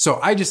 So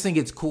I just think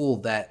it's cool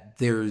that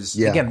there's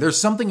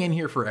something in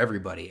here for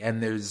everybody.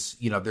 And there's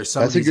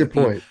some That's a good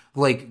point.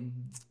 Like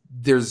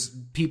there's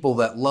people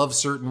that love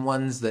certain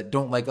ones that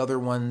don't like other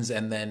ones.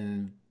 And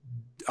then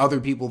other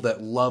people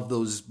that love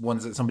those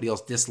ones that somebody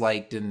else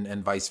disliked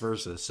and vice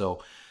versa.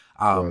 So,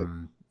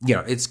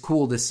 it's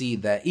cool to see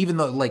that, even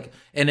though like,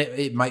 and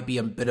it might be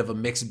a bit of a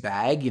mixed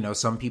bag,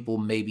 some people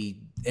maybe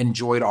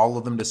enjoyed all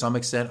of them to some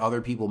extent. Other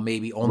people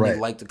maybe only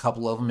liked a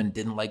couple of them and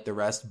didn't like the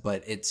rest,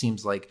 but it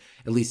seems like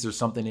at least there's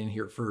something in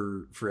here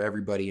for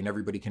everybody, and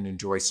everybody can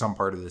enjoy some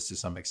part of this to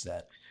some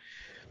extent.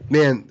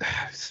 Man,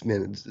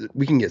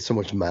 we can get so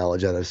much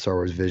mileage out of Star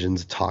Wars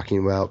Visions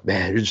talking about,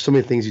 man, there's so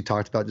many things you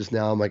talked about just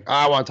now. I'm like,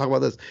 I want to talk about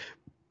this.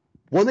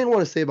 One thing I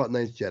want to say about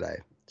Ninth Jedi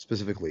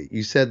specifically,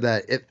 you said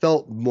that it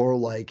felt more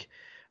like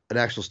an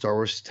actual Star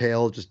Wars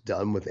tale just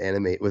done with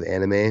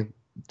anime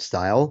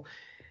style.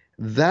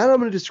 That I'm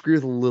going to disagree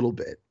with a little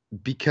bit,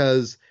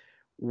 because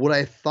what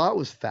I thought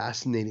was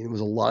fascinating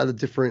was a lot of the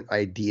different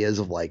ideas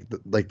of like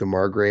the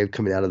Margrave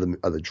coming out of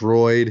the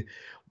droid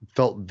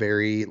felt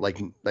very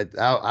like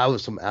I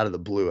was some out of the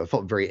blue. It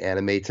felt very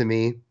anime to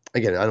me.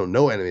 Again, I don't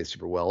know anime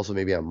super well, so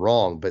maybe I'm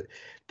wrong, but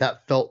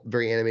that felt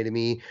very anime to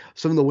me.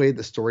 Some of the way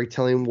the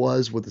storytelling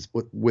was with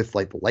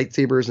like the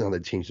lightsabers and how they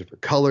changed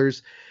different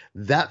colors,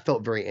 that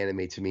felt very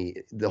anime to me.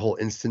 The whole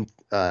instant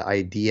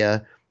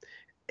idea.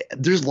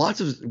 There's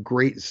lots of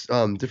great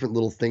different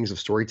little things of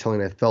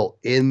storytelling I felt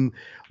in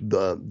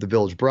the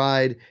Village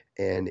Bride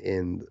and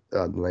in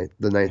the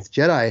Ninth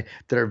Jedi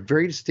that are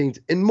very distinct,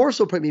 and more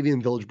so probably maybe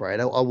in Village Bride.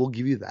 I will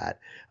give you that.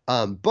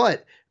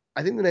 But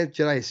I think the Ninth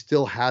Jedi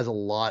still has a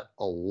lot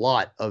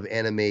of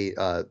anime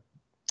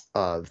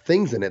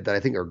things in it that I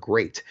think are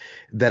great,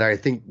 that I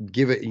think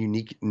give it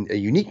a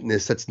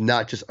uniqueness that's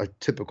not just a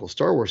typical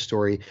Star Wars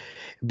story.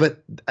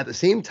 But at the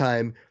same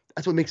time,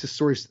 that's what makes the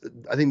story,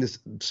 I think, this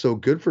so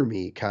good for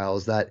me, Kyle,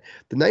 is that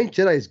the Ninth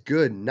Jedi is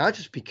good, not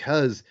just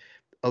because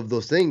of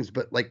those things,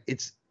 but like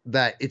it's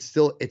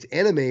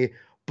anime,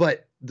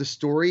 but the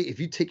story, if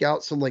you take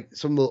out some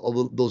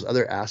of those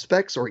other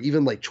aspects or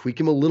even like tweak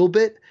them a little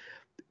bit,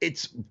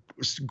 it's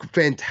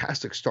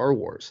fantastic Star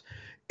Wars.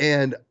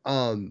 And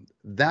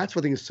that's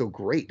what I think is so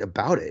great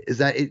about it, is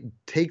that it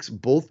takes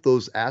both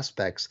those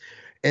aspects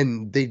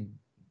and they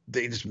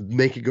just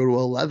make it go to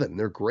 11.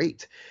 They're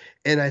great.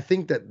 And I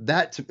think that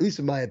at least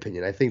in my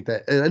opinion, I think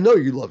that, and I know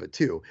you love it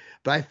too,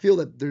 but I feel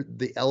that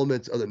the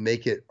elements that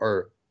make it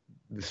are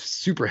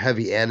super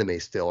heavy anime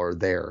still are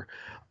there.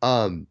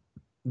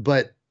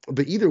 But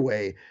either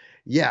way,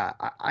 yeah,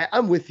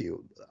 I'm with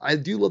you. I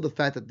do love the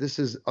fact that this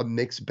is a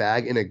mixed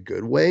bag in a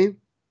good way,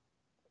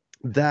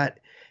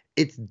 that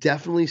it's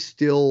definitely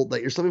still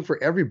like there's something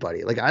for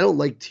everybody. Like I don't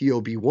like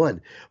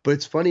TOB1, but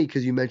it's funny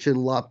because you mentioned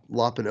Lop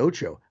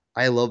Ocho.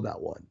 I love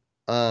that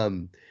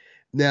one.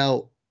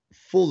 Now,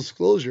 full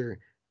disclosure,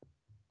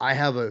 I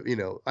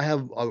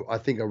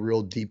think a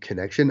real deep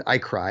connection. I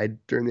cried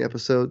during the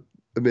episode,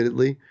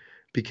 admittedly,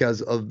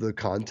 because of the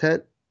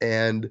content,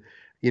 and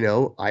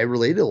I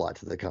related a lot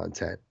to the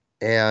content,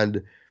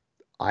 and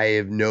I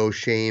have no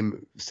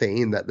shame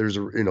saying that there's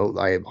I'm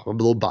a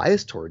little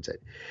biased towards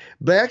it,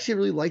 but I actually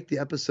really liked the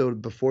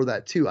episode before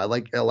that too. I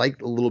like a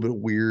little bit of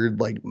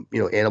weird,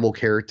 animal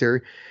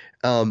character.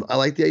 I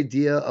like the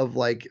idea of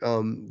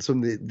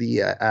some of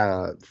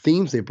the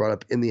themes they brought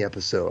up in the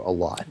episode a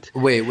lot.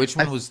 Wait, which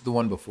one was the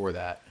one before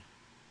that?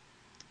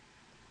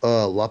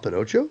 La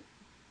Pinocho?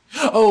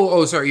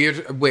 Oh, sorry. Are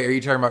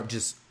you talking about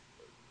just?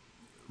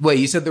 Wait,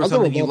 you said there was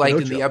something you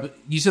liked in the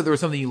You said there was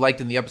something you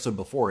liked in the episode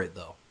before it,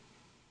 though.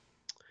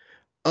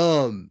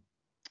 I'm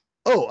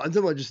talking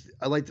about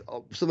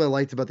something I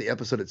liked about the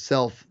episode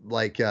itself.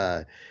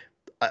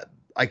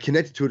 I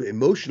connected to it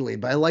emotionally,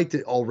 but I liked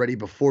it already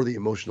before the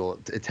emotional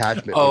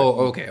attachment.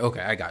 Oh,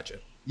 okay, I gotcha.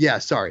 Yeah,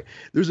 sorry.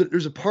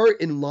 There's a part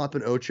in La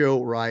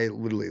Pinocho where I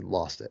literally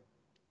lost it,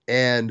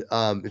 and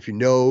if you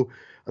know,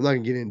 I'm not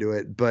gonna get into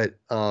it, but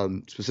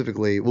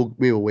specifically, we'll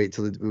wait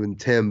till when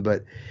Tim.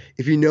 But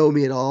if you know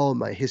me at all,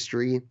 my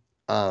history,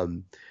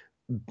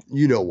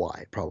 you know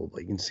why.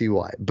 Probably you can see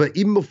why. But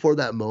even before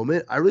that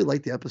moment, I really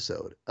liked the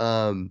episode.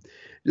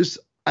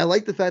 I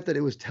like the fact that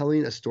it was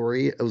telling a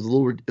story. It was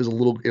a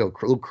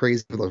little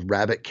crazy with a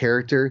rabbit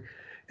character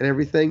and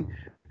everything,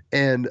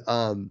 and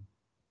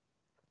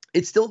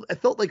it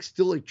felt like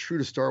true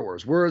to Star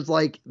Wars. Whereas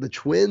the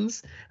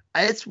twins,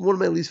 it's one of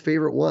my least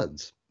favorite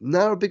ones.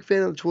 Not a big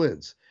fan of the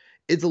twins.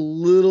 It's a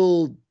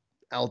little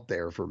out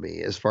there for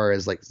me as far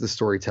as the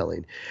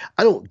storytelling.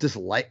 I don't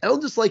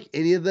dislike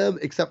any of them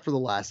except for the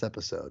last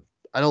episode.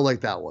 I don't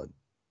like that one.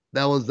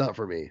 That one's not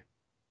for me.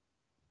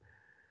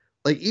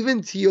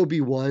 Even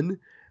TOB1,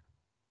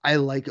 I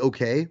like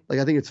okay.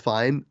 I think it's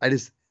fine. I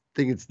just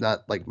think it's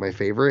not my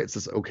favorite. It's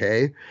just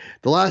okay.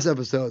 The last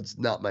episode's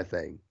not my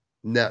thing.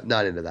 Not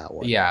into that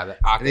one. Yeah, the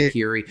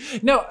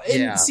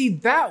Akakiri. See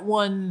that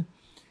one.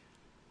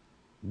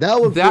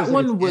 That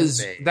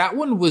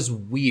one was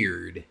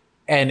weird,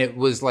 and it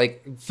was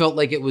felt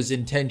like it was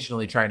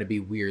intentionally trying to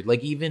be weird.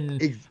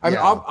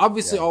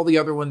 Obviously all the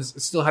other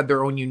ones still had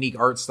their own unique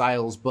art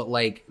styles, but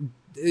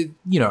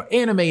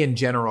anime in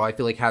general, I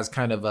feel has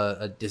kind of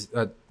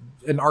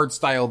an art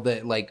style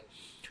that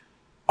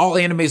all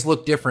animes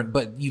look different,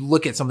 but you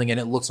look at something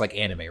and it looks like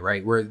anime,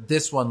 right? Where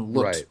this one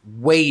looked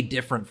way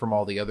different from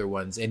all the other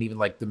ones, and even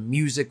the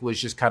music was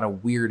just kind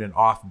of weird and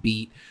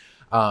offbeat.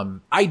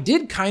 I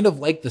did kind of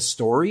like the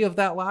story of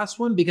that last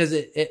one because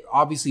it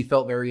obviously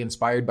felt very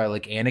inspired by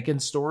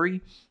Anakin's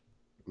story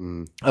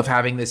of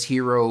having this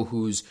hero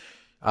who's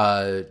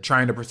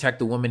trying to protect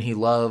the woman he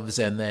loves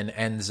and then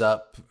ends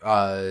up,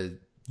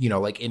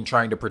 in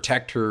trying to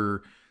protect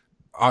her,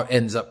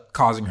 ends up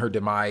causing her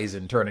demise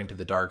and turning to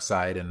the dark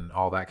side and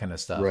all that kind of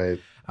stuff. Right.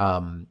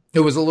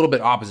 It was a little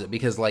bit opposite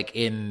because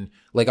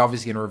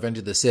obviously in Revenge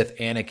of the Sith,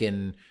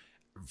 Anakin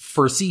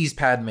foresees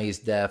Padme's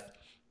death,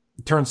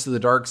 turns to the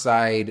dark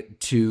side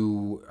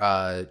to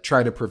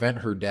try to prevent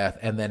her death,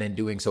 and then in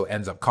doing so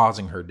ends up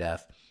causing her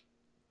death.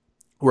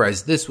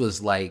 Whereas this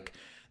was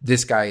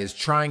this guy is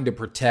trying to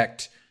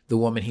protect the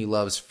woman he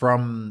loves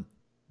from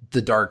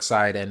the dark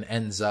side and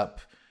ends up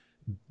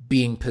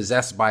being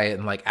possessed by it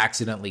and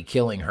accidentally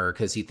killing her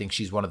because he thinks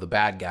she's one of the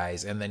bad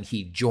guys, and then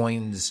he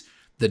joins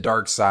the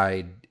dark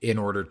side in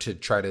order to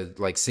try to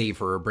save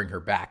her or bring her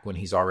back when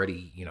he's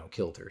already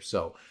killed her.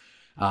 So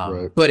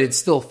but it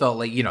still felt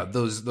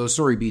those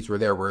story beats were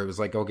there where it was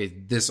okay,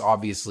 this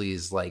obviously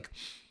is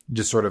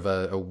just sort of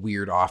a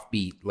weird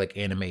offbeat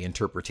anime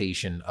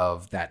interpretation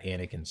of that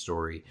Anakin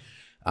story.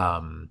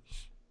 And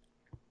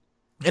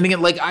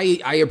again,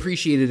 I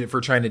appreciated it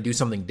for trying to do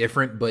something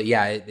different, but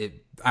yeah,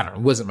 it I don't know,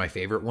 it wasn't my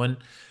favorite one.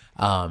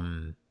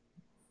 And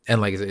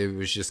it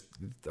was just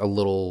a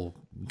little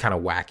kind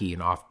of wacky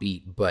and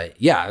offbeat, but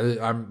yeah,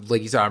 I'm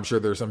like you said, I'm sure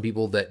there are some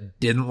people that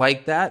didn't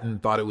like that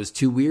and thought it was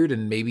too weird,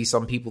 and maybe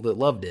some people that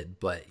loved it.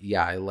 But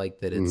yeah, I like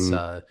that it's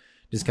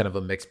just kind of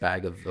a mixed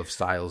bag of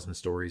styles and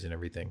stories and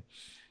everything.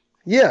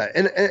 Yeah,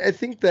 and I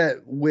think that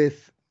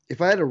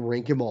if I had to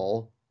rank them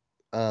all,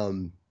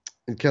 and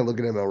kind of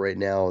looking at them all right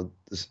now,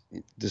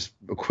 just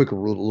a quick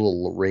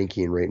little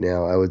ranking right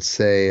now, I would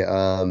say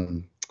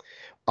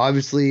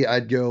obviously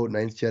I'd go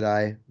Ninth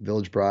Jedi,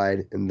 Village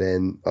Bride, and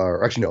then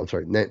Ninth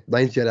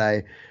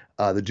Jedi,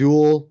 The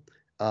Duel,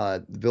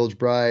 The Village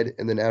Bride,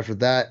 and then after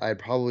that I'd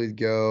probably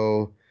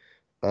go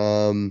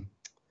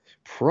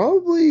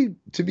probably,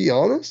 to be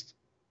honest,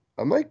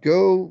 I might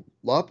go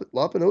La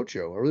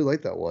Pinocho. I really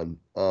like that one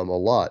a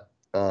lot.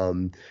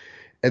 And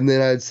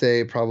then I'd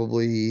say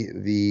probably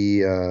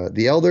the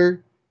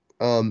Elder.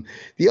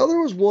 The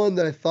Elder was one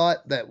that I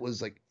thought that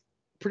was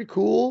pretty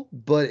cool,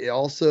 but it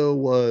also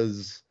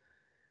was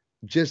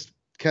just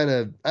kind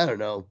of, I don't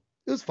know.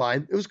 It was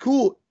fine. It was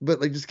cool,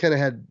 but just kind of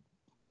had,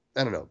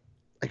 I don't know.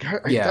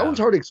 That one's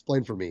hard to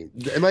explain for me.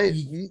 Am I?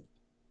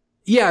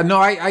 Yeah, no,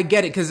 I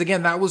get it. Because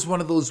again, that was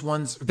one of those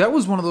ones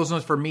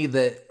for me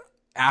that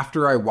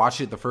after I watched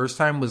it the first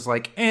time was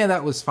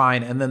that was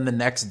fine. And then the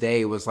next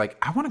day was I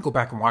want to go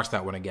back and watch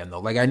that one again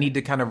though. I need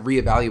to kind of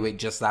reevaluate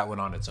just that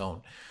one on its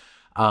own.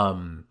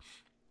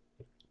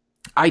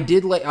 I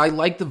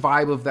like the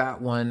vibe of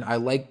that one. I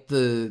like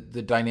the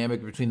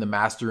dynamic between the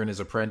master and his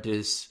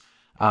apprentice.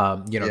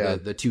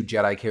 The two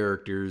Jedi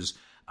characters.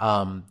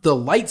 The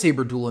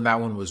lightsaber duel in that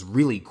one was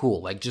really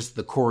cool. Like just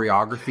the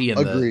choreography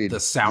and the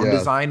sound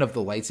design of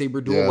the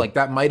lightsaber duel. Like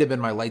that might have been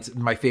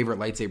my favorite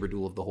lightsaber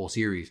duel of the whole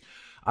series.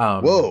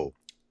 Whoa.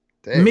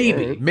 Dang,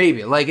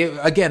 maybe like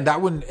again,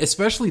 that one,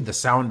 especially the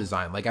sound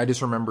design. Like I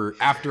just remember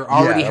after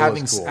already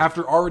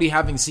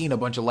having seen a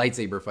bunch of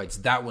lightsaber fights,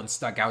 that one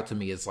stuck out to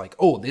me as like,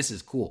 oh, this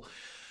is cool.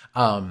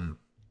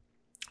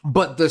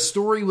 But the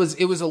story was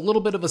a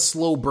little bit of a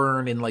slow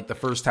burn in like the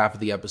first half of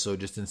the episode,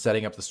 just in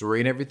setting up the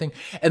story and everything.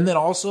 And then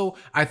also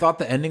I thought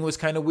the ending was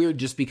kind of weird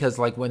just because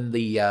like when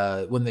the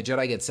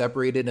Jedi get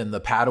separated and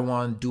the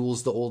Padawan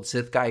duels the old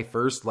Sith guy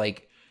first,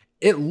 like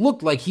it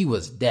looked like he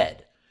was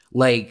dead.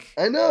 Like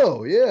I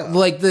know, yeah.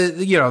 Like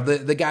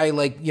the guy,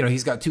 like,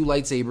 he's got two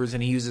lightsabers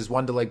and he uses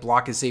one to like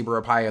block his saber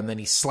up high and then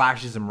he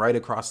slashes him right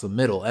across the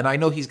middle. And I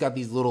know he's got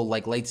these little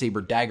like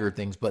lightsaber dagger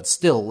things, but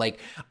still, like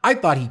I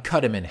thought he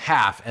cut him in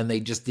half and they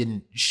just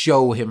didn't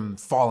show him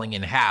falling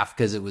in half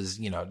because it was,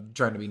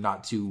 trying to be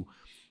not too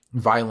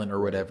violent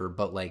or whatever.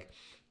 But like,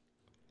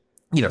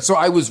 so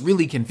I was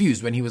really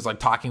confused when he was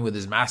like talking with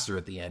his master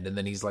at the end and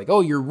then he's like,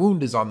 oh, your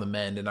wound is on the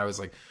mend. And I was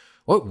like,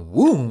 what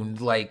wound?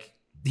 Like,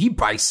 he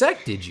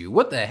bisected you.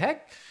 What the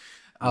heck?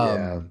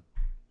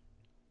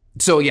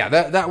 So yeah,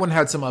 that one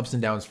had some ups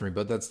and downs for me,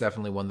 but that's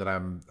definitely one that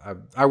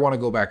I want to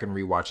go back and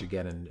rewatch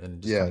again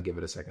and just kind of give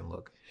it a second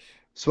look.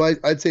 So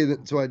I'd say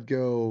that. So I'd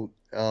go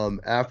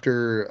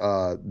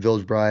after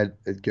Village Bride.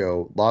 I'd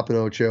go Lop and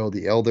Ocho,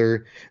 The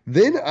Elder.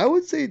 Then I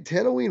would say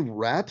Tatooine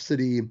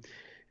Rhapsody.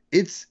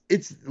 It's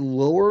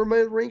lower in my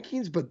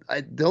rankings, but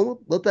I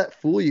don't let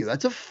that fool you.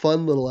 That's a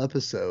fun little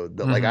episode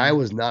that like I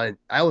was not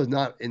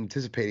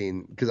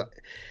anticipating because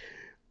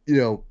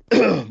the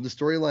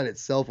storyline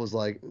itself was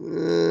like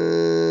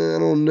I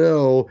don't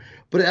know,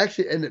 but it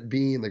actually ended up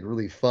being like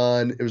really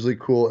fun. It was really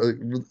cool.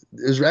 It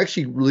was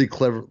actually really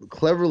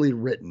cleverly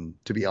written,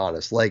 to be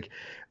honest. Like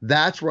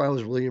that's where I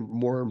was really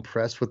more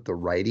impressed with the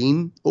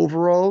writing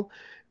overall.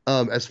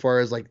 As far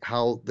as like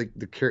how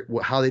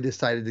how they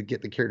decided to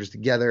get the characters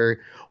together,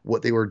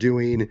 what they were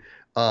doing,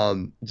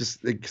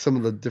 just like some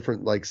of the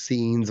different like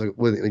scenes like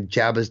with like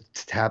Jabba's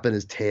tapping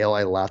his tail,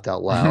 I laughed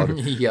out loud.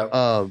 Yep.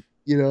 I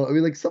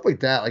mean like stuff like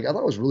that. Like I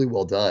thought it was really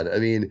well done. I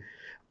mean,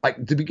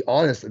 like to be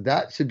honest,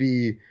 that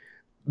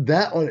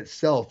on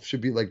itself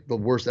should be like the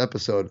worst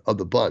episode of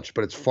the bunch,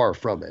 but it's far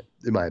from it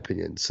in my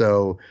opinion.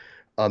 So,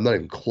 not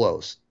even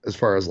close as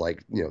far as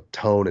like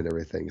tone and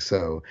everything.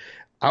 So.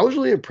 I was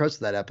really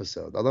impressed with that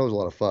episode. I thought it was a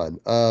lot of fun.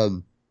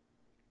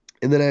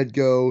 And then I'd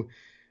go,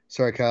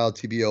 sorry, Kyle,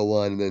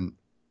 TBO1, and then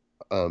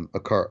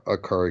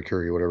Akari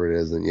Curry, whatever it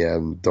is. And yeah,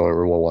 don't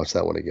ever want to watch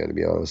that one again, to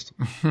be honest.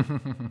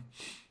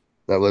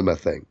 That was my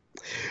thing.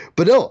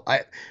 But no,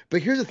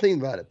 but here's the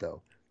thing about it,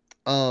 though.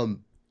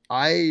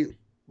 I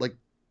like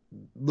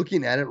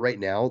looking at it right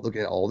now, looking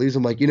at all these,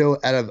 I'm like,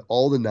 out of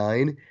all the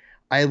 9,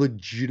 I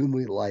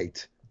legitimately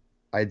liked,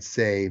 I'd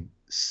say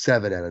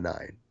 7 out of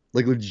 9.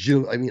 Like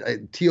legit, I mean,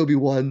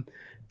 TOB1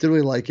 didn't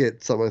really like it.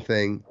 It's not my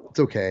thing. It's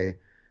okay.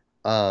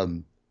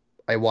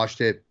 I watched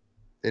it,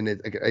 and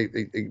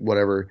it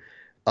whatever.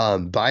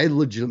 But I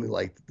legitimately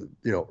liked,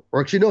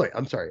 or actually no,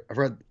 I'm sorry, I've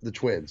read the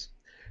Twins.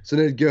 So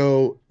then I'd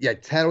go,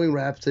 Tatooine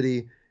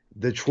Rhapsody,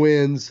 the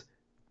Twins,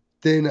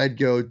 then I'd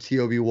go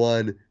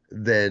TOB1,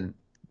 then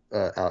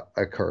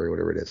Akari,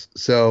 whatever it is.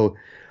 So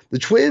the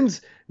Twins,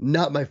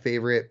 not my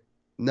favorite,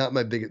 not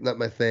my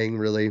thing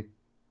really.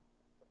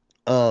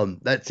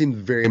 That seemed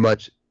very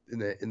much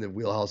in the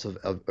wheelhouse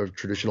of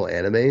traditional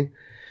anime.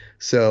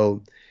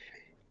 So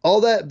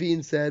all that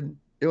being said,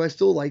 I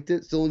still liked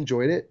it, still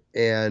enjoyed it.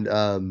 And,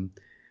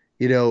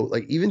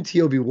 like even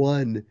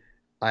TOB1,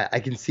 I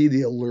can see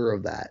the allure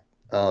of that.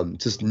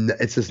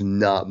 It's just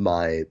not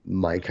my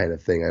kind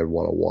of thing I'd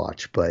want to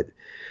watch, but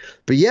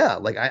yeah,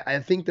 like I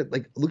think that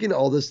like looking at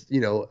all this,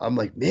 I'm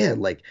like, man,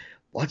 like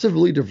lots of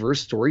really diverse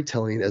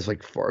storytelling as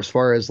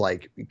far as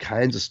like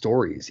kinds of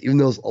stories, even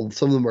though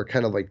some of them are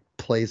kind of like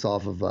plays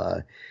off of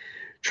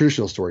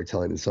traditional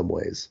storytelling in some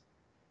ways.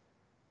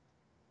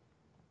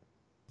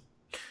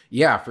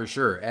 Yeah, for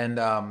sure. And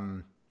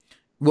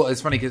well, it's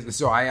funny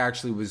because I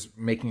actually was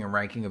making a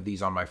ranking of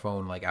these on my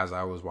phone like as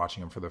I was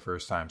watching them for the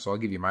first time. So I'll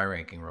give you my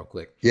ranking real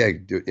quick. Yeah,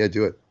 do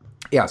it.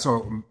 Yeah,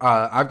 so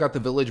I've got The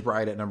Village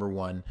Bride at number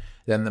 1,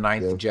 then The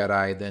Ninth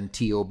Jedi, then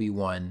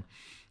TOB1.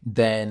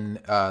 Then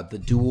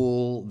The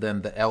Duel,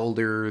 then The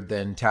Elder,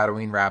 then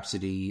Tatooine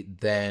Rhapsody,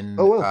 then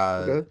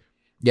okay.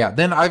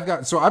 Then I've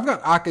got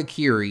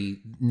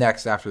Akakiri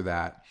next after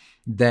that.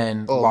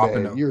 Then Lop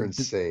and Ocho. You're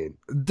insane.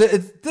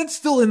 That's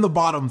still in the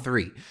bottom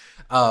 3.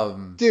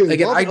 Dude,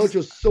 again, Lop and Ocho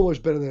is so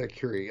much better than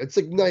Akiri. It's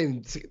like not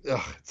even.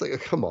 It's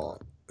like come on.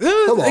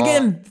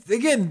 Again,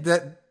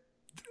 that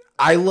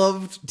I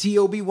loved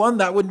TOB1.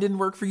 That one didn't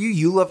work for you.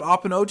 You loved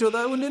Lop and Ocho.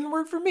 That one didn't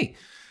work for me.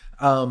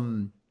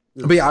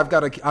 But yeah, I've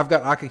got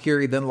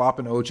Akakiri, then Lop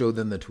and Ocho,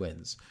 then the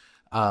Twins.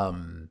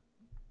 And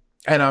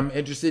I'm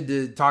interested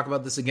to talk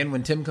about this again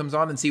when Tim comes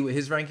on and see what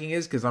his ranking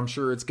is, because I'm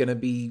sure it's going to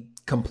be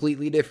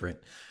completely different.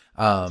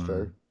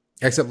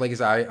 Except, like I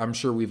said, I'm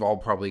sure we've all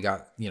probably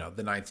got,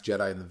 the Ninth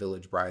Jedi and the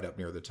Village Bride up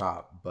near the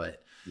top.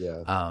 But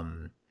yeah.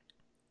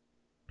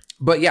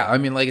 But yeah, I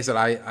mean, like I said,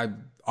 I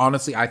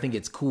honestly, I think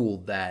it's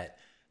cool that,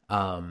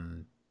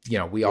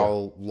 we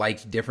all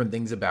liked different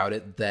things about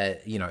it,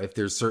 that, if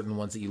there's certain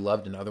ones that you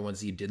loved and other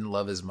ones that you didn't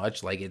love as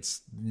much, like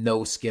it's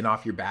no skin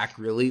off your back,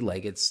 really.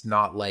 Like it's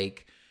not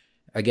like,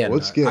 again,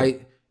 what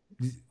skin?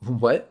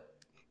 What?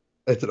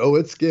 I said,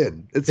 it's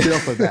skin. It's skin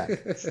off my back.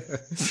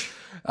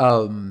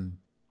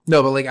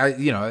 No, but like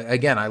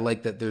again, I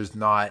like that there's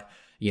not,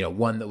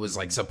 one that was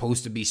like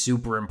supposed to be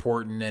super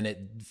important and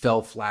it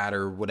fell flat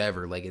or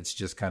whatever. Like it's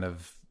just kind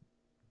of,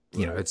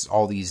 it's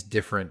all these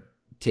different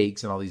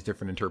takes and all these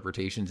different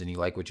interpretations, and you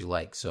like what you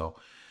like. So,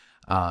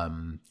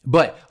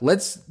 but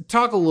let's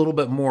talk a little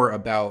bit more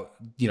about,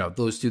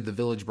 those two, the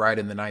Village Bride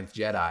and the Ninth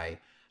Jedi.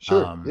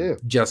 Sure. Yeah.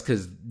 Just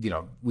because,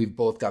 we've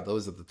both got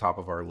those at the top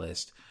of our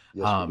list.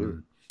 Yes, we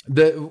do.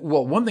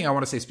 One thing I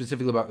want to say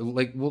specifically about,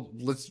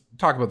 let's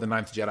talk about the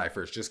Ninth Jedi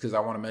first, just because I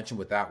want to mention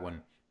with that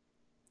one,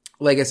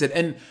 like I said,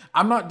 and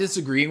I'm not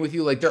disagreeing with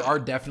you. Like there are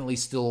definitely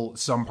still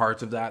some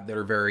parts of that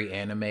are very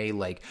anime.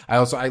 Like I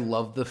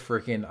love the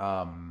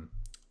freaking,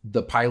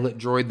 the pilot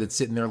droid that's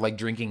sitting there like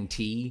drinking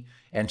tea,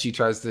 and she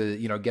tries to,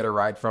 get a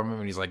ride from him,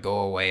 and he's like, "Go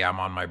away, I'm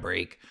on my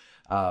break."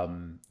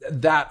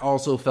 That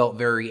also felt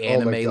very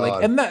anime,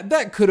 like, and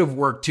that could have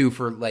worked too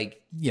for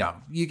like,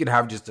 you could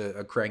have just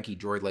a cranky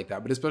droid like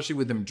that, but especially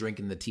with him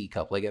drinking the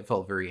teacup, like it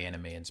felt very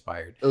anime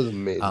inspired. It was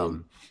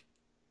amazing.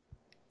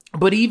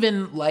 But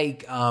even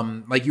like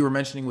you were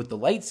mentioning with the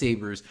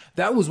lightsabers,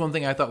 that was one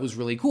thing I thought was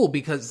really cool,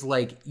 because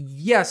like,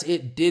 yes,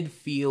 it did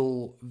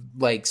feel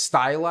like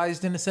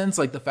stylized in a sense,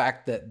 like the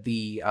fact that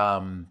the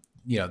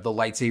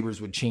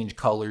lightsabers would change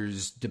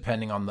colors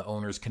depending on the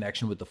owner's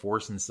connection with the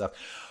Force and stuff.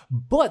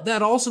 But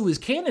that also is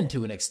canon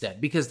to an extent,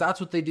 because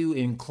that's what they do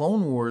in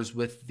Clone Wars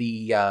with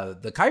the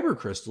Kyber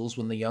crystals.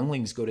 When the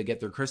younglings go to get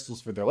their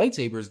crystals for their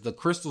lightsabers, the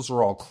crystals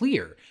are all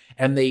clear,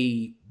 and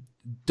they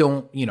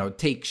don't,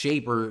 take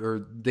shape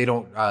or they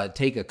don't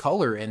take a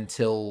color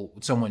until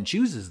someone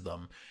chooses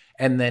them.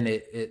 And then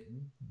it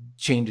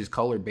changes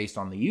color based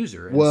on the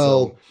user. And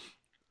well,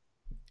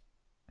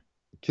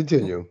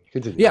 Continue.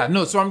 Yeah,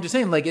 no, so I'm just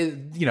saying, like,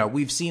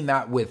 we've seen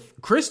that with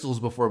crystals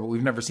before, but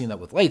we've never seen that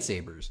with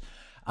lightsabers.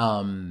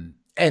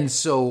 And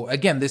so,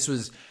 again, this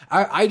was,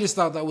 I just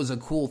thought that was a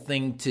cool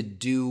thing to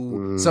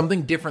do,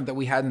 something different that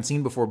we hadn't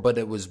seen before, but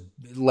it was,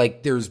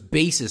 like, there's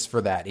basis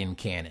for that in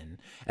canon.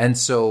 And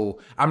so,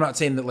 I'm not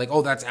saying that, like,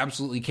 oh, that's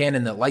absolutely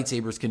canon, that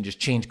lightsabers can just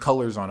change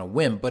colors on a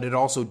whim, but it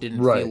also didn't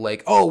feel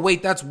like, oh,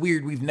 wait, that's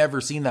weird, we've never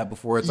seen that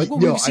before. It's like,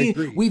 well,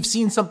 we've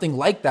seen something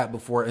like that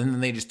before, and then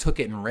they just took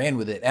it and ran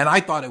with it. And I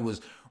thought it was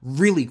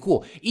really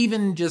cool.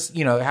 Even just,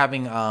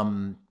 having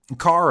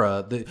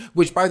Cara,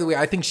 which, by the way,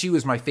 I think she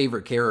was my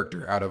favorite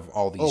character out of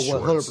all these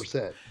shorts.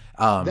 100%.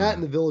 That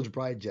and the Village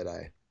Bride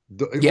Jedi.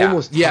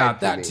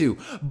 That too.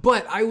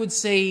 But I would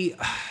say,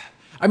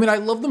 I mean, I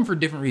love them for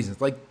different reasons.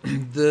 Like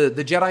the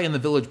Jedi and the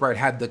Village Bride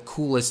had the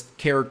coolest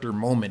character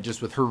moment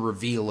just with her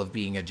reveal of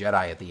being a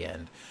Jedi at the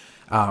end.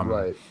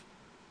 Right.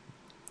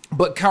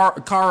 But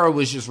Cara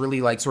was just really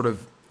like sort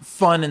of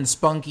fun and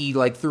spunky,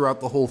 like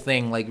throughout the whole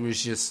thing. Like it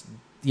was just,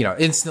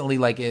 instantly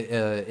like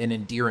an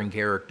endearing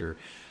character.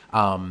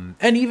 And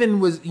even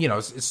was,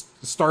 it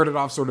started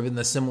off sort of in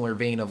the similar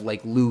vein of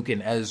like Luke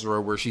and Ezra,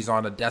 where she's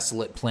on a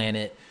desolate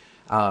planet,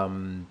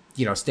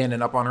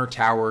 standing up on her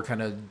tower,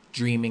 kind of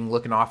dreaming,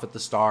 looking off at the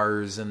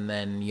stars, and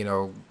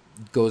then,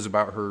 goes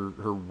about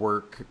her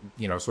work,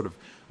 sort of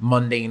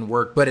mundane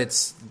work, but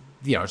it's,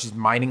 she's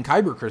mining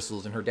Kyber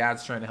crystals, and her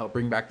dad's trying to help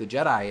bring back the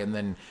Jedi. And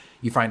then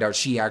you find out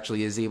she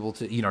actually is able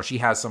to, she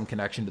has some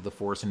connection to the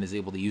Force and is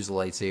able to use the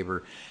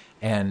lightsaber.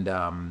 And,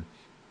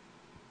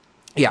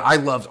 yeah, I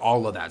loved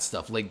all of that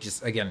stuff. Like,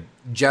 just, again,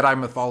 Jedi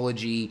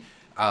mythology,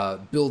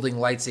 building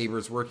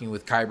lightsabers, working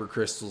with Kyber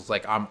crystals.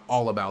 Like, I'm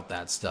all about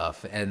that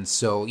stuff. And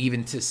so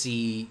even to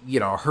see,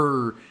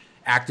 her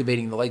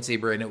activating the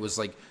lightsaber, and it was,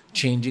 like,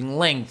 changing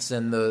lengths,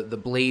 and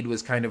the blade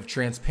was kind of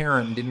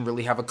transparent and didn't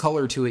really have a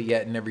color to it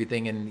yet and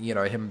everything. And,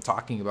 him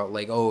talking about,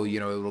 like, oh,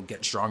 it'll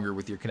get stronger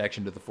with your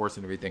connection to the Force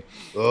and everything.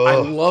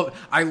 Oh.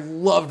 I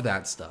loved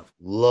that stuff.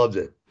 Loved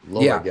it.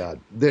 Oh, yeah. my God.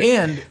 Go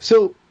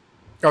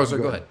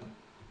ahead.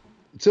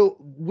 So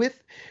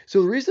the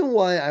reason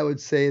why I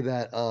would say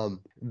that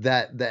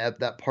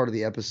that part of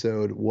the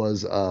episode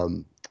was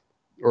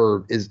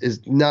or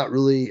is not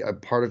really a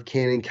part of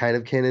canon, kind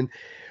of canon.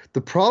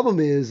 The problem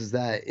is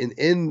that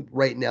in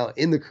right now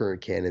in the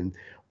current canon,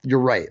 you're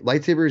right.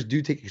 Lightsabers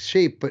do take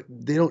shape, but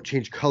they don't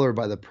change color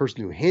by the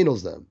person who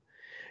handles them.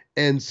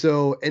 And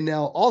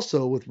now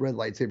also with red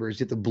lightsabers,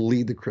 you have to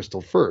bleed the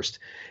crystal first,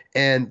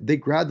 and they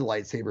grab the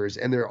lightsabers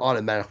and they're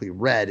automatically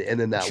red. And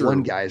then that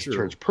one guy's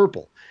turns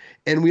purple.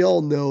 And we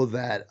all know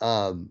that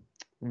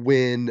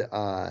when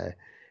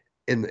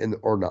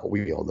or not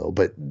we all know,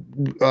 but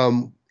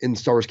in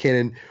Star Wars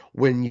canon,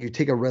 when you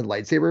take a red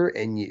lightsaber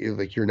and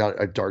you're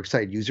not a dark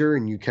side user,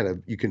 and you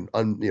can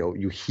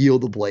you heal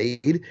the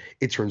blade,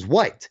 it turns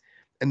white,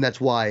 and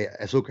that's why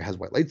Ahsoka has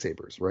white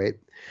lightsabers, right?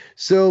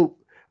 So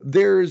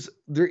there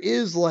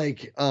is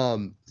like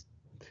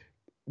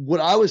what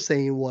I was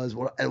saying was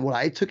what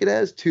I took it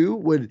as too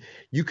would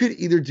you could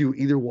either do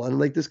either one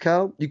like this,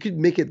 Kyle. You could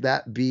make it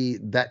that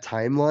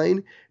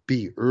timeline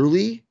be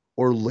early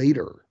or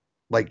later,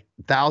 like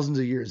thousands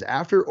of years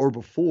after or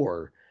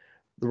before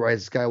the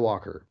Rise of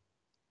Skywalker.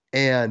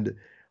 And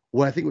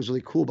what I think was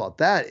really cool about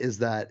that is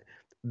that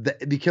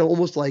it became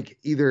almost like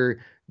either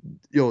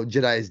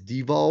Jedi's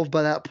devolved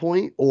by that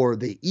point or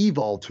they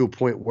evolved to a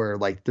point where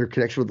like their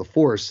connection with the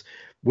Force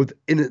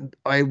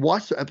I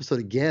watched the episode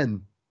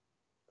again.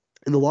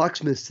 And the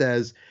locksmith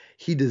says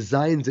he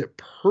designs it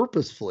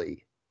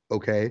purposefully.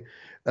 Okay.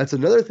 That's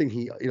another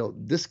thing.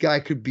 This guy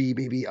could be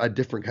maybe a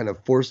different kind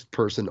of Force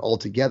person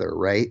altogether.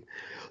 Right.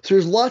 So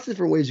there's lots of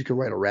different ways you can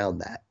write around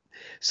that.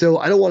 So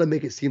I don't want to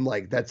make it seem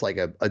like that's like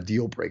a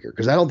deal breaker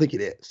because I don't think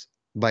it is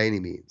by any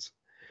means.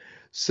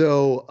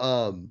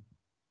 So,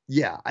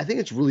 yeah, I think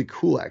it's really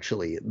cool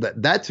actually.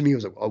 That to me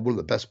was one of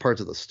the best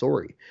parts of the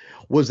story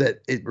was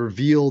that it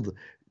revealed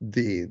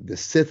the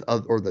Sith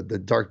or the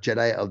Dark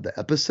Jedi of the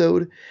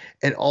episode,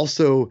 and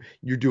also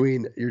you're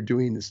doing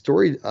the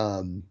story.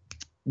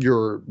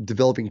 You're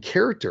developing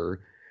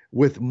character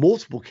with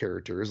multiple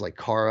characters like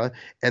Cara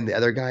and the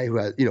other guy who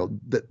has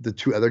the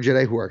two other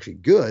Jedi who are actually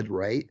good,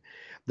 right?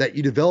 That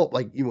you develop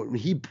like when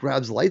he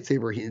grabs the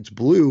lightsaber, it's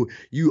blue.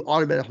 You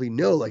automatically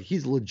know like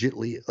he's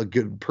legitimately a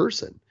good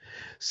person.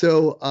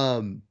 So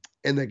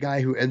and the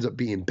guy who ends up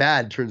being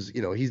bad turns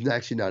he's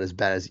actually not as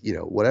bad as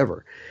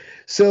whatever.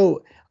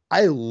 So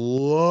I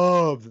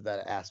loved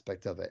that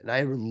aspect of it. And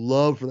I would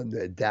love for them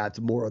to adapt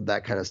more of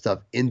that kind of stuff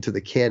into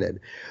the canon.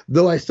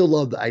 Though I still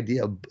love the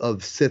idea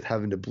of Sith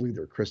having to bleed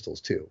their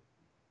crystals too.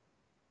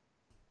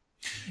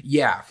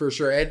 Yeah, for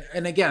sure.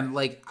 And again,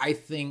 like I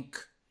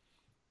think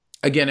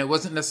again, it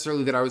wasn't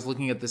necessarily that I was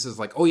looking at this as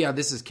like, oh yeah,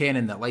 this is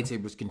canon that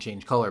lightsabers can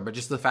change color, but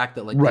just the fact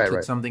that like they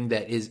took something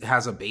that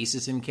has a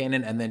basis in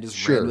canon and then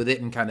just ran with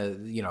it and kind of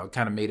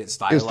made it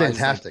stylized. It was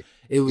fantastic.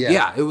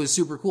 Like, it was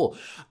super cool.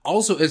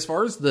 Also, as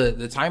far as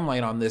the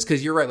timeline on this,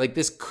 because you're right, like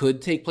this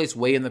could take place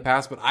way in the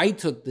past, but I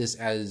took this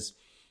as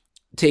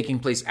taking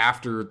place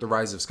after the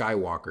Rise of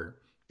Skywalker,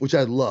 which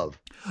I love.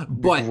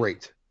 But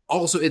great.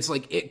 Also, it's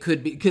like it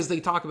could be because they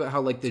talk about how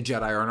like the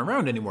Jedi aren't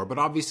around anymore, but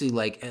obviously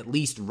like at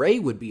least Rey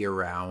would be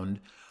around,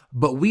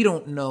 but we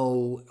don't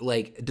know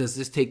like does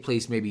this take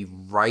place maybe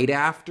right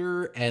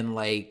after and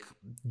like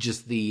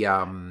just the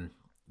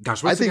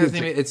gosh, what's the guy's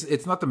name?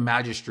 It's not the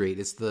magistrate,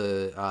 it's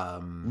the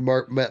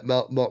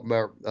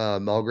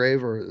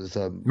Malgrave or is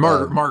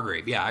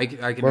Margrave. Yeah, I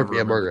can never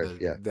remember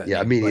Margrave.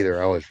 Yeah, me neither.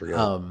 I always forget.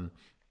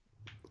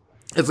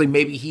 It's like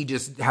maybe he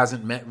just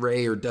hasn't met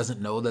Rey or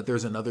doesn't know that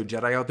there's another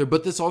Jedi out there.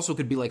 But this also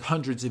could be like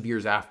hundreds of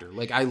years after.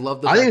 Like I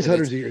love the fact I think it's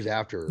hundreds of years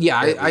after. Yeah,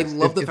 I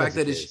love the fact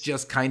that it's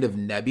just kind of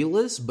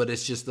nebulous, but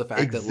it's just the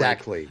fact that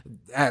like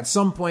at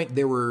some point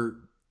there were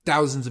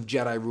thousands of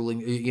Jedi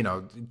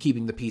ruling,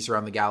 keeping the peace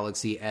around the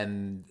galaxy,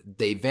 and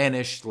they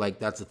vanished. Like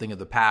that's a thing of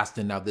the past,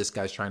 and now this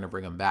guy's trying to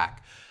bring them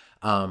back.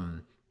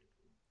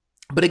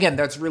 But again,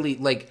 that's really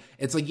like,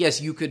 it's like,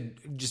 yes, you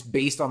could just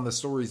based on the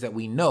stories that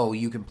we know,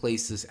 you can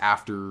place this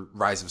after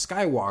Rise of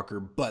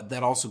Skywalker, but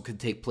that also could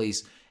take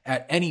place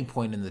at any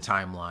point in the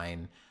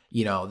timeline.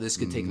 This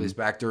could take place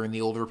back during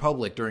the Old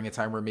Republic, during a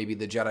time where maybe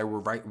the Jedi were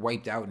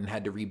wiped out and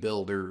had to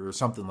rebuild or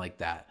something like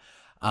that.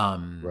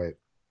 Right.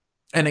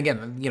 And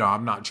again,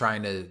 I'm not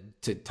trying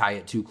to tie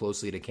it too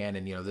closely to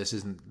canon. This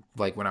isn't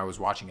like when I was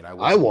watching it.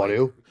 I want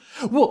to.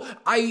 Well,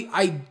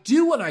 I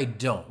do and I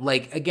don't.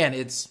 Like, again,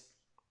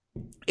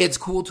 it's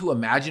cool to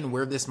imagine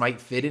where this might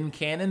fit in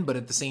canon, but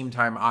at the same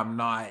time, I'm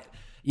not,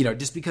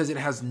 just because it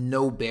has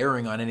no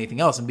bearing on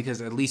anything else. And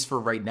because at least for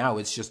right now,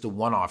 it's just a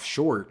one-off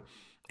short.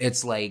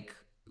 It's like,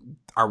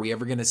 are we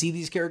ever going to see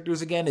these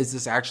characters again? Is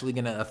this actually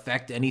going to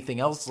affect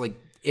anything else? Like,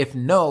 if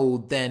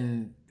no,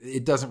 then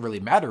it doesn't really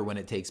matter when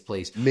it takes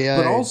place.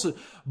 But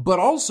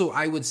also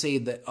I would say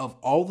that of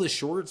all the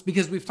shorts,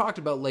 because we've talked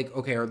about like,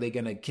 okay, are they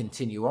going to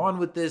continue on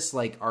with this?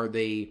 Like, are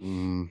they,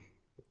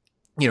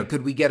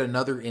 could we get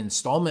another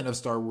installment of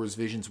Star Wars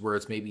Visions where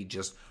it's maybe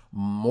just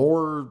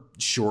more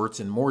shorts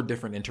and more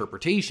different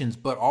interpretations,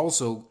 but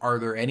also are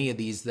there any of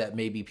these that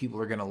maybe people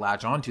are going to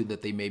latch onto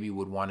that they maybe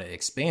would want to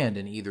expand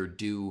and either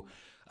do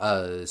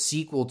a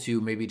sequel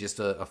to, maybe just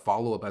a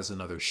follow-up as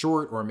another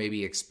short, or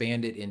maybe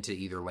expand it into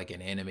either like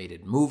an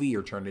animated movie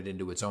or turn it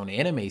into its own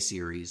anime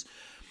series.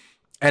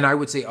 And I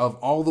would say of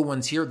all the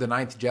ones here, The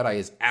Ninth Jedi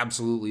is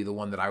absolutely the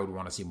one that I would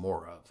want to see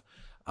more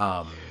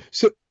of.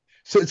 So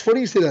it's funny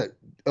you say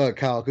that,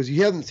 Kyle, because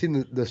you haven't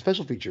seen the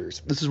special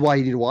features. This is why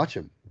you need to watch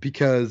them,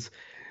 because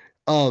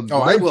I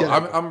will.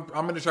 I'm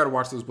going to try to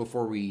watch those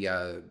before we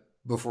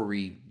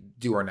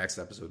do our next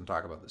episode and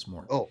talk about this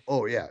more.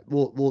 Oh yeah.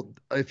 Well,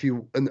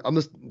 and I'm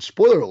just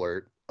spoiler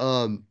alert.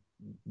 The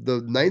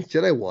Ninth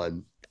Jedi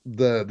one,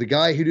 the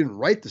guy who didn't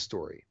write the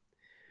story,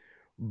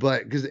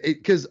 but because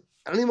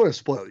I don't even want to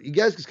spoil it. You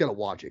guys just gotta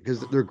watch it because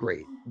they're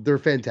great. They're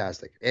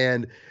fantastic,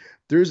 and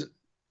there's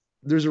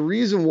a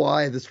reason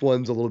why this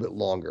one's a little bit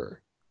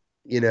longer.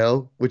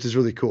 which is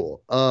really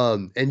cool.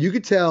 And you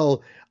could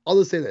tell, I'll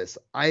just say this,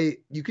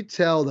 you could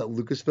tell that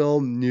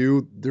Lucasfilm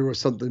knew there was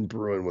something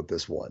brewing with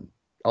this one.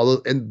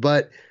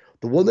 But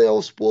the one thing I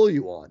will spoil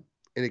you on,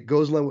 and it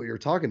goes along with what you're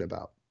talking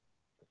about,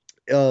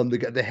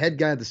 the head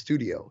guy at the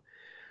studio,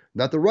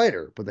 not the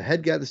writer, but the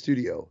head guy at the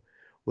studio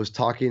was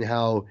talking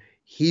how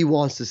he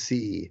wants to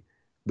see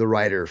the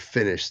writer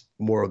finish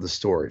the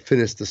story,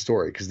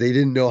 because they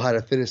didn't know how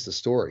to finish the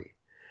story,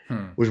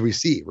 which we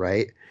see,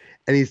 right?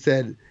 And he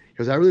said,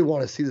 because I really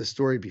want to see the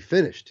story be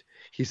finished.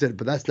 He said,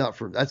 but that's not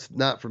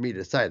for me to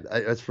decide.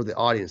 That's for the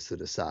audience to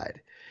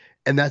decide.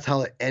 And that's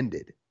how it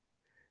ended.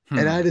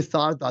 And I just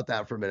thought about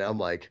that for a minute. I'm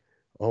like,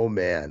 oh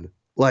man,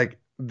 like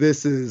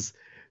this is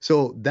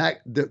so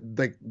that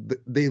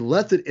they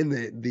left it in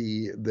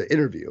the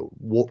interview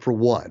for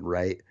one,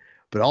 right?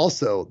 But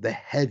also the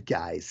head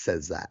guy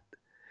says that.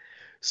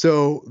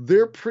 So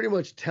they're pretty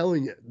much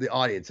telling the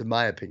audience, in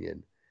my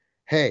opinion,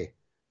 hey,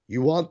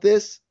 you want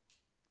this?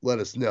 Let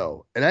us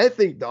know. And I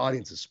think the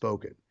audience has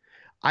spoken.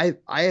 I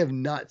have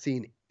not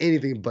seen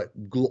anything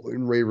but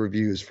glowing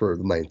reviews for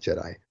The Ninth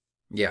Jedi.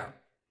 Yeah.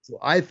 So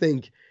I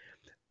think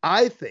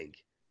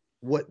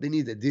what they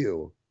need to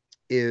do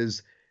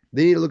is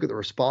they need to look at the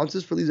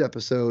responses for these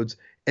episodes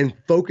and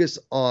focus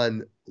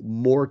on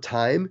more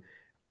time.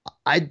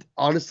 I'd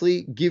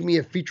honestly give me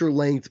a feature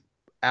length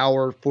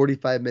hour,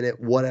 45 minute,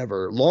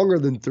 whatever, longer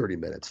than 30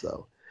 minutes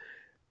though.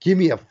 Give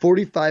me a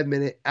 45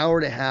 minute, hour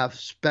and a half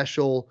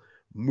special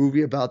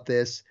movie about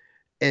this.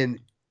 And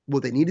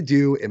what they need to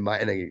do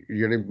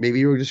maybe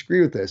you'll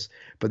disagree with this,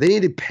 but they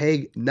need to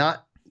peg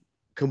not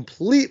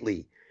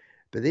completely,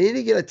 but they need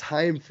to get a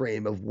time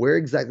frame of where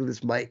exactly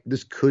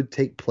this could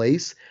take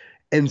place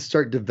and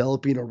start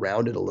developing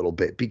around it a little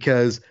bit.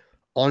 Because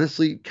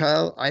honestly,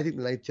 Kyle, I think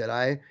The Ninth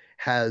Jedi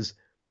has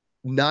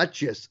not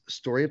just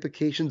story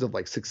implications of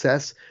like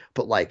success,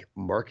 but like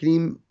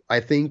marketing. I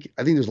think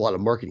there's a lot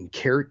of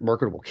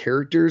marketable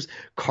characters.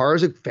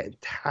 Car's a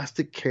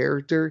fantastic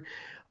character.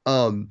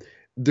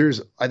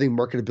 There's, I think,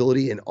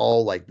 marketability in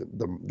all like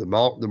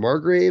the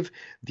Margrave,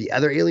 the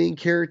other alien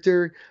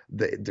character,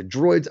 the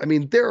droids. I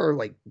mean, there are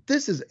like,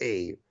 this is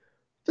a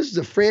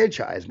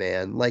franchise,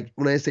 man. Like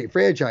when I say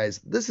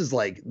franchise, this is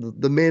like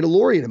the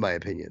Mandalorian, in my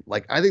opinion.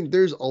 Like I think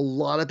there's a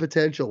lot of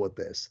potential with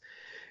this,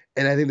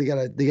 and I think they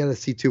gotta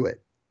see to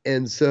it.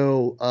 And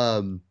so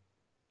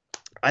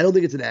I don't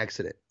think it's an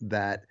accident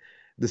that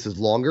this is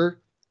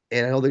longer.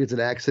 And I don't think it's an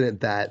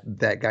accident that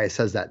that guy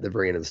says that at the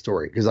very end of the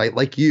story. Because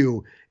like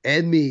you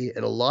and me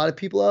and a lot of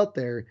people out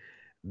there,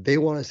 they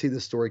want to see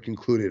the story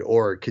concluded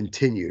or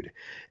continued.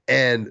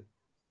 And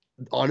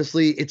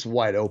honestly, it's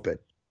wide open.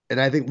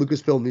 And I think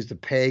Lucasfilm needs to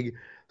peg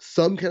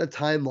some kind of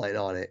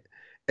timeline on it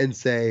and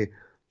say,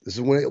 this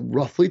is when it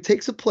roughly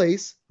takes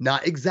place,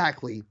 not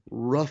exactly,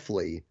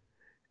 roughly,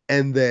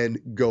 and then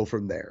go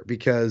from there.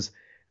 Because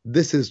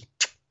this is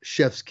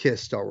chef's kiss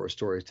Star Wars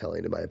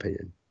storytelling, in my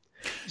opinion.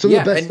 Some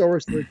of the best Star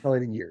Wars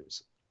storytelling in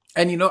years.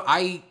 And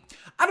I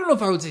don't know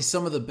if I would say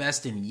some of the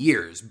best in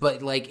years,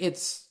 but like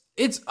it's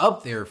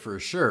up there for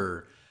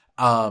sure.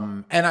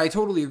 And I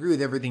totally agree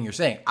with everything you're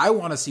saying. I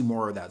want to see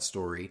more of that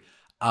story.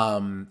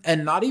 And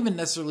not even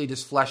necessarily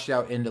just fleshed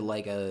out into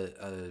like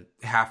a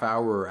half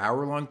hour or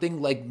hour long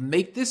thing. Like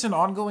make this an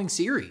ongoing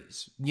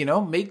series,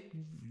 just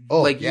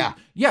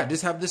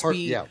have this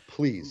be,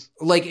 please.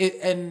 Like it.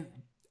 And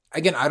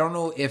again, I don't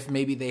know if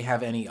maybe they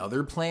have any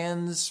other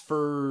plans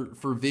for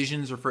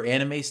Visions or for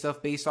anime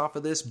stuff based off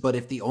of this, but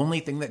if the only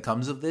thing that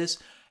comes of this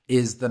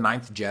is The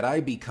Ninth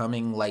Jedi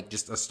becoming like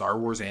just a Star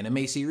Wars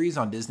anime series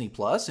on Disney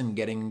Plus and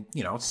getting,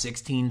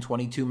 16,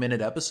 22-minute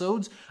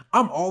episodes,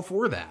 I'm all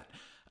for that.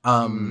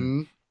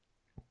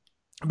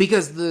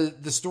 Because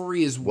the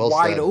story is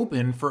wide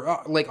open for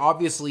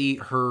obviously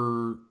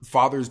her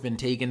father's been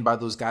taken by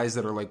those guys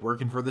that are like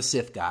working for the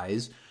Sith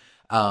guys.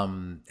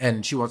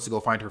 And she wants to go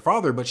find her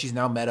father, but she's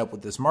now met up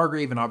with this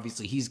Margrave, and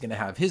obviously he's going to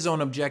have his own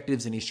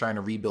objectives, and he's trying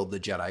to rebuild the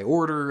Jedi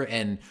Order.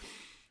 And,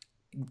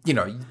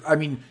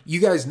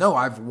 you guys know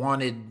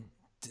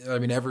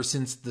ever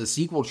since the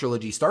sequel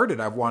trilogy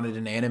started, I've wanted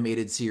an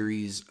animated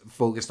series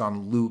focused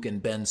on Luke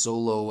and Ben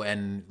Solo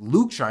and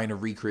Luke trying to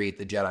recreate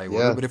the Jedi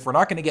Order. Yeah. But if we're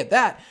not going to get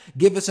that,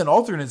 give us an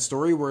alternate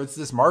story where it's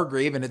this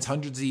Margrave and it's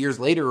hundreds of years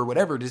later or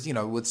whatever, just,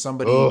 with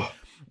somebody... Ugh.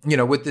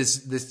 With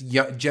this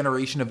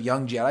generation of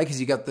young Jedi,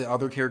 because you got the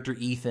other character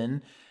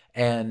Ethan,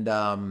 and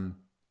and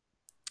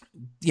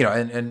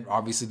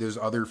obviously there's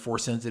other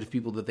Force sensitive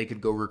people that they could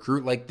go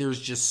recruit. Like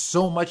there's just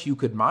so much you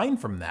could mine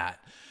from that.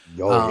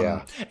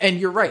 Yeah. And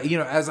you're right.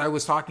 As I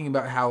was talking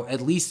about how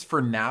at least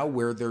for now,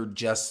 where they're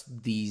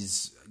just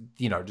these,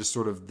 just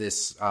sort of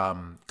this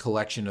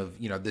collection of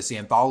this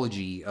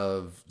anthology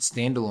of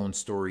standalone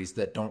stories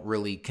that don't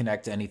really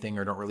connect to anything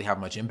or don't really have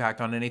much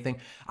impact on anything.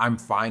 I'm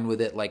fine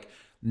with it. Like.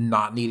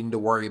 Not needing to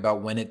worry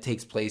about when it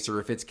takes place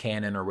or if it's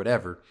canon or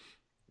whatever.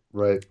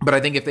 Right. But I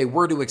think if they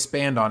were to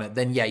expand on it,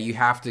 then you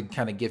have to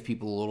kind of give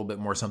people a little bit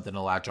more something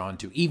to latch on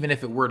to. Even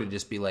if it were to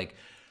just be like,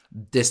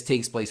 this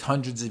takes place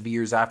hundreds of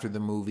years after the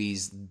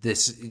movies.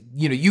 This,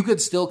 you could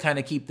still kind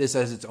of keep this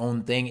as its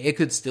own thing. It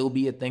could still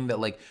be a thing that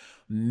like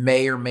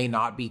may or may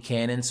not be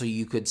canon, so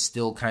you could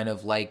still kind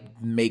of like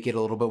make it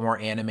a little bit more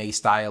anime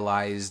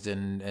stylized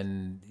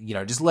and you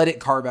know, just let it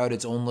carve out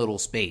its own little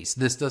space.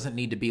 This doesn't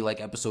need to be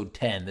like episode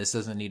 10. This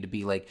doesn't need to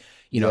be like,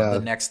 you know,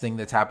 the next thing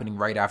that's happening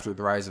right after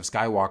the Rise of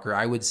Skywalker.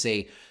 I would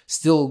say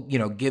still, you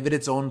know, give it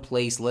its own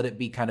place, let it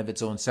be kind of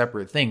its own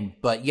separate thing.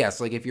 But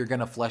yes, like if you're going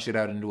to flesh it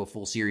out into a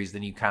full series,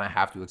 then you kind of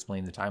have to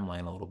explain the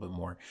timeline a little bit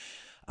more.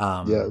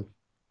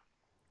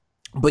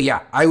 But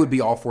yeah, I would be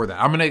all for that.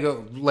 I'm going to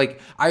go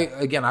like,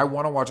 I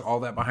want to watch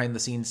all that behind the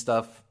scenes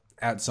stuff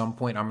at some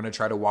point. I'm going to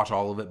try to watch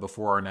all of it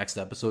before our next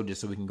episode,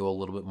 just so we can go a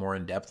little bit more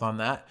in depth on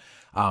that.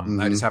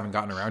 I just haven't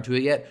gotten around to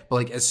it yet. But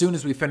like as soon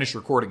as we finish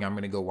recording, I'm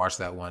going to go watch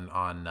that one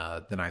on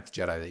The Ninth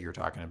Jedi that you're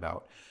talking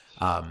about.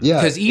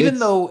 Because even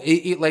though,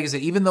 like I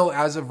said, even though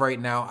as of right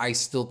now, I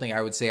still think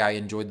I would say I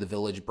enjoyed The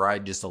Village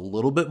Bride just a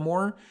little bit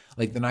more.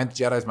 Like The Ninth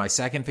Jedi is my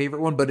second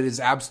favorite one, but it is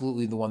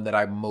absolutely the one that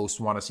I most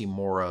want to see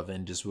more of,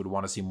 and just would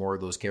want to see more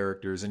of those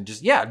characters. And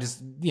just,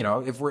 you know,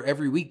 if we're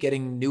every week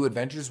getting new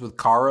adventures with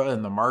Cara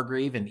and the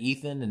Margrave and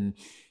Ethan, and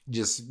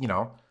just, you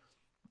know,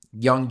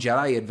 young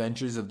Jedi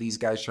adventures of these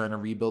guys trying to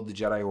rebuild the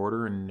Jedi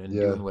Order and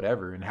doing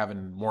whatever, and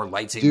having more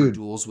lightsaber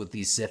duels with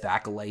these Sith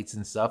acolytes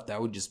and stuff,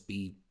 that would just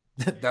be,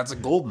 that's a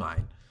gold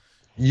mine.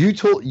 I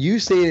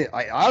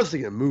was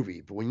thinking a movie,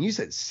 but when you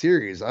said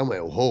series, I'm like,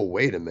 oh,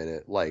 wait a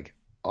minute. Like,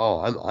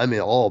 oh, I'm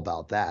all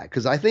about that.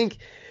 Because I think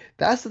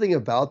that's the thing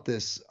about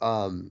this,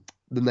 The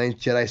Ninth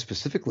Jedi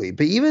specifically,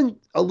 but even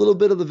a little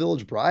bit of The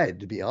Village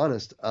Bride, to be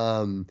honest.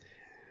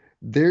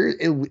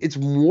 It's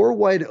more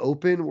wide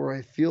open, where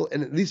I feel,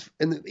 and at least,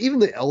 and even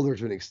the Elder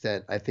to an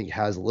extent, I think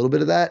has a little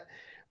bit of that,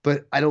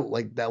 but I don't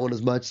like that one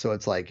as much. So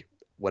it's like,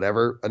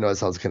 whatever. I know it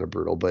sounds kind of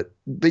brutal, but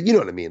you know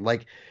what I mean?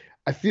 Like,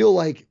 I feel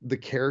like the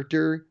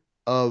character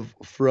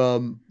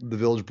from The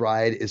Village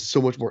Bride is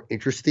so much more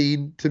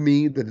interesting to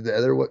me than the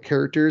other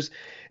characters,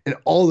 and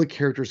all the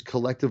characters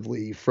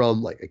collectively,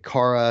 from like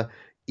Akara,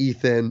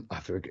 Ethan, I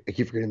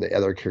keep forgetting the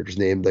other character's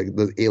name,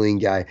 the alien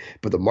guy,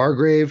 but the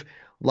Margrave,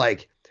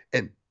 like,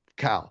 and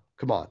Kyle,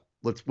 come on,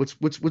 let's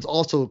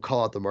also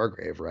call out the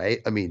Margrave, right?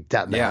 I mean,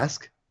 that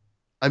mask.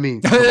 I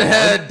mean,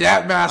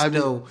 Dat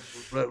Masto.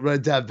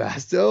 Dat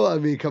Masto. I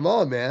mean, come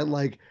on, man.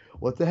 Like,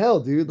 what the hell,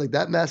 dude? Like,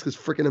 that mask is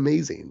freaking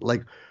amazing.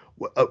 Like,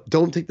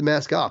 don't take the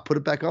mask off. Put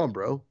it back on,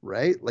 bro.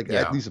 Right? Like,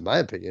 at least in my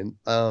opinion.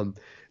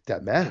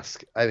 That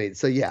mask. I mean,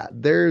 so yeah,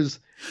 there's.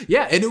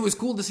 Yeah, and it was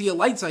cool to see a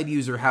light side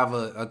user have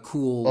a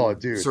cool,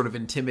 sort of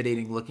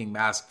intimidating looking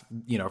mask,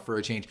 you know, for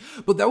a change.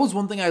 But that was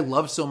one thing I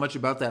loved so much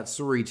about that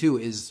story too,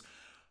 is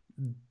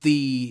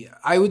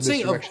I would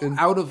say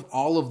out of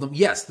all of them,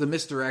 yes, the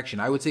misdirection.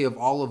 I would say of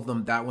all of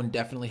them, that one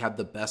definitely had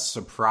the best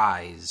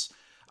surprise.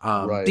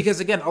 Right.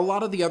 Because again, a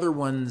lot of the other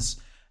ones,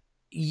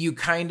 you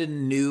kind of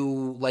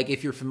knew, like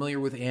if you're familiar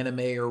with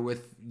anime or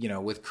with, you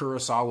know, with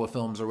Kurosawa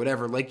films or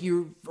whatever, like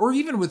or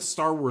even with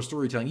Star Wars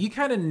storytelling, you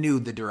kind of knew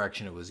the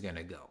direction it was going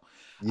to go.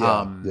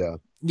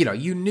 You know,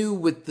 you knew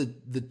with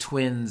the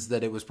twins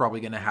that it was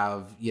probably going to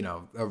have, you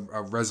know,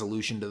 a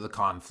resolution to the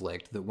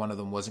conflict, that one of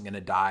them wasn't going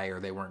to die, or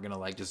they weren't going to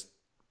like just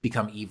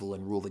become evil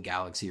and rule the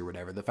galaxy or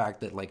whatever. The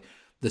fact that like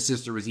the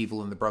sister was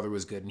evil and the brother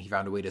was good and he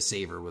found a way to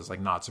save her was like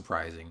not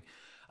surprising.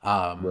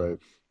 Right.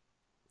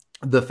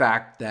 The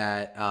fact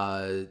that,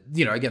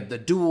 you know, again, the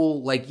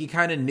duel, like you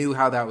kind of knew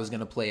how that was going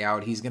to play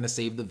out. He's going to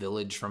save the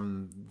village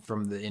from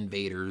the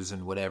invaders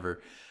and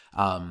whatever.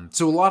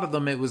 So a lot of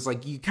them, it was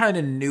like, you kind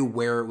of knew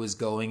where it was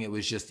going. It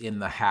was just in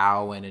the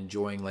how and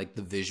enjoying like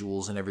the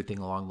visuals and everything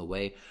along the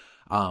way.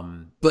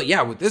 But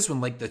yeah, with this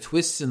one, like the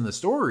twists in the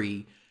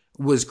story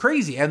was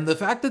crazy. And the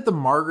fact that the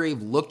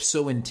Margrave looked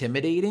so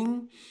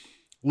intimidating,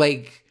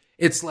 like,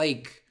 it's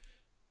like,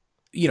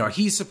 you know,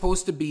 he's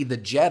supposed to be the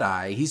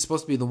Jedi. He's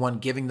supposed to be the one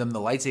giving them the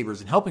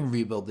lightsabers and helping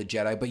rebuild the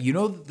Jedi. But you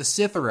know that the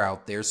Sith are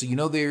out there. So you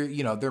know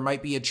there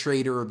might be a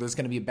traitor, or there's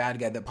going to be a bad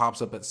guy that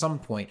pops up at some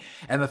point.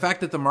 And the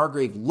fact that the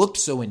Margrave looked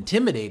so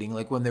intimidating,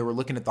 like when they were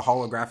looking at the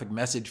holographic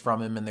message from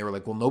him and they were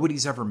like, well,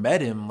 nobody's ever met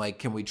him. Like,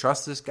 can we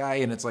trust this guy?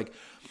 And it's like,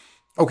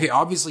 okay,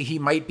 obviously he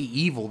might be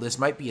evil. This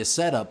might be a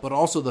setup. But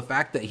also the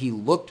fact that he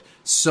looked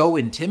so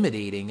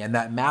intimidating and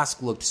that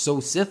mask looked so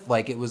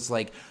Sith-like, it was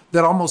like,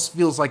 that almost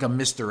feels like a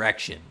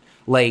misdirection.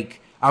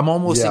 Like, I'm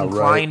almost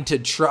inclined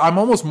to I'm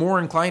almost more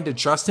inclined to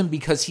trust him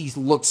because he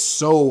looks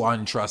so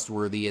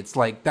untrustworthy. It's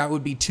like, that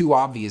would be too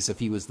obvious if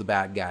he was the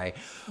bad guy.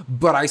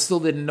 But I still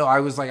didn't know. I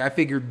was like, I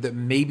figured that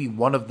maybe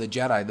one of the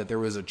Jedi, that there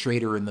was a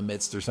traitor in the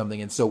midst or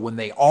something. And so when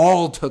they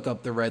all took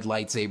up the red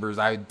lightsabers,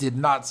 I did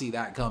not see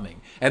that coming.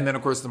 And then,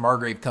 of course, the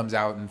Margrave comes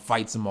out and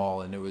fights them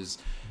all. And it was,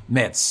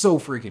 man, it's so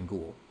freaking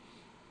cool.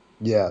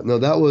 Yeah, no,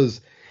 that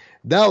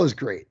was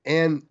great.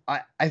 And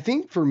I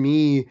think for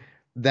me,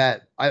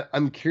 that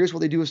I'm curious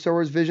what they do with Star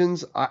Wars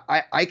Visions.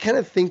 I kind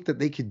of think that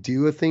they could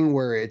do a thing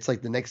where it's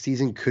like the next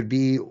season could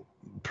be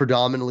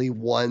predominantly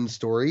one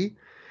story,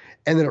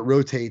 and then it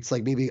rotates.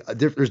 Like maybe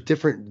there's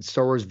different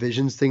Star Wars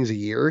Visions things a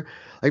year.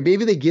 Like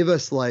maybe they give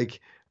us like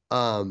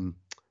 4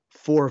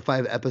 or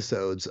 5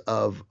 episodes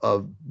of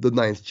the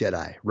Ninth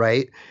Jedi,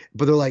 right?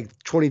 But they're like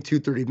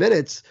 22-30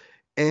 minutes.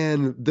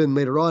 And then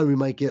later on, we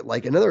might get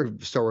like another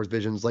Star Wars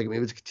Visions, like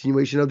maybe it's a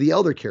continuation of the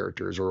Elder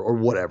characters or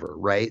whatever,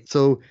 right?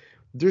 So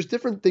there's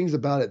different things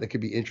about it that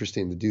could be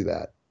interesting to do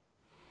that.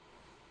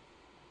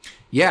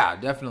 Yeah,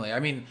 definitely.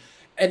 I mean,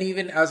 and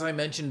even as I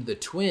mentioned, the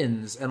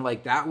twins, and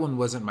like that one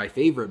wasn't my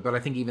favorite, but I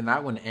think even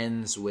that one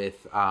ends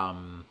with,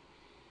 doesn't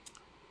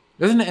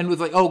it end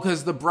with like, oh,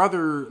 because the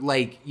brother,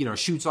 like, you know,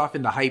 shoots off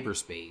into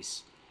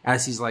hyperspace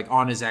as he's like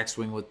on his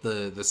X-Wing with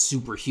the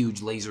super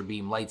huge laser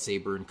beam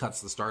lightsaber and cuts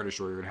the Star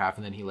Destroyer in half,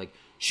 and then he like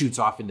shoots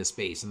off into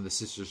space, and the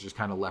sister's just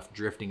kind of left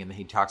drifting, and then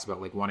he talks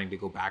about like wanting to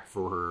go back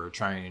for her, or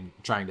trying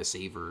to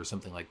save her or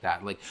something like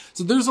that. Like,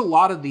 so there's a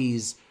lot of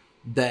these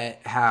that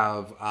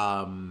have,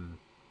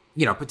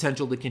 you know,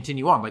 potential to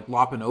continue on. Like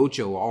Lop and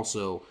Ocho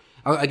also.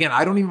 Again,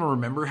 I don't even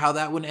remember how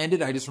that one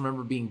ended. I just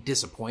remember being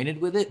disappointed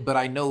with it, but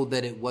I know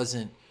that it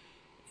wasn't,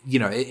 you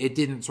know, it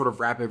didn't sort of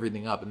wrap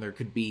everything up, and there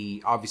could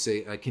be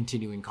obviously a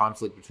continuing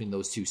conflict between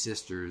those two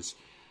sisters.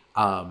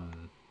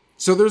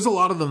 So there's a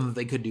lot of them that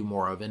they could do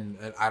more of, and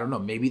I don't know,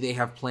 maybe they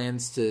have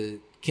plans to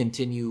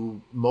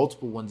continue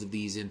multiple ones of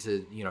these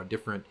into, you know,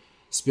 different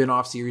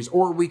spin-off series,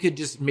 or we could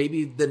just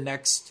maybe the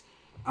next,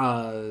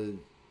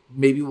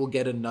 maybe we'll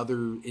get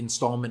another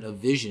installment of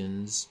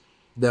Visions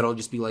that'll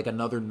just be like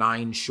another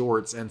 9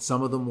 shorts, and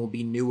some of them will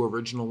be new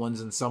original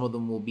ones, and some of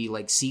them will be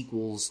like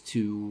sequels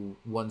to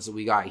ones that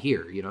we got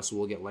here, you know, so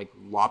we'll get like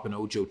Lop and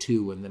Ocho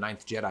 2 and the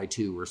Ninth Jedi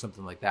 2 or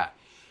something like that.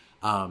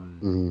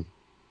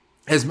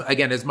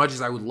 As much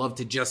as I would love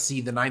to just see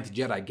the Ninth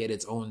Jedi get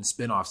its own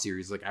spin-off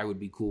series, like I would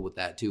be cool with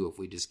that too if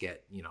we just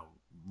get, you know,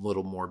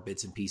 little more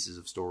bits and pieces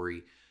of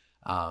story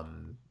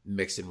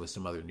mixed in with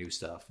some other new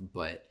stuff.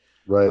 But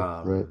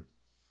right.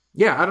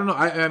 Yeah, I don't know.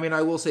 I mean,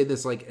 I will say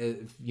this, like,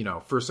 you know,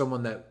 for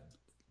someone that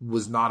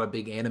was not a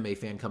big anime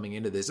fan coming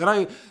into this, and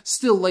I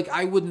still, like,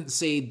 I wouldn't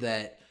say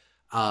that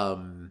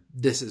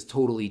this has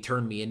totally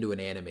turned me into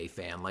an anime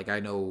fan. Like, I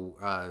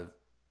know,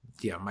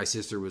 yeah, my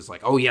sister was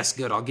like, oh, yes,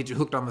 good. I'll get you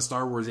hooked on the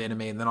Star Wars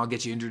anime, and then I'll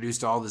get you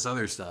introduced to all this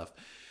other stuff.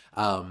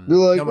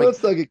 You're like,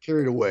 let's not get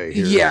carried away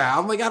here. Yeah,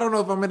 I'm like, I don't know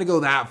if I'm going to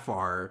go that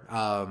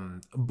far.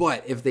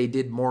 But if they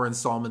did more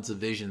installments of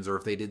Visions, or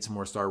if they did some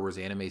more Star Wars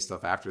anime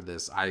stuff after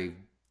this, I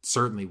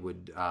certainly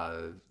would,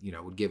 you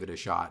know, would give it a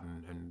shot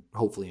and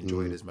hopefully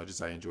enjoy it as much as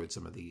I enjoyed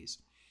some of these.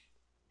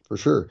 For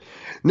sure.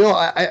 No,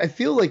 I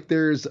feel like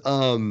there's,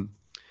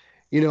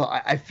 you know,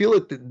 I feel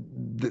like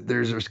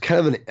there's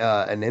kind of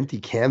an empty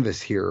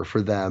canvas here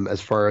for them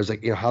as far as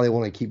like, you know, how they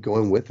want to keep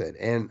going with it.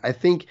 And I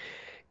think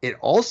it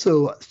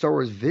also, Star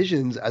Wars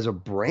Visions as a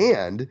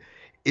brand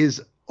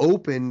is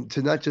open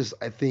to not just,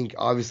 I think,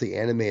 obviously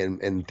anime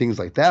and things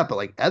like that, but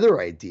like other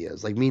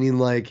ideas, like meaning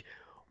like,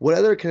 what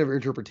other kind of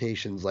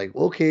interpretations? Like,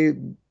 okay,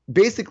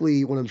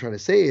 basically what I'm trying to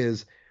say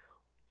is,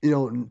 you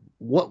know,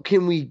 what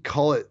can we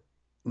call it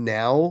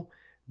now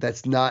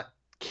that's not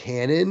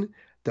canon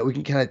that we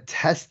can kind of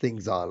test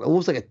things on,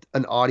 almost like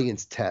an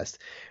audience test,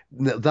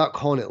 without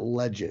calling it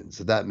Legends,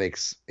 if that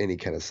makes any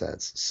kind of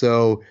sense.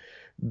 So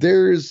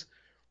there's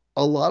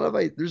a lot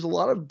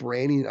of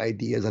branding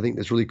ideas I think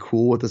that's really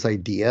cool with this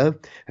idea,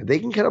 and they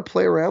can kind of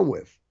play around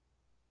with.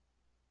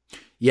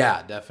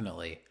 Yeah,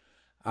 definitely.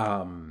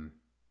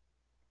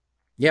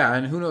 Yeah,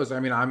 and who knows? I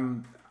mean,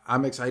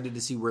 I'm excited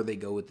to see where they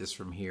go with this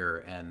from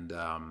here, and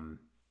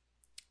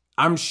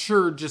I'm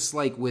sure, just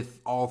like with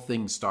all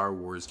things Star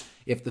Wars,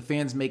 if the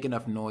fans make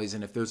enough noise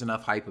and if there's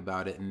enough hype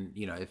about it, and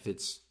you know, if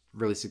it's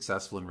really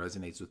successful and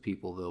resonates with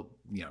people, they'll,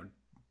 you know,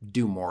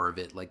 do more of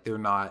it. Like, they're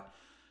not,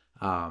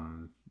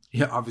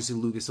 yeah, obviously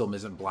Lucasfilm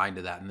isn't blind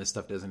to that, and this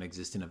stuff doesn't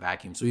exist in a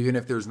vacuum. So even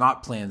if there's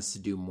not plans to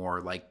do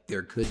more, like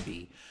there could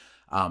be.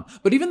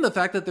 But even the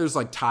fact that there's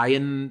like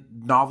tie-in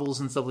novels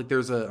and stuff, like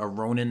there's a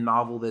Ronin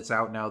novel that's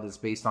out now that's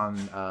based on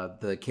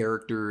the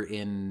character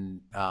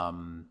in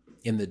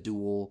the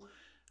Duel.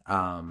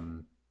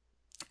 And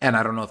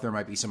I don't know if there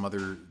might be some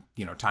other,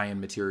 you know,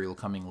 tie-in material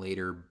coming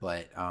later,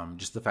 but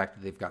just the fact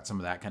that they've got some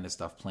of that kind of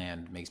stuff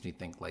planned makes me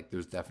think like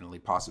there's definitely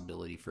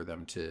possibility for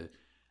them to,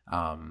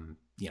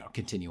 you know,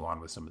 continue on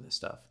with some of this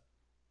stuff.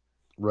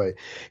 Right.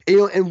 You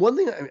know, and one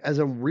thing, as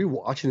I'm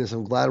rewatching this,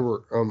 I'm glad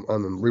we're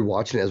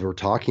rewatching it as we're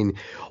talking.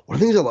 One of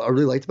the things I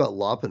really liked about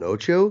Lop and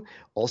Ocho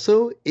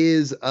also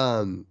is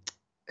the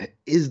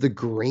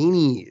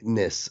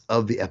graininess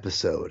of the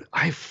episode.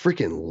 I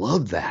freaking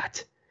love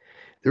that.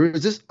 There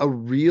was just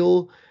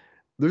you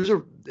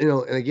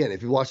know, and again,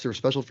 if you watch their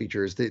special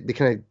features, they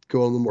kind of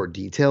go a little more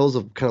details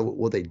of kind of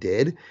what they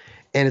did,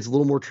 and it's a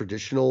little more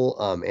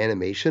traditional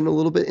animation a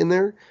little bit in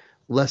there,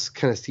 less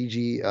kind of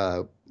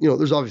CG. You know,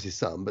 there's obviously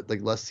some, but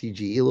like less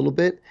CG a little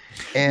bit.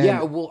 And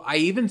yeah, well, I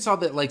even saw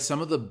that like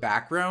some of the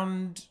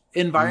background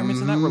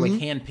environments in that were like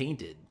hand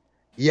painted.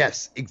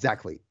 Yes,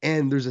 exactly.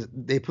 And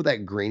they put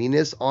that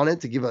graininess on it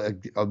to give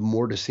a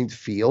more distinct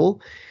feel.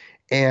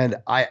 And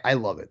I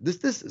love it.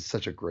 This is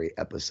such a great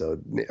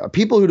episode.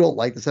 People who don't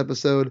like this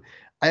episode,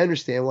 I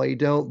understand why you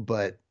don't,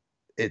 but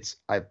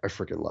I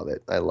freaking love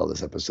it. I love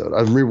this episode.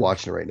 I'm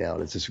rewatching it right now,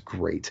 and it's just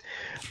great.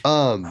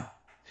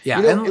 Yeah,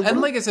 you know,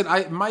 and like I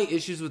said, my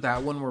issues with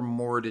that one were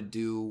more to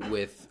do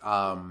with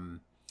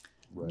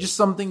just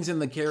some things in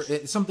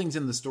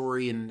the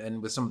story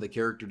and with some of the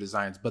character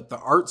designs, but the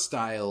art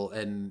style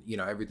and, you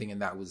know, everything in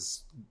that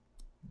was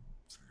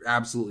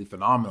absolutely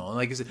phenomenal. And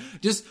like I said,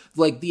 just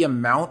like the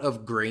amount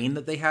of grain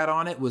that they had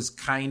on it was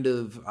kind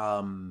of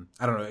I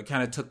don't know, it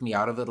kind of took me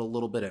out of it a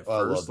little bit at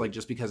first, like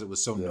just because it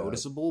was so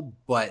noticeable,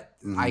 but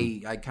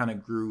I kind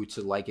of grew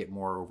to like it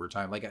more over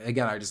time. Like,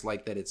 again, I just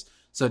like that it's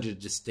such a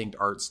distinct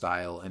art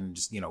style, and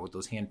just, you know, with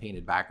those hand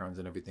painted backgrounds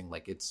and everything,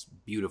 like it's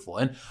beautiful.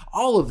 And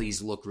all of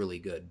these look really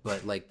good,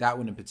 but like that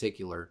one in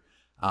particular,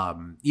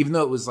 even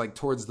though it was like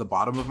towards the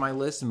bottom of my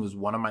list and was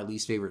one of my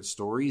least favorite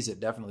stories, it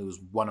definitely was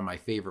one of my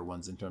favorite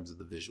ones in terms of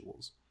the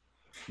visuals.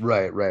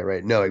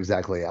 Right. No,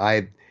 exactly.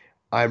 I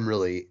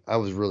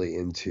was really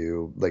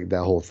into like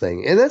that whole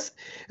thing. And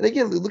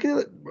again, looking at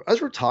it, as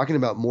we're talking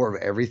about more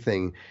of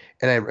everything,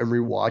 and I'm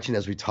rewatching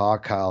as we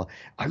talk, Kyle,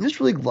 I'm just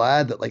really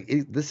glad that like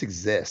this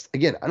exists.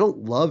 Again, I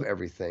don't love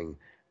everything,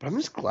 but I'm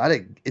just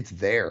glad it's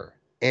there.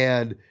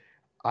 And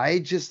I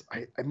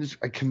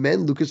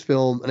commend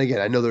Lucasfilm. And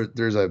again, I know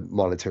there's a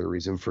monetary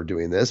reason for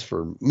doing this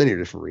for many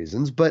different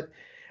reasons, but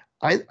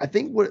I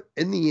think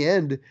in the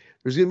end,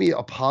 there's going to be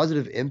a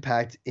positive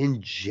impact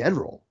in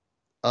general.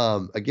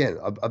 Again,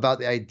 about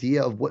the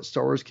idea of what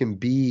Star Wars can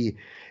be,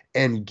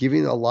 and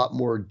giving a lot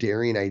more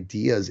daring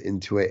ideas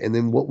into it. And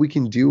then what we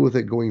can do with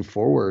it going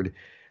forward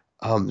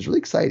is really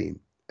exciting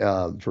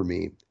for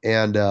me.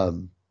 And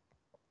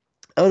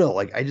I don't know,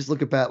 like I just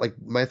look at that, like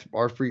my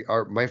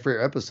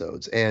favorite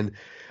episodes, and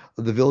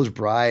The Village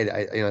Bride.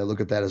 I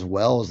look at that as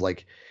well as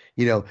like,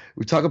 you know,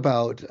 we talk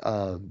about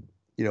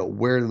you know,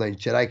 where the Ninth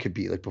Jedi could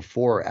be like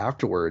before or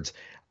afterwards.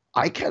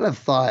 I kind of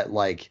thought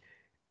like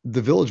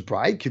The Village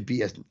Bride could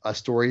be a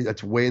story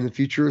that's way in the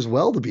future as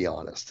well, to be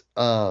honest.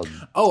 I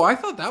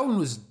thought that one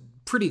was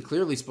pretty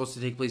clearly supposed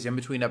to take place in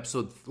between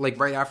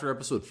right after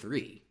episode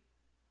 3.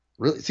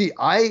 Really? See,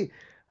 I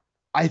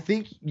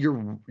think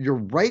you're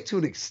right to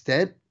an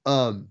extent.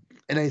 And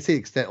I say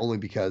extent only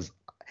because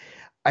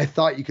I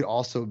thought you could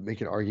also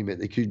make an argument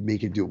they could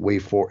make it do way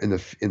in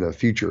the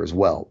future as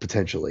well,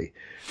 potentially.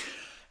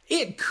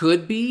 It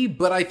could be,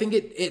 but I think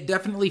it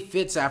definitely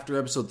fits after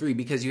episode 3,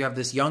 because you have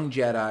this young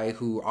Jedi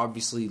who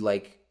obviously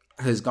like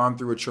has gone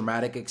through a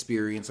traumatic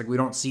experience. Like, we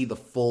don't see the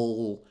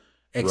full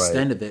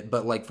extent of it,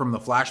 but like from the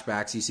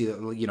flashbacks, you see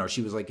that, you know,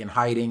 she was like in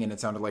hiding and it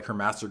sounded like her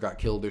master got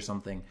killed or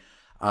something.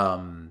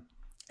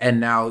 And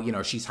now, you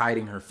know, she's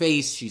hiding her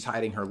face, she's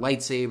hiding her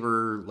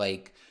lightsaber,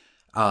 like,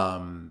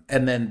 and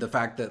then the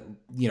fact that,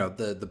 you know,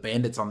 the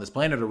bandits on this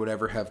planet or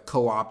whatever have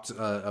co-opted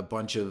a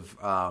bunch of,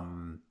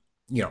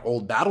 you know,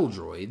 old battle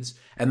droids.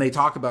 And they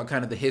talk about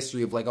kind of the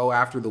history of like, oh,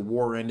 after the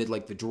war ended,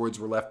 like the droids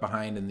were left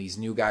behind and these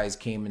new guys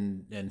came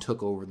and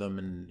took over them.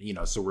 And, you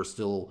know, so we're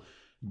still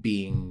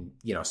being,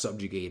 you know,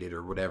 subjugated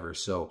or whatever.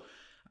 So,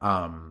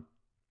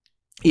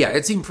 yeah,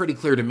 it seemed pretty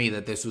clear to me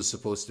that this was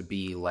supposed to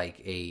be like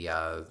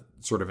a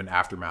sort of an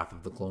aftermath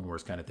of the Clone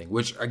Wars kind of thing,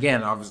 which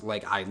again, I was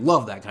like, I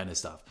love that kind of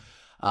stuff.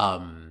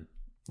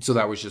 So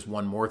that was just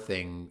one more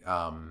thing,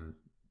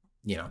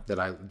 you know, that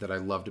I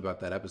loved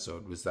about that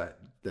episode, was that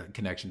the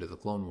connection to the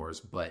Clone Wars.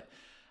 But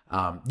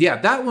yeah,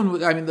 that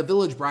one, I mean, The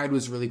Village Bride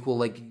was really cool.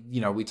 Like, you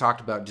know, we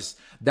talked about just,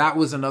 that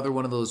was another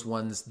one of those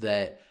ones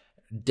that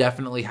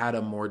definitely had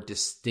a more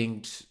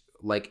distinct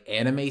like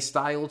anime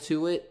style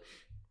to it.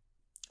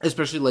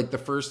 Especially like the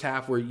first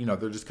half where, you know,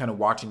 they're just kind of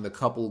watching the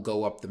couple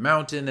go up the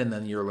mountain, and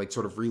then you're like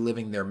sort of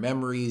reliving their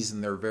memories,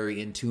 and they're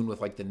very in tune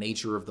with like the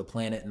nature of the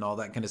planet and all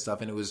that kind of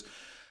stuff. And it was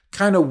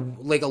kind of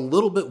like a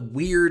little bit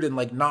weird and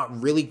like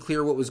not really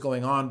clear what was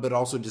going on, but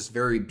also just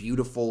very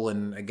beautiful.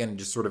 And again,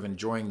 just sort of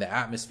enjoying the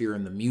atmosphere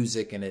and the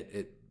music. And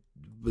it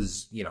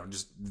was, you know,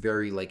 just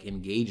very like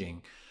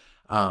engaging.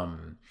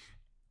 And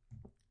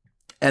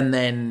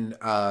then,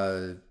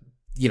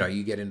 you know,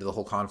 you get into the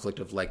whole conflict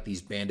of like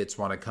these bandits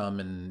want to come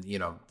and, you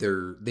know,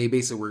 they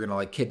basically were going to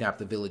like kidnap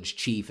the village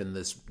chief, and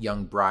this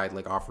young bride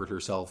like offered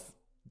herself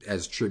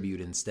as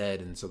tribute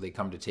instead. And so they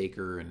come to take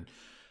her. And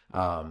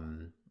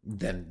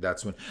then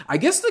that's when, I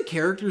guess the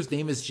character's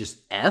name is just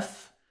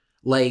F.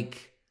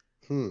 Like,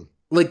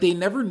 like they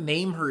never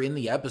name her in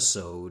the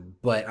episode,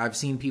 but I've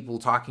seen people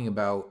talking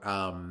about,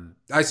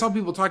 I saw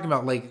people talking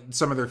about like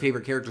some of their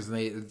favorite characters,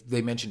 and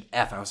they mentioned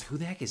F. I was like, who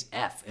the heck is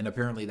F? And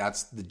apparently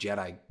that's the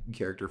Jedi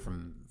character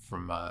from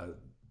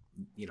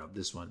you know,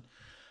 this one.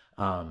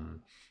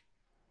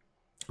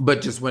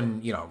 But just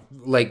when, you know,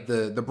 like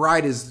the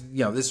bride is,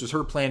 you know, this was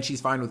her plan.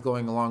 She's fine with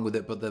going along with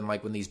it. But then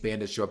like when these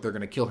bandits show up, they're going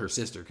to kill her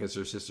sister, because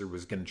her sister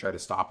was going to try to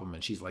stop them,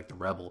 and she's like the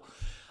rebel.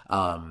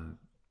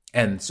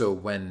 And so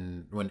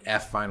when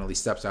F finally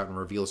steps out and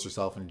reveals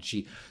herself, and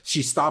she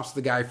stops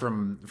the guy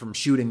from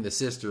shooting the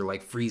sister,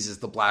 like freezes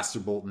the blaster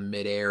bolt in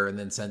midair and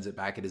then sends it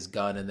back at his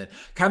gun, and then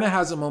kind of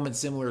has a moment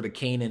similar to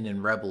Kanan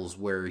in Rebels,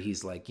 where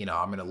he's like, you know,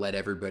 I'm going to let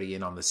everybody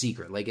in on the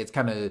secret. Like, it's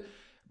kind of,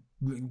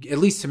 at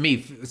least to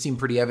me, it seemed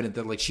pretty evident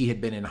that like she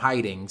had been in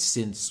hiding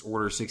since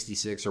Order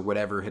 66 or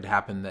whatever had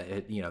happened,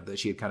 that you know, that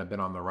she had kind of been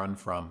on the run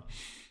from.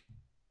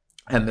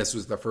 And this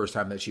was the first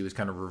time that she was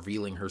kind of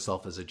revealing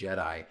herself as a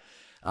Jedi.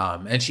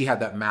 And she had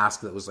that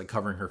mask that was like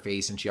covering her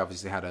face, and she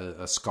obviously had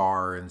a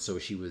scar, and so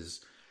she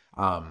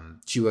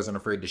wasn't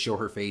afraid to show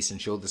her face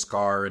and show the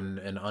scar and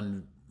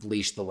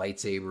unleash the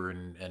lightsaber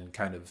and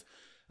kind of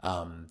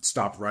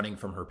stop running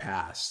from her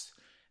past.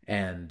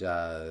 And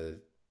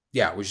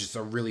it was just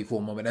a really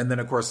cool moment. And then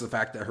of course the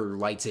fact that her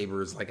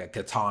lightsaber is like a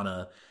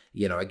katana,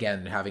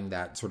 again having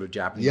that sort of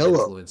Japanese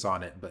influence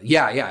on it. But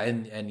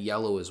and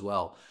yellow as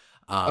well.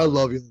 I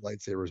love your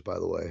lightsabers, by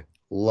the way.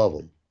 Love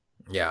them.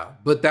 Yeah,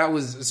 but that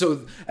was,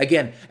 so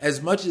again,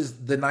 as much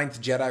as The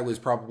Ninth Jedi was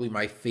probably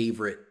my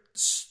favorite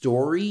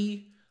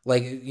story,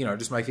 like,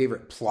 just my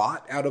favorite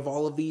plot out of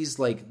all of these,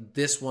 like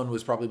this one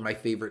was probably my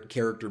favorite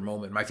character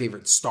moment, my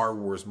favorite Star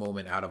Wars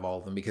moment out of all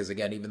of them, because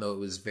again, even though it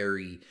was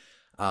very,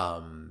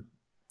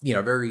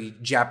 very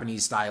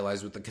Japanese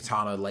stylized with the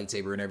katana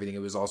lightsaber and everything, it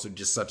was also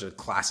just such a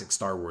classic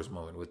Star Wars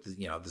moment with,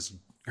 this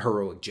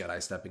heroic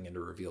Jedi stepping in to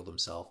reveal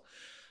himself.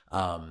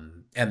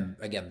 And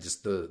again,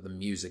 just the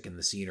music and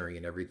the scenery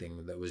and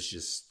everything that was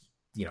just,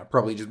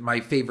 probably just my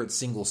favorite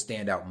single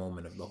standout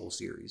moment of the whole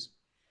series.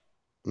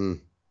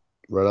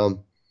 Right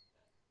on.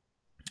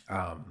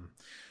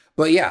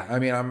 But yeah, I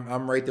mean,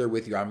 I'm right there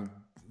with you. I'm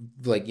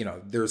like,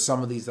 there's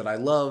some of these that I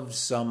loved,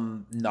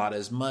 some not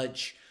as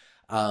much.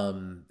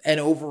 And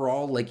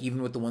overall, like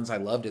even with the ones I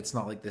loved, it's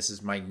not like this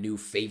is my new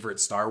favorite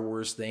Star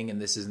Wars thing. And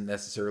this isn't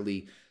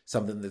necessarily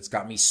something that's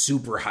got me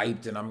super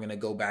hyped and I'm going to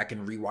go back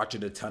and rewatch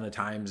it a ton of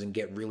times and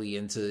get really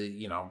into,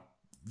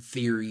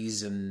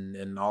 theories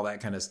and all that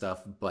kind of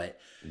stuff. But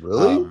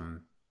really,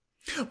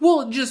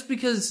 well, just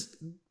because,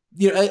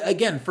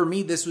 again, for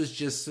me, this was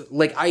just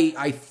like,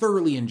 I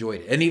thoroughly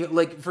enjoyed it. And even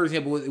like, for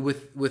example,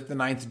 with The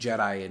Ninth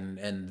Jedi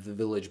and The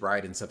Village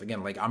Bride and stuff,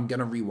 again, like I'm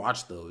going to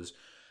rewatch those.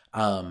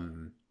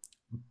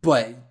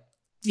 But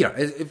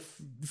if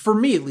for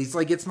me at least,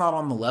 like it's not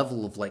on the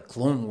level of like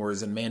Clone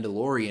Wars and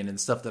Mandalorian and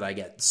stuff that I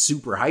get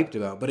super hyped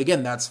about. But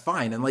again, that's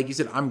fine. And like you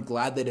said, I'm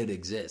glad that it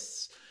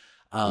exists.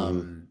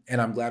 And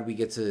I'm glad we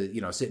get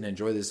to, sit and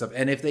enjoy this stuff.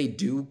 And if they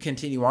do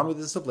continue on with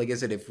this stuff, like I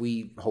said, if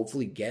we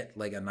hopefully get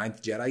like a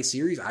Ninth Jedi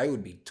series, I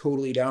would be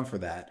totally down for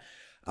that.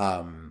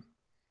 And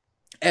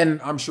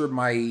I'm sure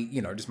my,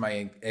 just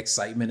my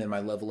excitement and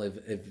my level of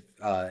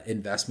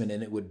investment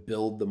in it would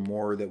build the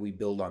more that we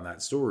build on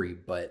that story.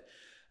 But,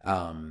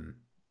 I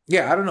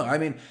don't know. I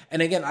mean,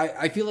 and again,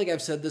 I feel like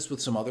I've said this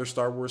with some other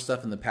Star Wars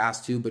stuff in the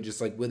past too, but just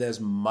like with as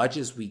much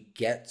as we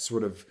get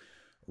sort of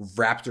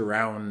wrapped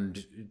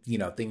around,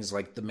 things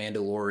like The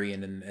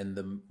Mandalorian and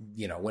the,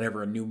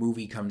 whenever a new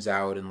movie comes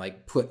out and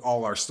like put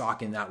all our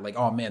stock in that, like,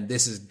 oh man,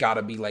 this has got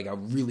to be like a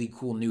really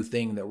cool new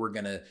thing that we're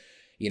going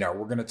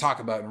to talk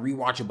about and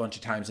rewatch a bunch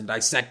of times and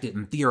dissect it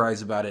and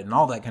theorize about it and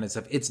all that kind of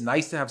stuff. It's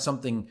nice to have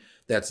something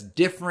that's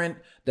different.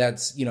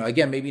 That's,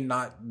 again, maybe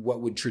not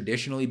what would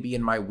traditionally be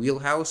in my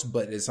wheelhouse,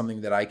 but is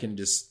something that I can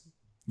just,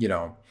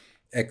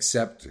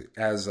 accept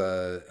as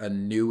a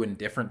new and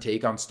different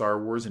take on Star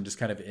Wars and just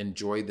kind of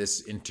enjoy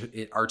this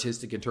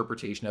artistic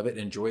interpretation of it,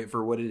 enjoy it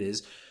for what it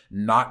is,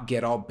 not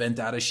get all bent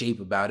out of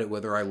shape about it,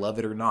 whether I love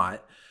it or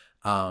not.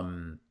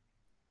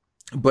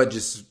 But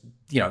just,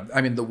 I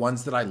mean, the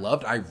ones that I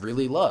loved, I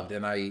really loved,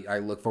 and I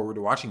look forward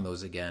to watching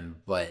those again.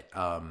 But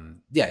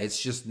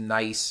it's just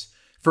nice.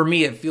 For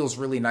me, it feels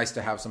really nice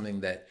to have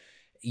something that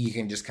you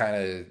can just kind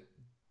of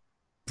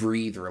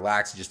breathe,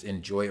 relax, just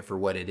enjoy it for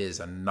what it is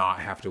and not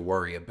have to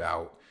worry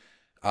about,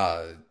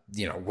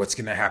 what's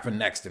going to happen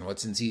next and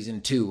what's in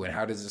season 2 and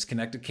how does this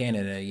connect to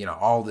canon and,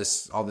 all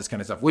this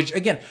kind of stuff, which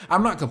again,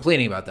 I'm not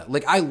complaining about that.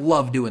 Like I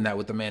love doing that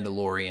with The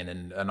Mandalorian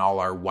and all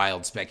our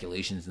wild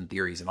speculations and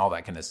theories and all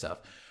that kind of stuff.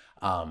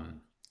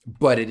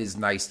 But it is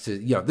nice to,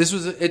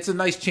 it's a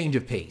nice change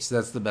of pace.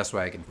 That's the best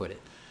way I can put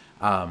it.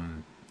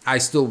 I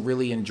still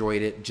really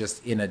enjoyed it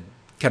just in a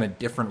kind of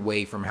different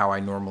way from how I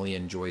normally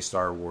enjoy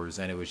Star Wars.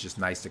 And it was just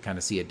nice to kind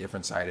of see a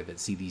different side of it,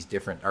 see these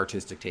different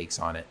artistic takes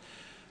on it.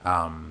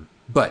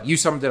 But you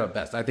summed it up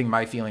best. I think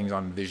my feelings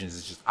on Visions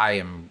is just,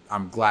 I'm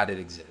glad it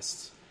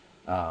exists.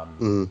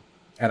 And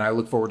I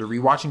look forward to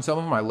rewatching some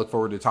of them. I look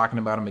forward to talking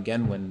about them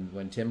again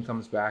when Tim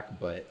comes back.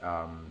 But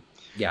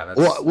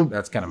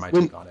that's kind of my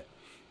take on it.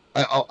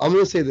 I'm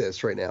going to say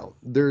this right now.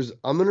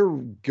 I'm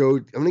going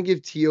to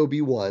give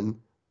TOB1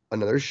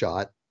 another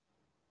shot.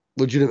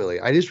 Legitimately.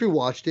 I just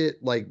rewatched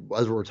it like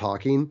as we were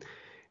talking,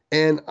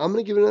 and I'm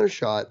going to give it another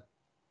shot.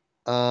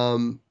 But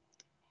I'm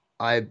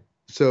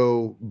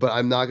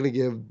not going to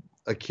give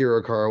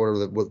Akira Kara,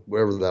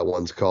 whatever that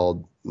one's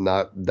called.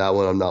 Not that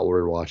one. I'm not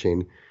worried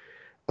watching.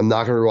 I'm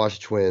not going to rewatch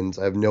the Twins.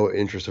 I have no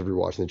interest of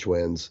rewatching the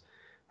Twins.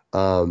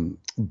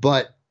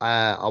 But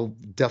I'll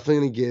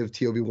definitely going to give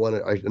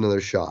TOB1 another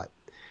shot.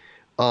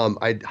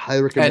 I'd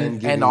highly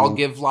recommend. And I'll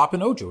give Lop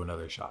and Ocho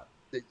another shot.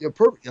 Yeah,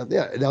 perfect.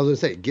 Yeah, and I was going to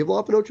say, give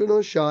Lop and Ocho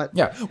another shot.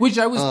 Yeah, which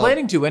I was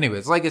planning to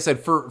anyways. Like I said,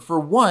 for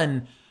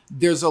one,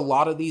 there's a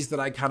lot of these that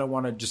I kind of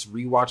want to just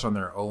rewatch on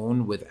their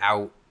own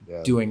without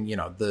doing,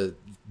 the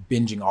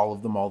binging all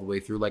of them all the way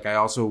through. Like I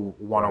also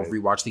want to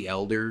rewatch The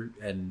Elder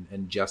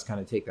and just kind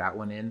of take that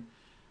one in.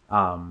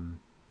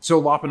 So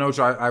La Pinoche,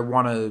 I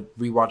want to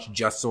rewatch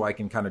just so I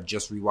can kind of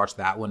just rewatch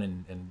that one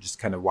and just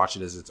kind of watch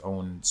it as its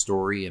own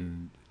story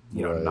and,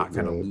 you know, not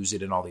kind of lose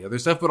it in all the other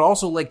stuff. But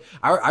also, like,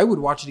 I would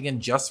watch it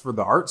again just for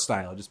the art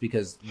style, just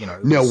because, you know,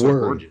 it was so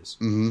gorgeous.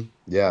 Mm-hmm.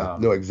 Yeah,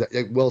 no,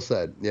 exactly. Well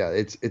said. Yeah,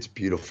 it's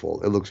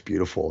beautiful. It looks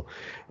beautiful.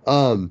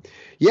 I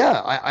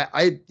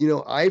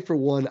for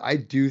one, I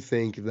do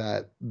think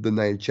that The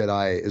Ninth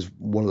Jedi is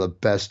one of the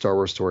best Star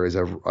Wars stories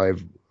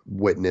I've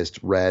witnessed,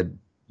 read,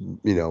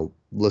 you know,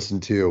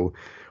 listened to,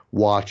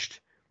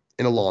 watched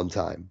in a long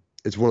time.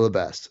 It's one of the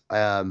best.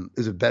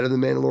 Is it better than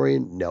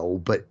Mandalorian? No,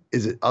 but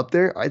is it up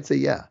there? I'd say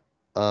yeah.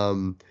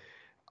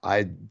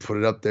 I'd put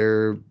it up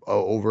there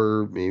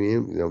over maybe,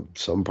 you know,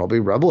 some probably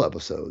Rebel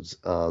episodes,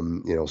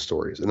 you know,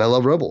 stories. And I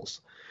love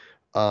Rebels.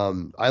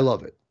 I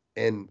love it.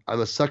 And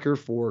I'm a sucker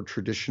for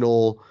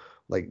traditional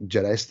like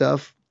Jedi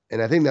stuff.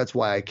 And I think that's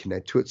why I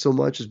connect to it so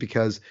much, is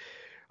because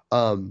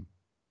I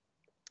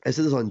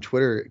said this on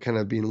Twitter, kind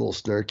of being a little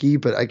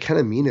snarky, but I kind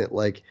of mean it.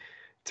 Like,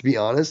 to be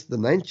honest, the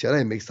Ninth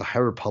Jedi makes the High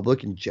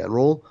Republic in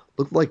general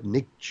look like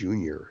Nick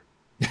Jr.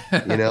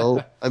 You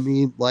know, I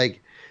mean,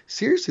 like,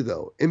 seriously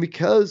though, and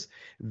because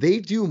they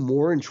do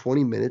more in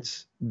 20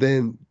 minutes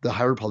than the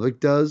High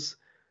Republic does,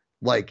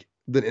 like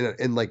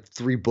in like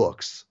 3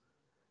 books,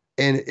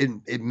 and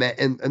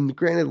and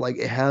granted, like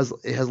it has a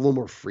little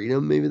more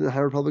freedom maybe than the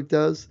High Republic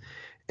does,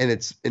 and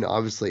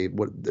obviously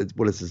what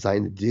it's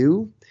designed to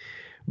do,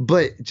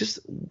 but just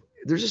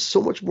there's just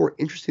so much more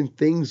interesting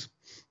things.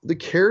 The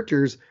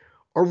characters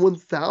are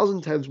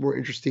 1,000 times more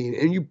interesting,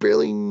 and you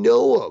barely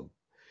know them.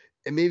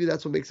 And maybe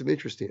that's what makes them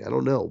interesting. I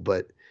don't know,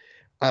 but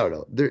I don't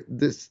know.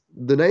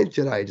 The Ninth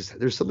Jedi,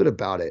 there's something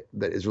about it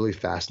that is really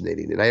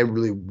fascinating, and I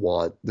really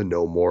want to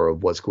know more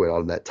of what's going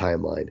on in that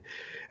timeline,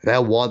 and I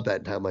want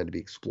that timeline to be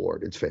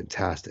explored. It's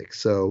fantastic.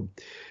 So,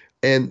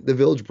 and the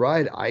Village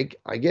Bride, I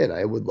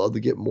would love to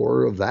get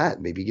more of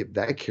that. Maybe get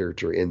that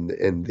character in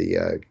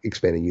the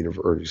expanding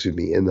universe, or excuse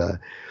me, in the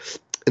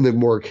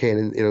more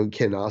canon, you know,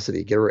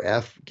 canonicity. Give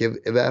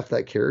F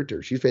that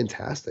character. She's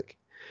fantastic.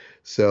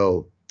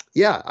 So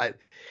yeah,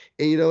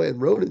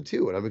 and Ronan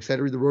too. And I'm excited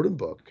to read the Ronan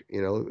book,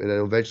 you know, and then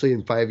eventually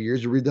in 5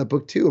 years you'll read that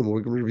book too. And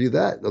we're going to review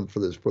that for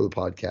the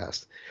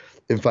podcast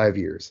in 5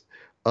 years.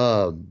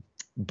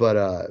 But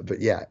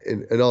yeah,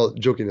 and all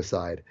joking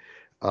aside,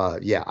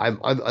 yeah,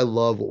 I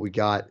love what we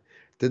got.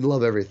 Didn't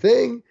love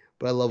everything,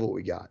 but I love what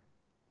we got.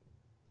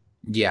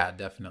 Yeah,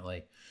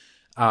 definitely.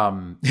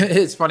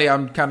 It's funny.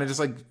 I'm kind of just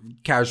like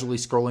casually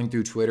scrolling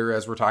through Twitter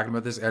as we're talking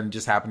about this, and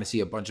just happen to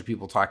see a bunch of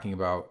people talking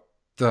about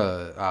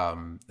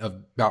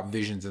about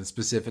Visions, and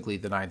specifically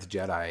the Ninth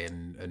Jedi,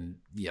 and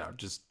you know,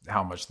 just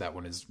how much that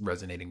one is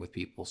resonating with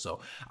people. So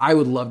I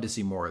would love to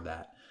see more of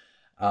that.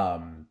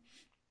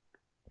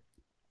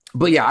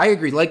 But yeah, I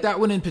agree. Like, that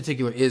one in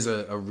particular is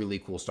a really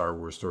cool Star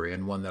Wars story,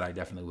 and one that I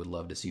definitely would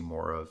love to see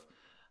more of.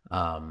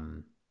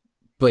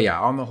 But yeah,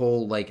 on the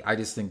whole, like, I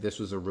just think this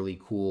was a really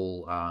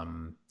cool,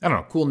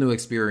 cool new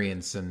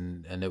experience.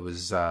 And it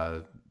was,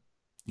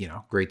 you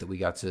know, great that we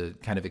got to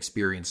kind of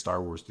experience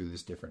Star Wars through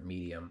this different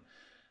medium.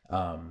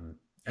 And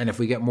if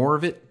we get more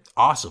of it,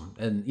 awesome.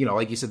 And, you know,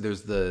 like you said,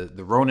 there's the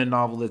Ronin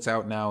novel that's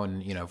out now.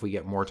 And, you know, if we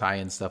get more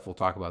tie-in stuff, we'll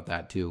talk about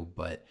that too.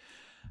 But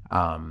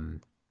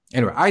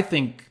anyway, I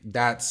think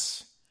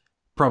that's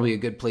probably a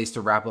good place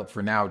to wrap up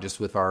for now, just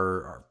with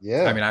our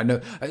yeah. I mean, I know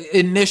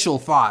initial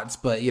thoughts,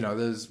 but you know,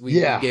 we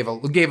gave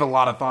a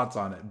lot of thoughts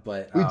on it,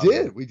 but we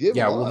did.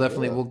 Yeah, we'll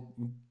definitely, we'll,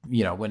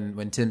 you know,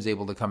 when Tim's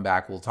able to come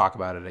back, we'll talk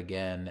about it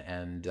again.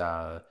 And,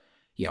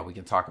 yeah, we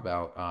can talk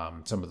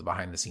about, some of the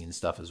behind the scenes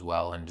stuff as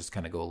well, and just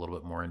kind of go a little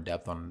bit more in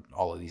depth on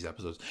all of these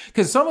episodes.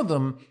 'Cause some of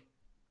them,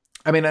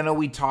 I mean, I know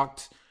we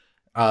talked,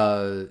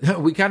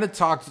 we kind of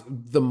talked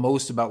the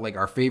most about like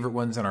our favorite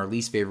ones and our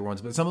least favorite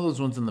ones, but some of those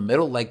ones in the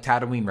middle, like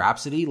Tatooine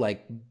Rhapsody,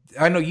 like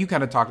I know you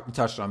kind of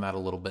touched on that a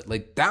little bit.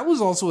 Like, that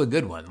was also a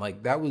good one.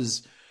 Like, that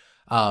was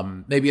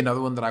maybe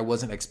another one that I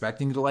wasn't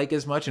expecting to like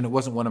as much, and it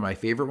wasn't one of my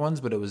favorite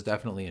ones, but it was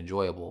definitely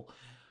enjoyable.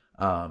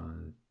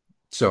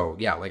 So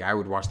yeah, like I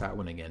would watch that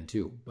one again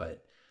too.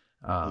 But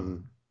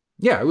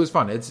yeah, it was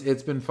fun.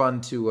 It's been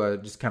fun to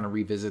just kind of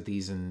revisit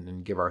these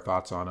and give our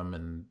thoughts on them.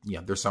 And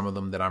yeah, there's some of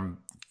them that I'm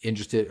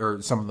interested,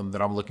 or some of them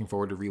that I'm looking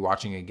forward to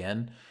rewatching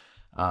again.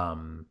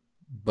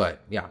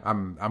 But yeah,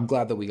 I'm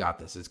glad that we got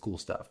this. It's cool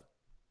stuff.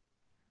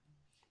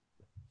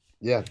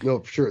 Yeah, no,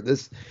 for sure.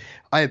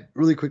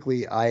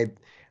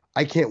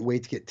 I can't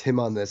wait to get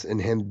Tim on this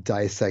and him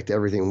dissect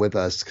everything with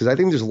us, because I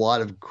think there's a lot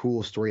of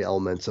cool story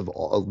elements of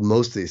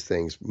most of these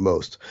things,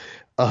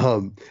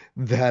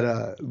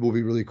 that will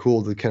be really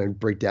cool to kind of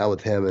break down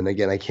with him. And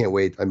again, I can't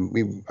wait.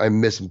 I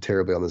miss him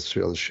terribly on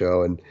the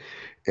show,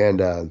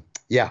 and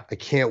yeah, I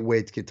can't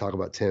wait to talk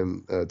with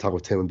Tim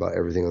about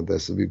everything on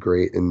this. It'll be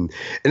great, and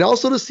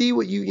also to see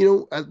what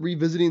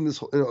revisiting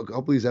this, a couple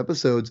of these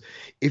episodes,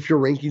 if your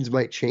rankings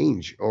might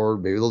change, or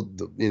maybe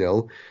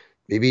they'll,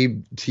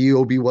 maybe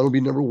TOB1 will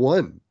be number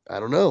 1. I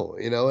don't know.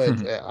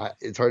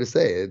 It's hard to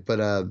say, but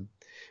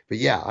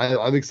yeah,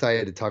 I'm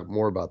excited to talk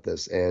more about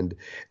this. And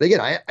again,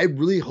 I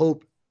really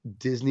hope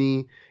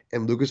Disney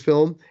and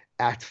Lucasfilm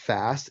act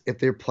fast. If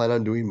they're planning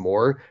on doing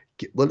more,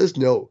 let us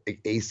know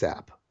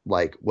ASAP,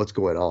 like what's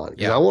going on.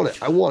 Yeah. I want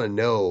to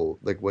know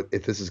like what,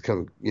 if this is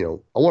coming,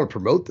 I want to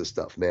promote this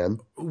stuff, man.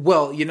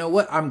 Well, you know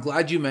what? I'm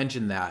glad you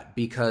mentioned that,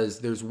 because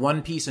there's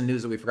one piece of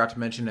news that we forgot to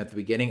mention at the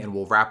beginning, and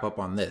we'll wrap up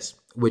on this,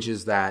 which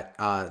is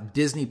that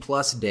Disney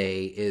Plus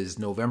Day is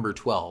November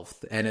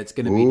 12th, and it's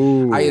going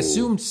to be, I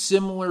assume,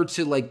 similar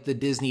to like the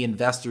Disney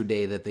Investor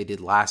Day that they did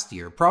last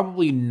year.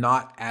 Probably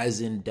not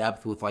as in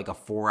depth with like a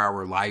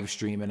 4-hour live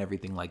stream and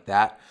everything like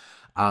that.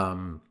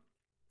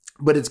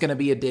 But it's going to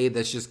be a day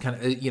that's just kind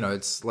of,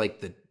 it's like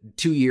the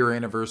 2-year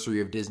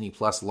anniversary of Disney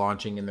Plus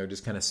launching, and they're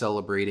just kind of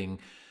celebrating,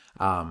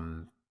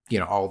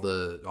 all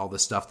the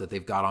stuff that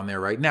they've got on there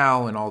right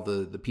now, and all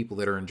the people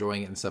that are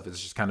enjoying it and stuff. It's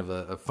just kind of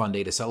a fun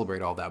day to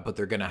celebrate all that. But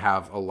they're going to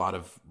have a lot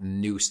of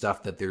new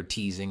stuff that they're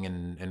teasing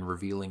and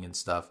revealing and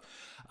stuff.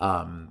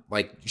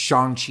 Like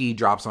Shang-Chi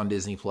drops on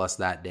Disney Plus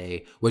that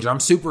day, which I'm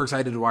super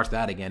excited to watch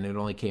that again. It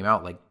only came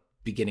out like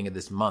beginning of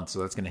this month, so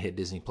that's going to hit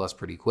Disney Plus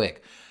pretty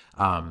quick.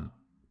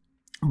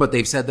 But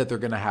they've said that they're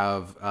going to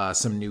have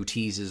some new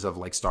teases of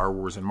like Star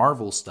Wars and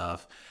Marvel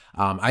stuff.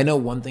 I know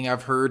one thing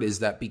I've heard is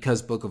that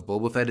because Book of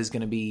Boba Fett is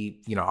going to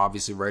be,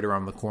 obviously right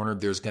around the corner,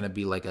 there's going to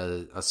be like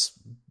a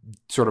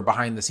sort of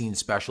behind the scenes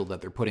special that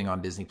they're putting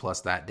on Disney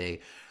Plus that day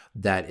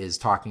that is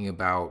talking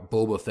about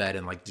Boba Fett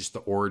and like just the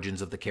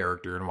origins of the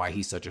character and why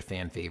he's such a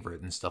fan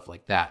favorite and stuff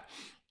like that.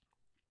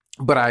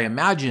 But I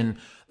imagine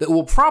that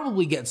we'll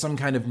probably get some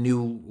kind of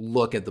new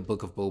look at the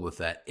Book of Boba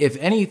Fett. If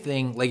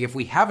anything, like if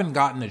we haven't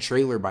gotten a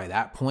trailer by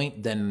that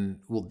point,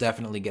 then we'll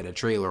definitely get a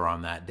trailer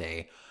on that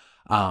day.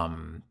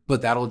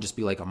 But that'll just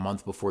be like a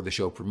month before the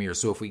show premieres.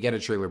 So if we get a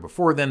trailer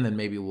before then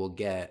maybe we'll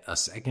get a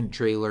second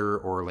trailer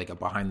or like a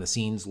behind the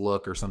scenes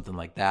look or something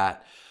like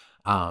that.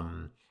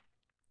 And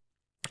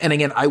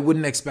again, I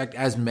wouldn't expect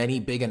as many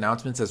big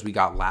announcements as we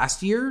got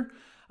last year.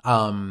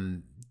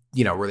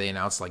 Where they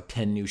announced like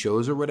 10 new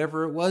shows or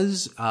whatever it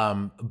was.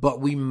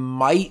 But we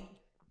might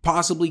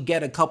possibly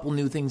get a couple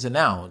new things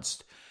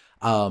announced.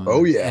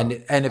 Oh yeah. And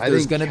if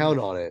there's going to count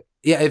on it.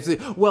 Yeah.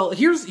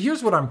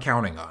 Here's what I'm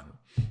counting on.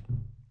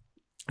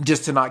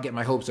 Just to not get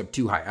my hopes up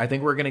too high. I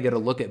think we're going to get a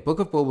look at Book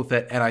of Boba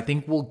Fett, and I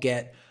think we'll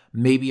get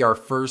maybe our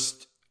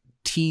first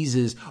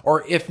teases,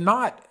 or if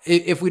not,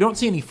 if we don't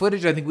see any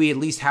footage, I think we at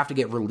least have to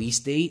get release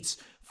dates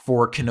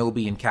for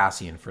Kenobi and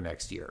Cassian for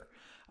next year.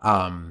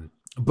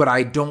 But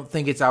I don't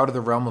think it's out of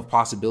the realm of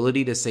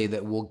possibility to say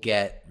that we'll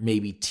get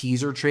maybe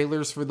teaser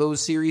trailers for those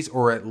series,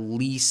 or at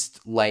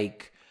least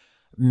like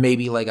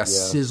maybe like a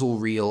sizzle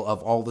reel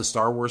of all the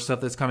Star Wars stuff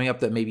that's coming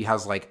up that maybe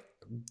has like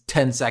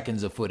 10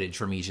 seconds of footage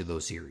from each of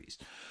those series.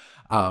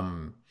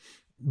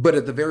 But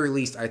at the very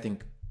least, I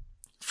think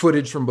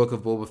footage from Book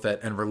of Boba Fett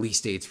and release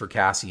dates for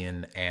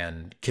Cassian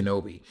and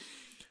Kenobi.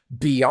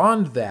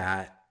 Beyond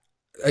that,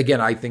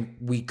 again, I think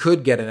we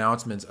could get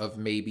announcements of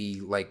maybe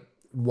like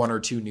 1 or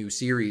 2 new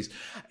series.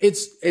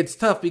 It's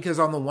tough because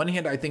on the one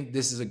hand, I think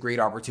this is a great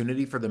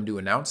opportunity for them to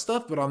announce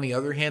stuff. But on the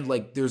other hand,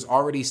 like there's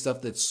already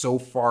stuff that's so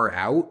far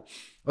out.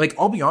 Like,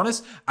 I'll be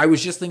honest, I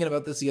was just thinking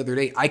about this the other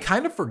day. I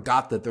kind of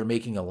forgot that they're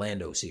making a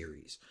Lando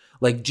series.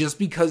 Like, just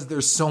because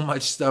there's so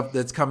much stuff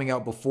that's coming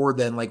out before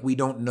then, like we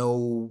don't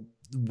know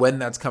when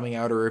that's coming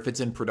out or if it's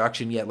in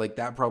production yet. Like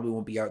that probably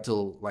won't be out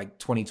till like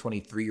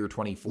 2023 or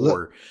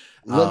 24.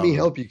 Let me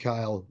help you,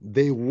 Kyle.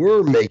 They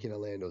were making a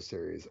Lando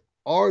series.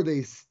 Are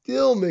they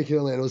still making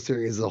a Lando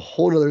series? Is a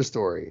whole other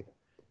story.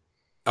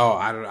 Oh,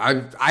 I don't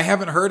know. I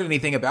haven't heard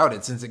anything about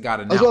it since it got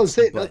announced. That's what I'm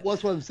saying.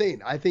 That's what I'm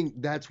saying. I think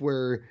that's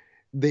where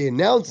they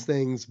announce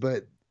things,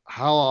 but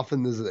how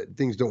often does it,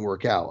 things don't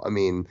work out? I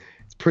mean,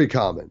 it's pretty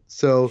common.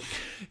 So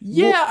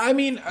yeah, I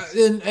mean,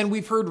 and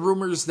we've heard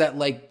rumors that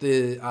like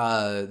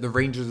the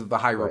Rangers of the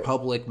High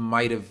Republic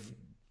might have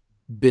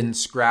been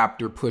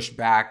scrapped or pushed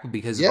back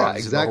because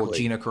of the whole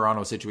Gina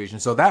Carano situation.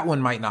 So that one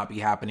might not be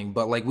happening,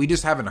 but like we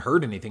just haven't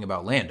heard anything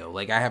about Lando.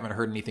 Like I haven't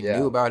heard anything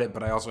new about it,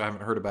 but I also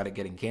haven't heard about it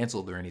getting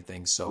canceled or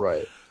anything.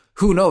 So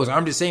who knows?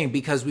 I'm just saying,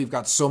 because we've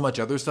got so much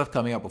other stuff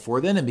coming out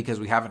before then, and because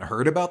we haven't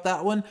heard about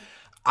that one,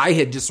 I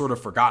had just sort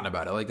of forgotten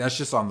about it. Like that's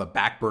just on the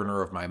back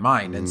burner of my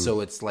mind. And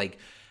so it's like,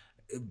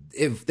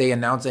 if they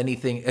announce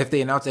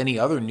any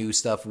other new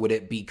stuff, would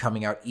it be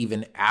coming out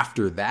even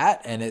after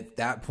that? And at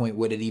that point,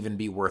 would it even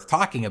be worth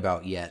talking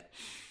about yet?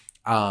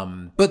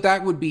 But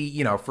that would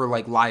be, for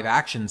like live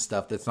action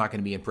stuff that's not going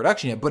to be in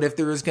production yet. But if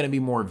there is going to be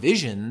more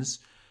visions,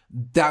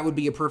 that would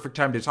be a perfect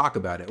time to talk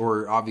about it.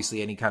 Or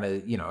obviously any kind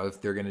of,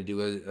 if they're going to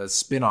do a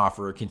spin-off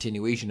or a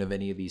continuation of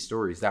any of these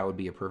stories, that would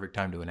be a perfect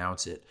time to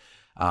announce it.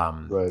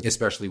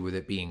 Especially with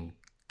it being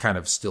kind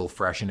of still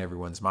fresh in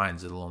everyone's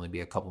minds. It'll only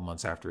be a couple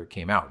months after it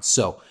came out.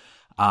 So,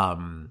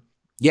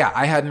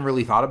 I hadn't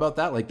really thought about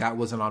that. Like that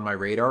wasn't on my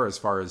radar as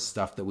far as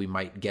stuff that we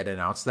might get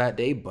announced that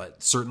day,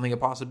 but certainly a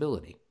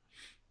possibility.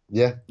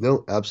 Yeah,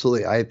 no,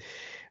 absolutely.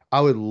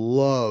 I would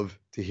love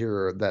to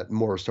hear that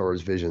more Star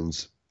Wars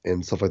visions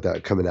and stuff like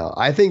that coming out.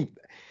 I think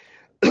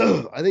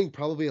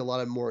probably a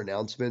lot of more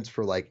announcements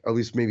for like, or at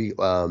least maybe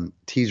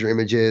teaser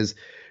images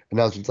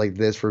announcements like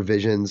this for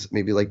Visions,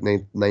 maybe like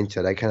Ninth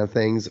Jedi kind of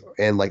things,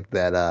 and like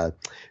that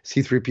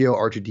C-3PO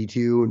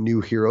R2-D2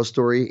 new hero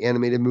story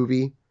animated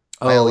movie.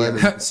 Oh,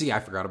 yeah. See, I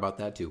forgot about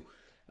that too.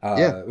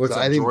 Yeah, what's so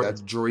that? I think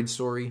Droid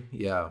Story?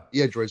 Yeah.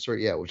 Yeah, Droid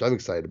Story, yeah, which I'm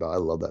excited about. I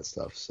love that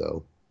stuff.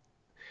 So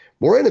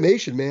more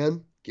animation,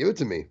 man. Give it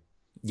to me.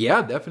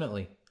 Yeah,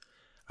 definitely.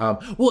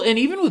 Well, and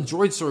even with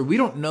Droid Story, we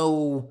don't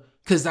know,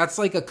 because that's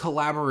like a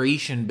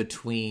collaboration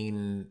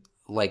between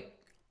like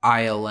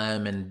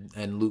ILM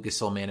and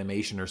Lucasfilm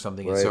Animation or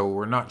something. Right. And so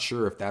we're not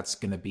sure if that's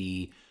going to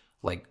be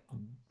like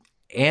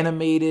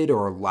animated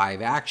or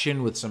live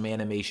action with some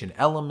animation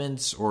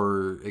elements,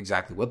 or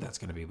exactly what that's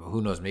going to be. But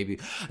who knows? Maybe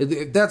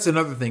that's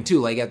another thing too.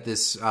 Like at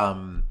this,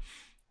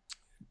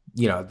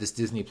 this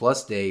Disney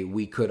Plus day,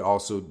 we could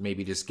also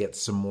maybe just get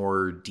some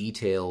more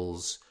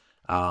details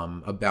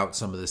about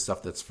some of the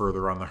stuff that's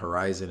further on the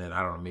horizon, and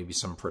I don't know, maybe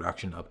some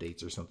production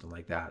updates or something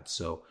like that.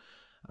 So,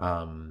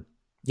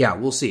 yeah,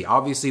 we'll see.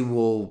 Obviously,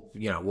 we'll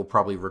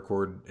probably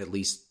record at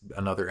least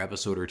another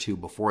episode or two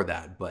before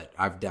that, but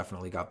I've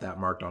definitely got that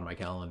marked on my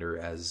calendar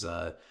as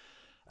a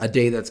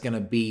day that's going to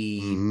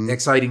be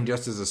exciting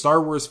just as a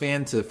Star Wars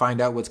fan to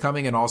find out what's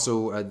coming, and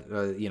also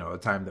a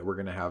time that we're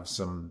going to have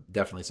some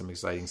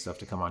exciting stuff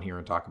to come on here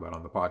and talk about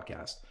on the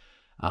podcast.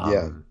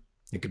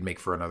 It could make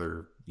for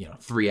another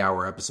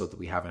 3-hour episode that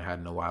we haven't had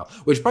in a while.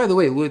 Which, by the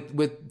way,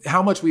 with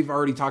how much we've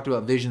already talked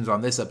about Visions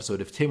on this episode,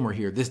 if Tim were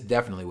here, this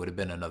definitely would have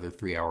been another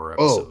 3-hour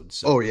episode.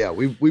 Oh yeah,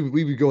 we'd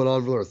be going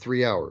on for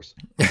 3 hours.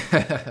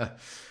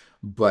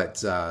 But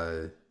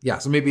so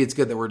maybe it's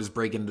good that we're just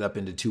breaking it up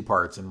into 2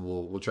 parts, and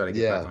we'll try to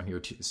get back on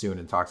here soon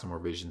and talk some more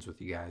Visions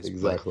with you guys.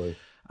 Exactly.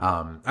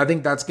 But, I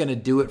think that's going to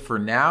do it for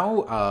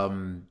now.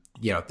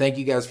 Thank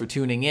you guys for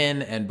tuning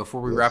in. And before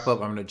we wrap up,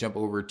 I'm going to jump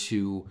over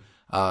to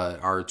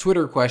our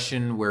Twitter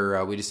question,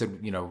 where we just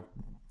said,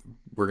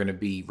 we're going to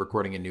be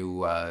recording a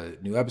new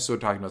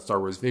episode talking about Star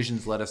Wars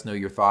Visions. Let us know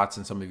your thoughts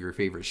and some of your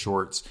favorite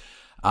shorts.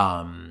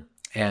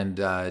 And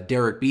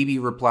Derek Beebe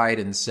replied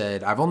and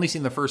said, I've only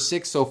seen the first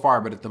 6 so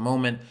far, but at the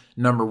moment,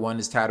 number 1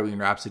 is Tatooine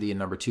Rhapsody and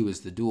number 2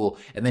 is The Duel.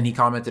 And then he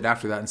commented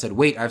after that and said,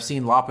 wait, I've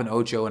seen Lop and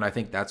Ocho, and I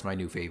think that's my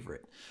new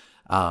favorite.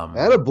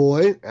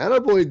 Attaboy,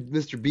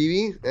 Mr.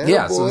 Beebe.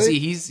 Yeah, so see,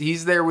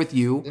 he's there with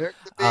you. Derek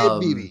the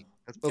Beebe.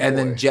 And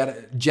then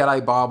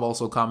Jedi Bob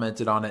also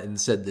commented on it and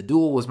said, The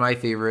Duel was my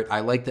favorite. I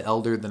like The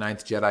Elder, The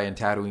Ninth Jedi, and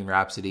Tatooine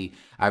Rhapsody.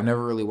 I've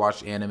never really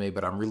watched anime,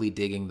 but I'm really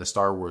digging the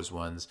Star Wars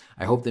ones.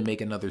 I hope they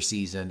make another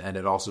season, and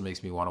it also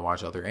makes me want to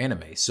watch other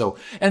anime. So,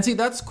 and see,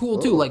 that's cool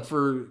too. Like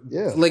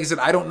like I said,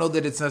 I don't know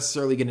that it's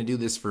necessarily going to do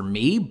this for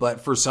me,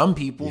 but for some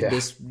people,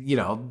 this,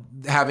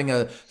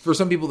 for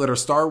some people that are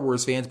Star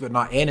Wars fans but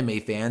not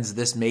anime fans,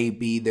 this may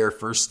be their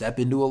first step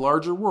into a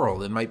larger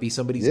world. It might be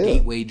somebody's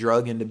gateway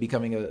drug into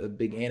becoming a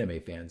big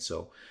anime fan.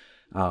 So,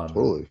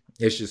 totally.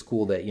 It's just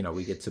cool that,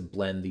 we get to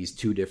blend these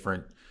 2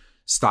 different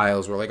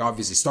styles, where like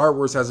obviously Star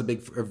Wars has a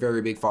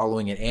very big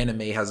following, and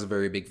anime has a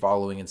very big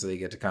following, and so they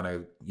get to kind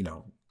of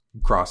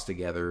cross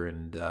together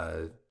and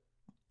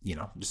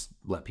just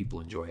let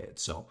people enjoy it.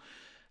 So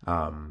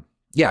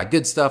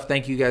good stuff.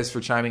 Thank you guys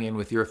for chiming in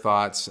with your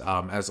thoughts.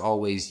 As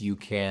always, you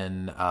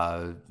can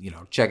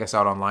check us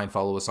out online,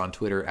 follow us on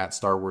Twitter at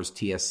Star Wars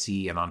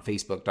TSC, and on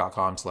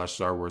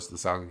Facebook.com/Star Wars The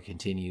Saga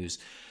Continues.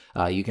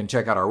 You can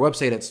check out our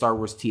website at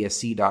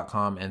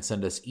starwarstsc.com and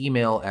send us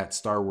email at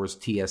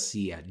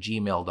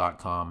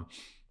starwarstsc@gmail.com.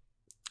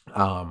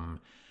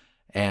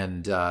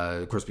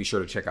 Of course, be sure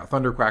to check out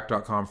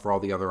thunderquack.com for all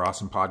the other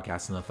awesome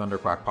podcasts in the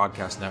Thunderquack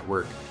Podcast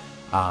Network.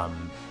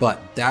 But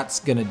that's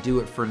going to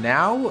do it for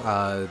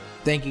now.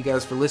 Thank you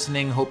guys for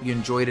listening. Hope you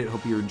enjoyed it.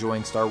 Hope you're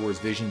enjoying Star Wars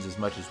Visions as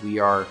much as we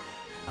are.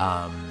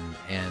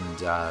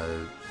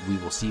 We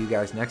will see you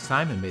guys next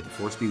time, and may the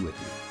Force be with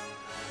you.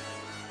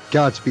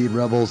 Godspeed,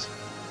 Rebels.